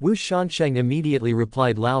 Wu Shansheng immediately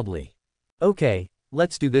replied loudly. Okay,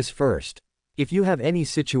 let's do this first. If you have any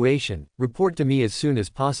situation, report to me as soon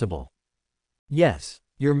as possible. Yes,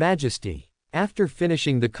 Your Majesty. After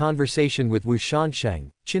finishing the conversation with Wu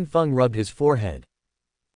Shansheng, Qin Feng rubbed his forehead.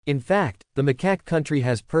 In fact, the macaque country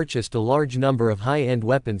has purchased a large number of high-end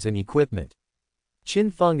weapons and equipment.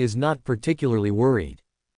 Qin Feng is not particularly worried.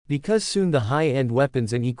 Because soon the high-end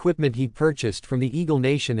weapons and equipment he purchased from the Eagle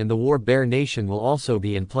Nation and the War Bear Nation will also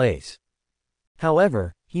be in place.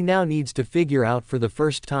 However, he now needs to figure out for the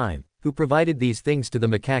first time, who provided these things to the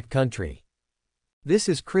macaque country. This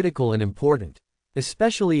is critical and important.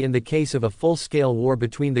 Especially in the case of a full-scale war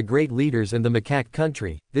between the great leaders and the macaque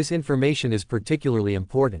country, this information is particularly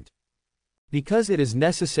important. Because it is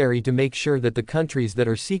necessary to make sure that the countries that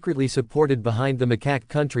are secretly supported behind the macaque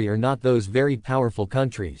country are not those very powerful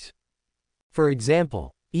countries. For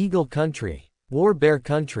example, Eagle Country, War Bear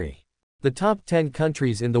Country. The top 10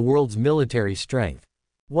 countries in the world's military strength.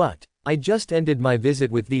 What? I just ended my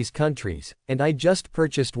visit with these countries, and I just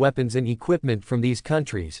purchased weapons and equipment from these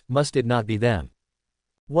countries, must it not be them?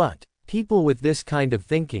 What? People with this kind of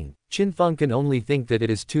thinking, Qin Feng can only think that it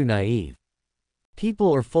is too naive.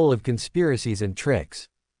 People are full of conspiracies and tricks.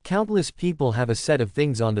 Countless people have a set of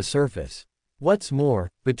things on the surface. What's more,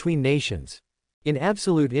 between nations. In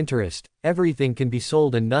absolute interest, everything can be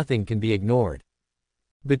sold and nothing can be ignored.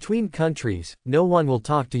 Between countries, no one will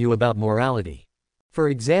talk to you about morality. For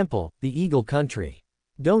example, the Eagle Country.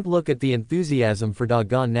 Don't look at the enthusiasm for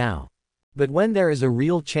Dogon now. But when there is a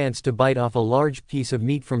real chance to bite off a large piece of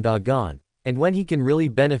meat from Dogon, and when he can really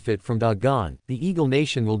benefit from Dogon, the Eagle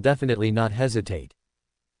Nation will definitely not hesitate.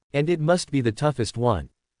 And it must be the toughest one.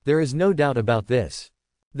 There is no doubt about this.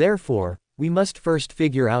 Therefore, we must first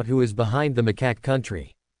figure out who is behind the macaque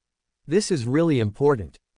country. This is really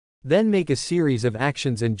important. Then make a series of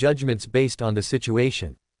actions and judgments based on the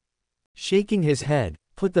situation. Shaking his head,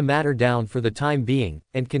 put the matter down for the time being,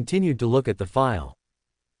 and continued to look at the file.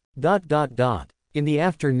 In the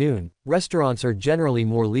afternoon, restaurants are generally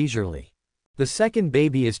more leisurely. The second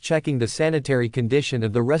baby is checking the sanitary condition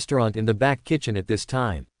of the restaurant in the back kitchen at this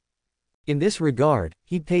time. In this regard,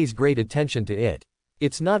 he pays great attention to it.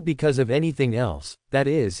 It's not because of anything else, that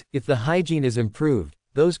is, if the hygiene is improved,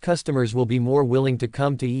 those customers will be more willing to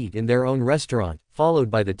come to eat in their own restaurant,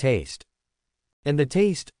 followed by the taste. And the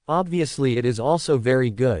taste, obviously it is also very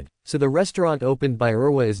good, so the restaurant opened by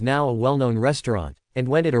Irwa is now a well-known restaurant, and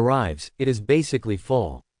when it arrives, it is basically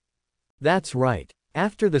full. That's right.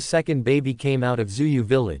 After the second baby came out of Zuyu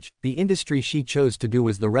village, the industry she chose to do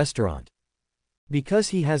was the restaurant. Because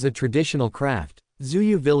he has a traditional craft,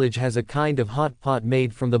 Zuyu village has a kind of hot pot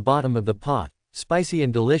made from the bottom of the pot, spicy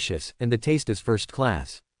and delicious, and the taste is first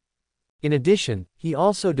class. In addition, he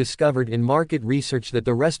also discovered in market research that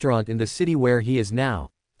the restaurant in the city where he is now,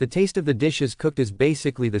 the taste of the dishes cooked is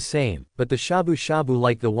basically the same, but the shabu-shabu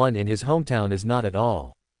like the one in his hometown is not at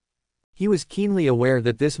all. He was keenly aware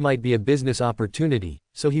that this might be a business opportunity,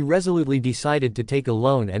 so he resolutely decided to take a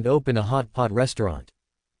loan and open a hot pot restaurant.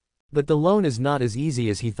 But the loan is not as easy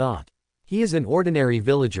as he thought. He is an ordinary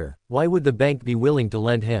villager, why would the bank be willing to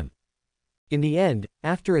lend him? In the end,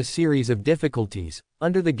 after a series of difficulties,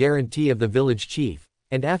 under the guarantee of the village chief,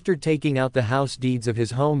 and after taking out the house deeds of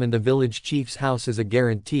his home and the village chief's house as a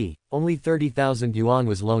guarantee, only 30,000 yuan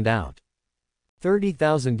was loaned out.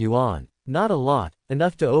 30,000 yuan. Not a lot,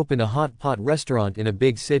 enough to open a hot pot restaurant in a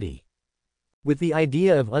big city. With the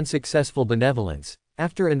idea of unsuccessful benevolence,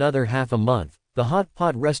 after another half a month, the hot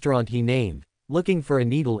pot restaurant he named, Looking for a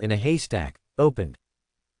Needle in a Haystack, opened.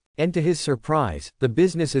 And to his surprise, the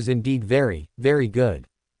business is indeed very, very good.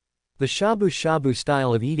 The shabu-shabu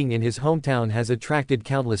style of eating in his hometown has attracted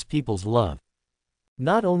countless people's love.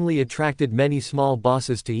 Not only attracted many small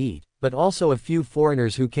bosses to eat, but also a few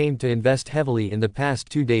foreigners who came to invest heavily in the past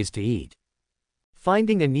 2 days to eat.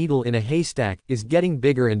 Finding a needle in a haystack is getting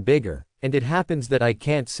bigger and bigger, and it happens that I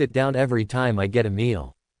can't sit down every time I get a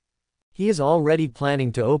meal. He is already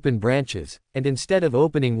planning to open branches, and instead of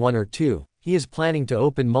opening 1 or 2, he is planning to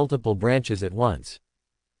open multiple branches at once.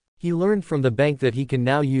 He learned from the bank that he can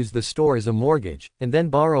now use the store as a mortgage, and then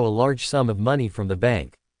borrow a large sum of money from the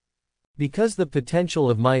bank. Because the potential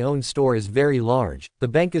of my own store is very large, the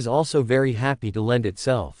bank is also very happy to lend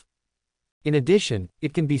itself. In addition,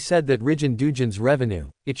 it can be said that Rijin Dujin's revenue,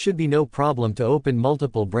 it should be no problem to open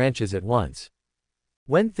multiple branches at once.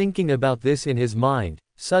 When thinking about this in his mind,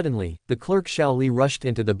 suddenly, the clerk Xiao Li rushed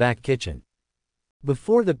into the back kitchen.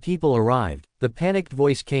 Before the people arrived, the panicked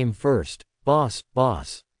voice came first, "Boss,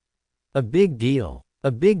 boss. A big deal.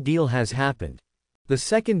 A big deal has happened." The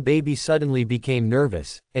second baby suddenly became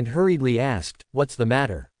nervous, and hurriedly asked, "What's the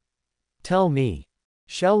matter? Tell me."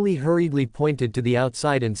 Xiao Li hurriedly pointed to the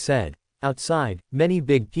outside and said, "Outside, many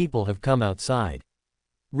big people have come outside.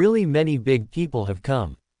 Really many big people have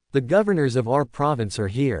come. The governors of our province are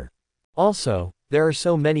here. Also, there are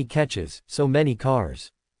so many catches, so many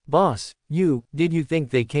cars. Boss, did you think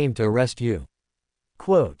they came to arrest you?"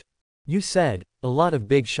 Quote. "You said, a lot of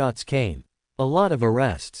big shots came. A lot of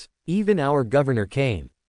arrests. Even our governor came.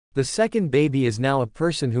 The second baby is now a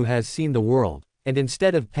person who has seen the world, and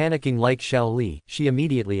instead of panicking like Xiao Li, she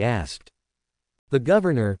immediately asked. The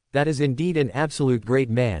governor, that is indeed an absolute great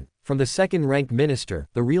man, from the second-ranked minister,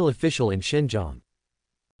 the real official in Xinjiang.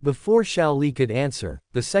 Before Xiao Li could answer,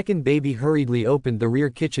 the second baby hurriedly opened the rear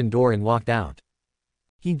kitchen door and walked out.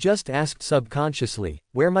 He just asked subconsciously,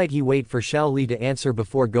 where might he wait for Xiao Li to answer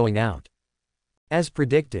before going out? As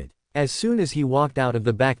predicted. As soon as he walked out of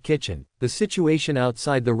the back kitchen, the situation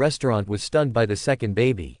outside the restaurant was stunned by the second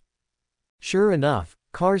baby. Sure enough,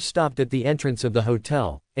 cars stopped at the entrance of the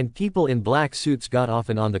hotel, and people in black suits got off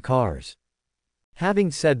and on the cars.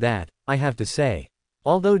 Having said that, I have to say,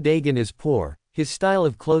 although Dagon is poor, his style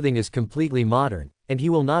of clothing is completely modern, and he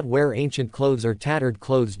will not wear ancient clothes or tattered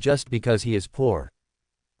clothes just because he is poor.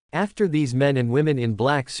 After these men and women in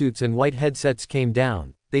black suits and white headsets came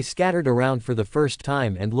down, they scattered around for the first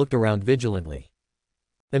time and looked around vigilantly.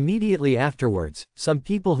 Immediately afterwards, some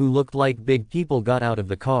people who looked like big people got out of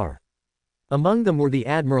the car. Among them were the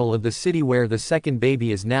admiral of the city where the second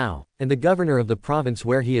baby is now, and the governor of the province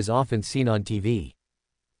where he is often seen on TV.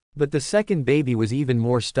 But the second baby was even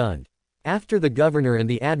more stunned. After the governor and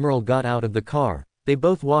the admiral got out of the car, they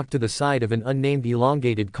both walked to the side of an unnamed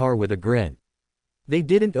elongated car with a grin. They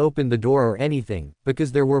didn't open the door or anything,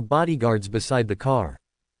 because there were bodyguards beside the car.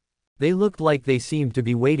 They looked like they seemed to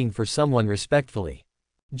be waiting for someone respectfully.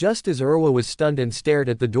 Just as Urwa was stunned and stared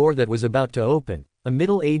at the door that was about to open, a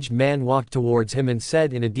middle-aged man walked towards him and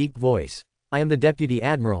said in a deep voice, "I am the deputy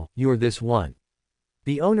admiral, you are this one.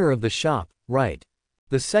 The owner of the shop, right?"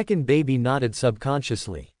 The second baby nodded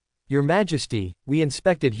subconsciously. "Your Majesty, we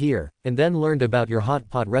inspected here, and then learned about your hot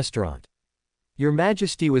pot restaurant. Your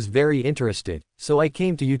Majesty was very interested, so I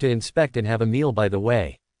came to you to inspect and have a meal by the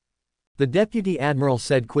way." The deputy admiral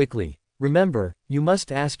said quickly, "Remember, you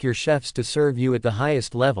must ask your chefs to serve you at the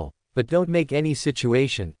highest level, but don't make any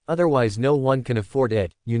situation, otherwise no one can afford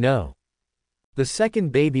it, you know." The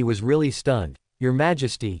second baby was really stunned. Your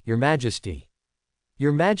Majesty, Your Majesty.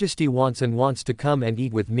 Your Majesty wants to come and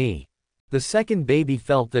eat with me." The second baby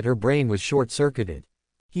felt that her brain was short-circuited.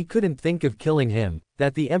 He couldn't think of killing him,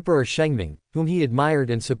 that the Emperor Shengming, whom he admired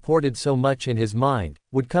and supported so much in his mind,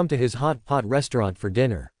 would come to his hot pot restaurant for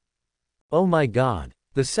dinner. Oh my God.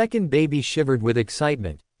 The second baby shivered with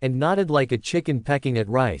excitement, and nodded like a chicken pecking at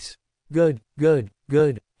rice. Good, good,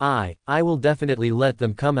 good, I will definitely let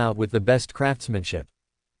them come out with the best craftsmanship.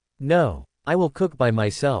 No, I will cook by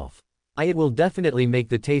myself. It will definitely make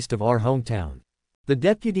the taste of our hometown. The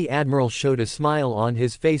deputy admiral showed a smile on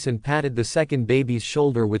his face and patted the second baby's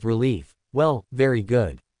shoulder with relief. Well, very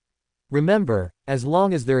good. Remember, as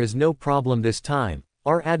long as there is no problem this time,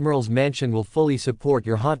 our admiral's mansion will fully support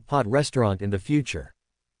your hot pot restaurant in the future.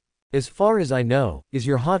 As far as I know, is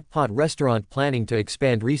your hot pot restaurant planning to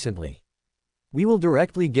expand recently? We will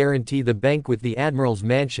directly guarantee the bank with the admiral's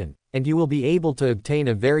mansion, and you will be able to obtain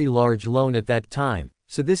a very large loan at that time,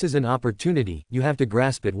 so this is an opportunity, you have to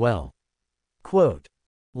grasp it well. Quote.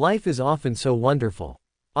 Life is often so wonderful.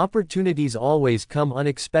 Opportunities always come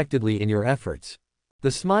unexpectedly in your efforts.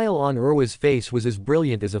 The smile on Urwa's face was as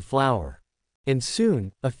brilliant as a flower. And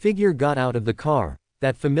soon, a figure got out of the car,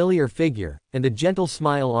 that familiar figure, and the gentle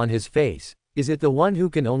smile on his face. Is it the one who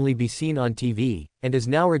can only be seen on TV, and is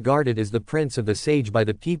now regarded as the prince of the sage by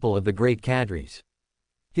the people of the great Cadres?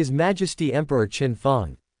 His Majesty Emperor Qin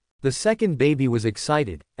Feng. The second baby was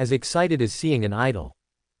excited as seeing an idol.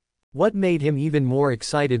 What made him even more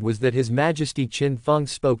excited was that His Majesty Qin Feng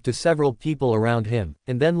spoke to several people around him,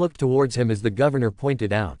 and then looked towards him as the governor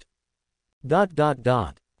pointed out.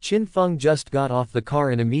 Qin Feng just got off the car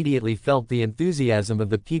and immediately felt the enthusiasm of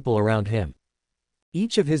the people around him.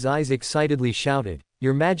 Each of his eyes excitedly shouted,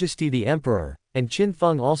 "Your Majesty the Emperor," and Qin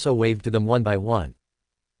Feng also waved to them one by one.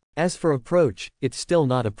 As for approach, it's still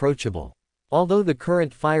not approachable. Although the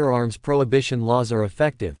current firearms prohibition laws are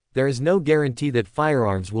effective, there is no guarantee that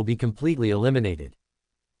firearms will be completely eliminated.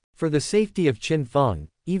 For the safety of Qin Feng,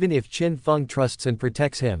 even if Qin Feng trusts and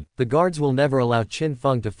protects him, the guards will never allow Qin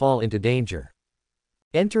Feng to fall into danger.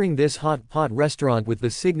 Entering this hot pot restaurant with the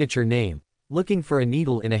signature name, looking for a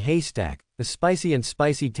needle in a haystack, a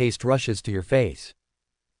spicy taste rushes to your face.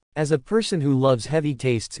 As a person who loves heavy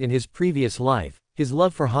tastes in his previous life, his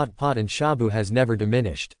love for hot pot and shabu has never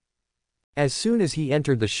diminished. As soon as he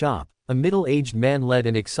entered the shop, a middle-aged man led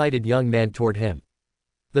an excited young man toward him.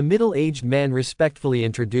 The middle-aged man respectfully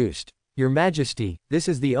introduced, "Your Majesty, this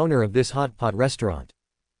is the owner of this hot pot restaurant."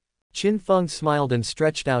 Qin Feng smiled and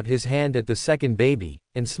stretched out his hand at the second baby,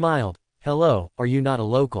 and smiled, "Hello, are you not a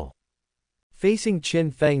local?" Facing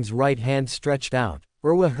Qin Feng's right hand stretched out,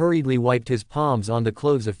 Urwa hurriedly wiped his palms on the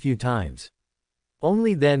clothes a few times.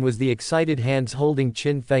 Only then was the excited hands holding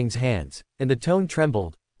Qin Feng's hands, and the tone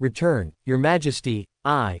trembled. Return, Your Majesty,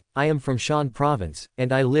 I am from Shan Province,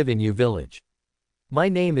 and I live in Yu Village. My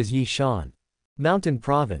name is Yi Shan. Mountain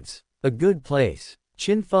Province. A good place.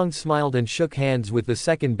 Qin Feng smiled and shook hands with the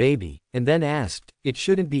second baby, and then asked, it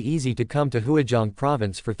shouldn't be easy to come to Huajiang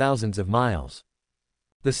Province for thousands of miles.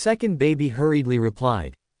 The second baby hurriedly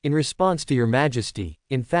replied, in response to Your Majesty,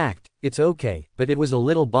 in fact, it's okay, but it was a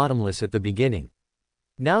little bottomless at the beginning.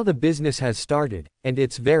 Now the business has started, and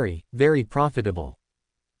it's very, very profitable.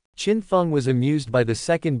 Qin Feng was amused by the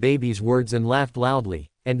second baby's words and laughed loudly,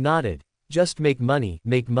 and nodded, just make money,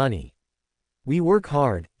 make money. We work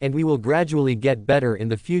hard, and we will gradually get better in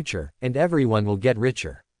the future, and everyone will get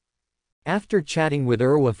richer. After chatting with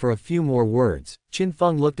Erwa for a few more words, Qin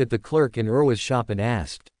Feng looked at the clerk in Erwa's shop and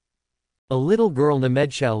asked. A little girl named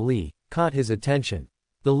Xiao Li caught his attention.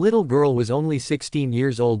 The little girl was only 16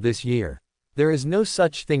 years old this year. There is no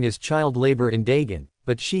such thing as child labor in Dagon,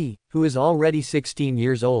 but she, who is already 16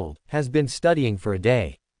 years old, has been studying for a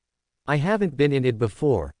day. I haven't been in it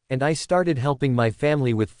before, and I started helping my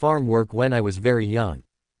family with farm work when I was very young.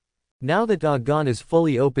 Now that Dagon is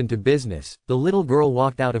fully open to business, the little girl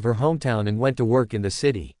walked out of her hometown and went to work in the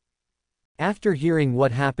city. After hearing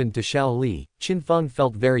what happened to Xiao Li, Qin Feng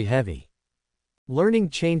felt very heavy. Learning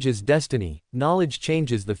changes destiny, knowledge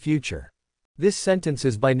changes the future. This sentence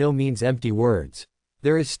is by no means empty words.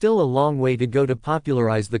 There is still a long way to go to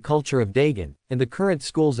popularize the culture of Dagon, and the current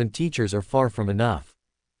schools and teachers are far from enough.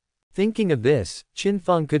 Thinking of this, Qin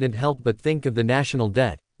Feng couldn't help but think of the national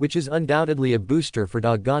debt, which is undoubtedly a booster for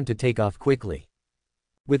Dagon to take off quickly.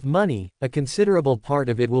 With money, a considerable part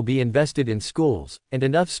of it will be invested in schools, and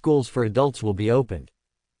enough schools for adults will be opened.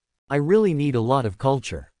 I really need a lot of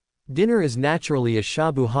culture. Dinner is naturally a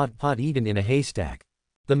shabu hot pot eaten in a haystack.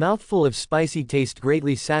 The mouthful of spicy taste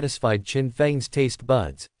greatly satisfied Qin Feng's taste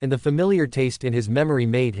buds, and the familiar taste in his memory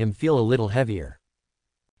made him feel a little heavier.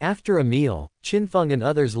 After a meal, Qin Feng and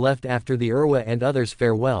others left after the Erwa and others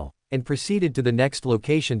farewell, and proceeded to the next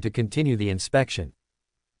location to continue the inspection.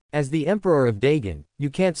 As the Emperor of Dagon, you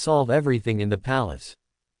can't solve everything in the palace.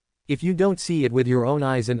 If you don't see it with your own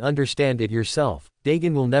eyes and understand it yourself,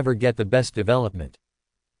 Dagon will never get the best development.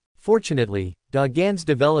 Fortunately, Dagon's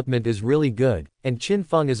development is really good, and Qin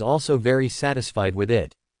Feng is also very satisfied with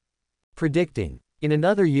it. Predicting. In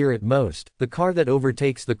another year at most, the car that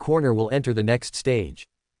overtakes the corner will enter the next stage.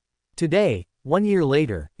 Today, 1 year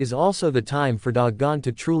later, is also the time for Dagon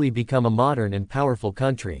to truly become a modern and powerful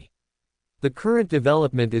country. The current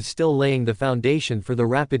development is still laying the foundation for the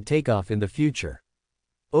rapid takeoff in the future.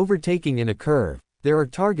 Overtaking in a curve, there are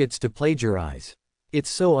targets to plagiarize.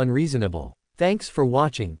 It's so unreasonable. Thanks for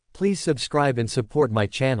watching, please subscribe and support my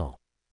channel.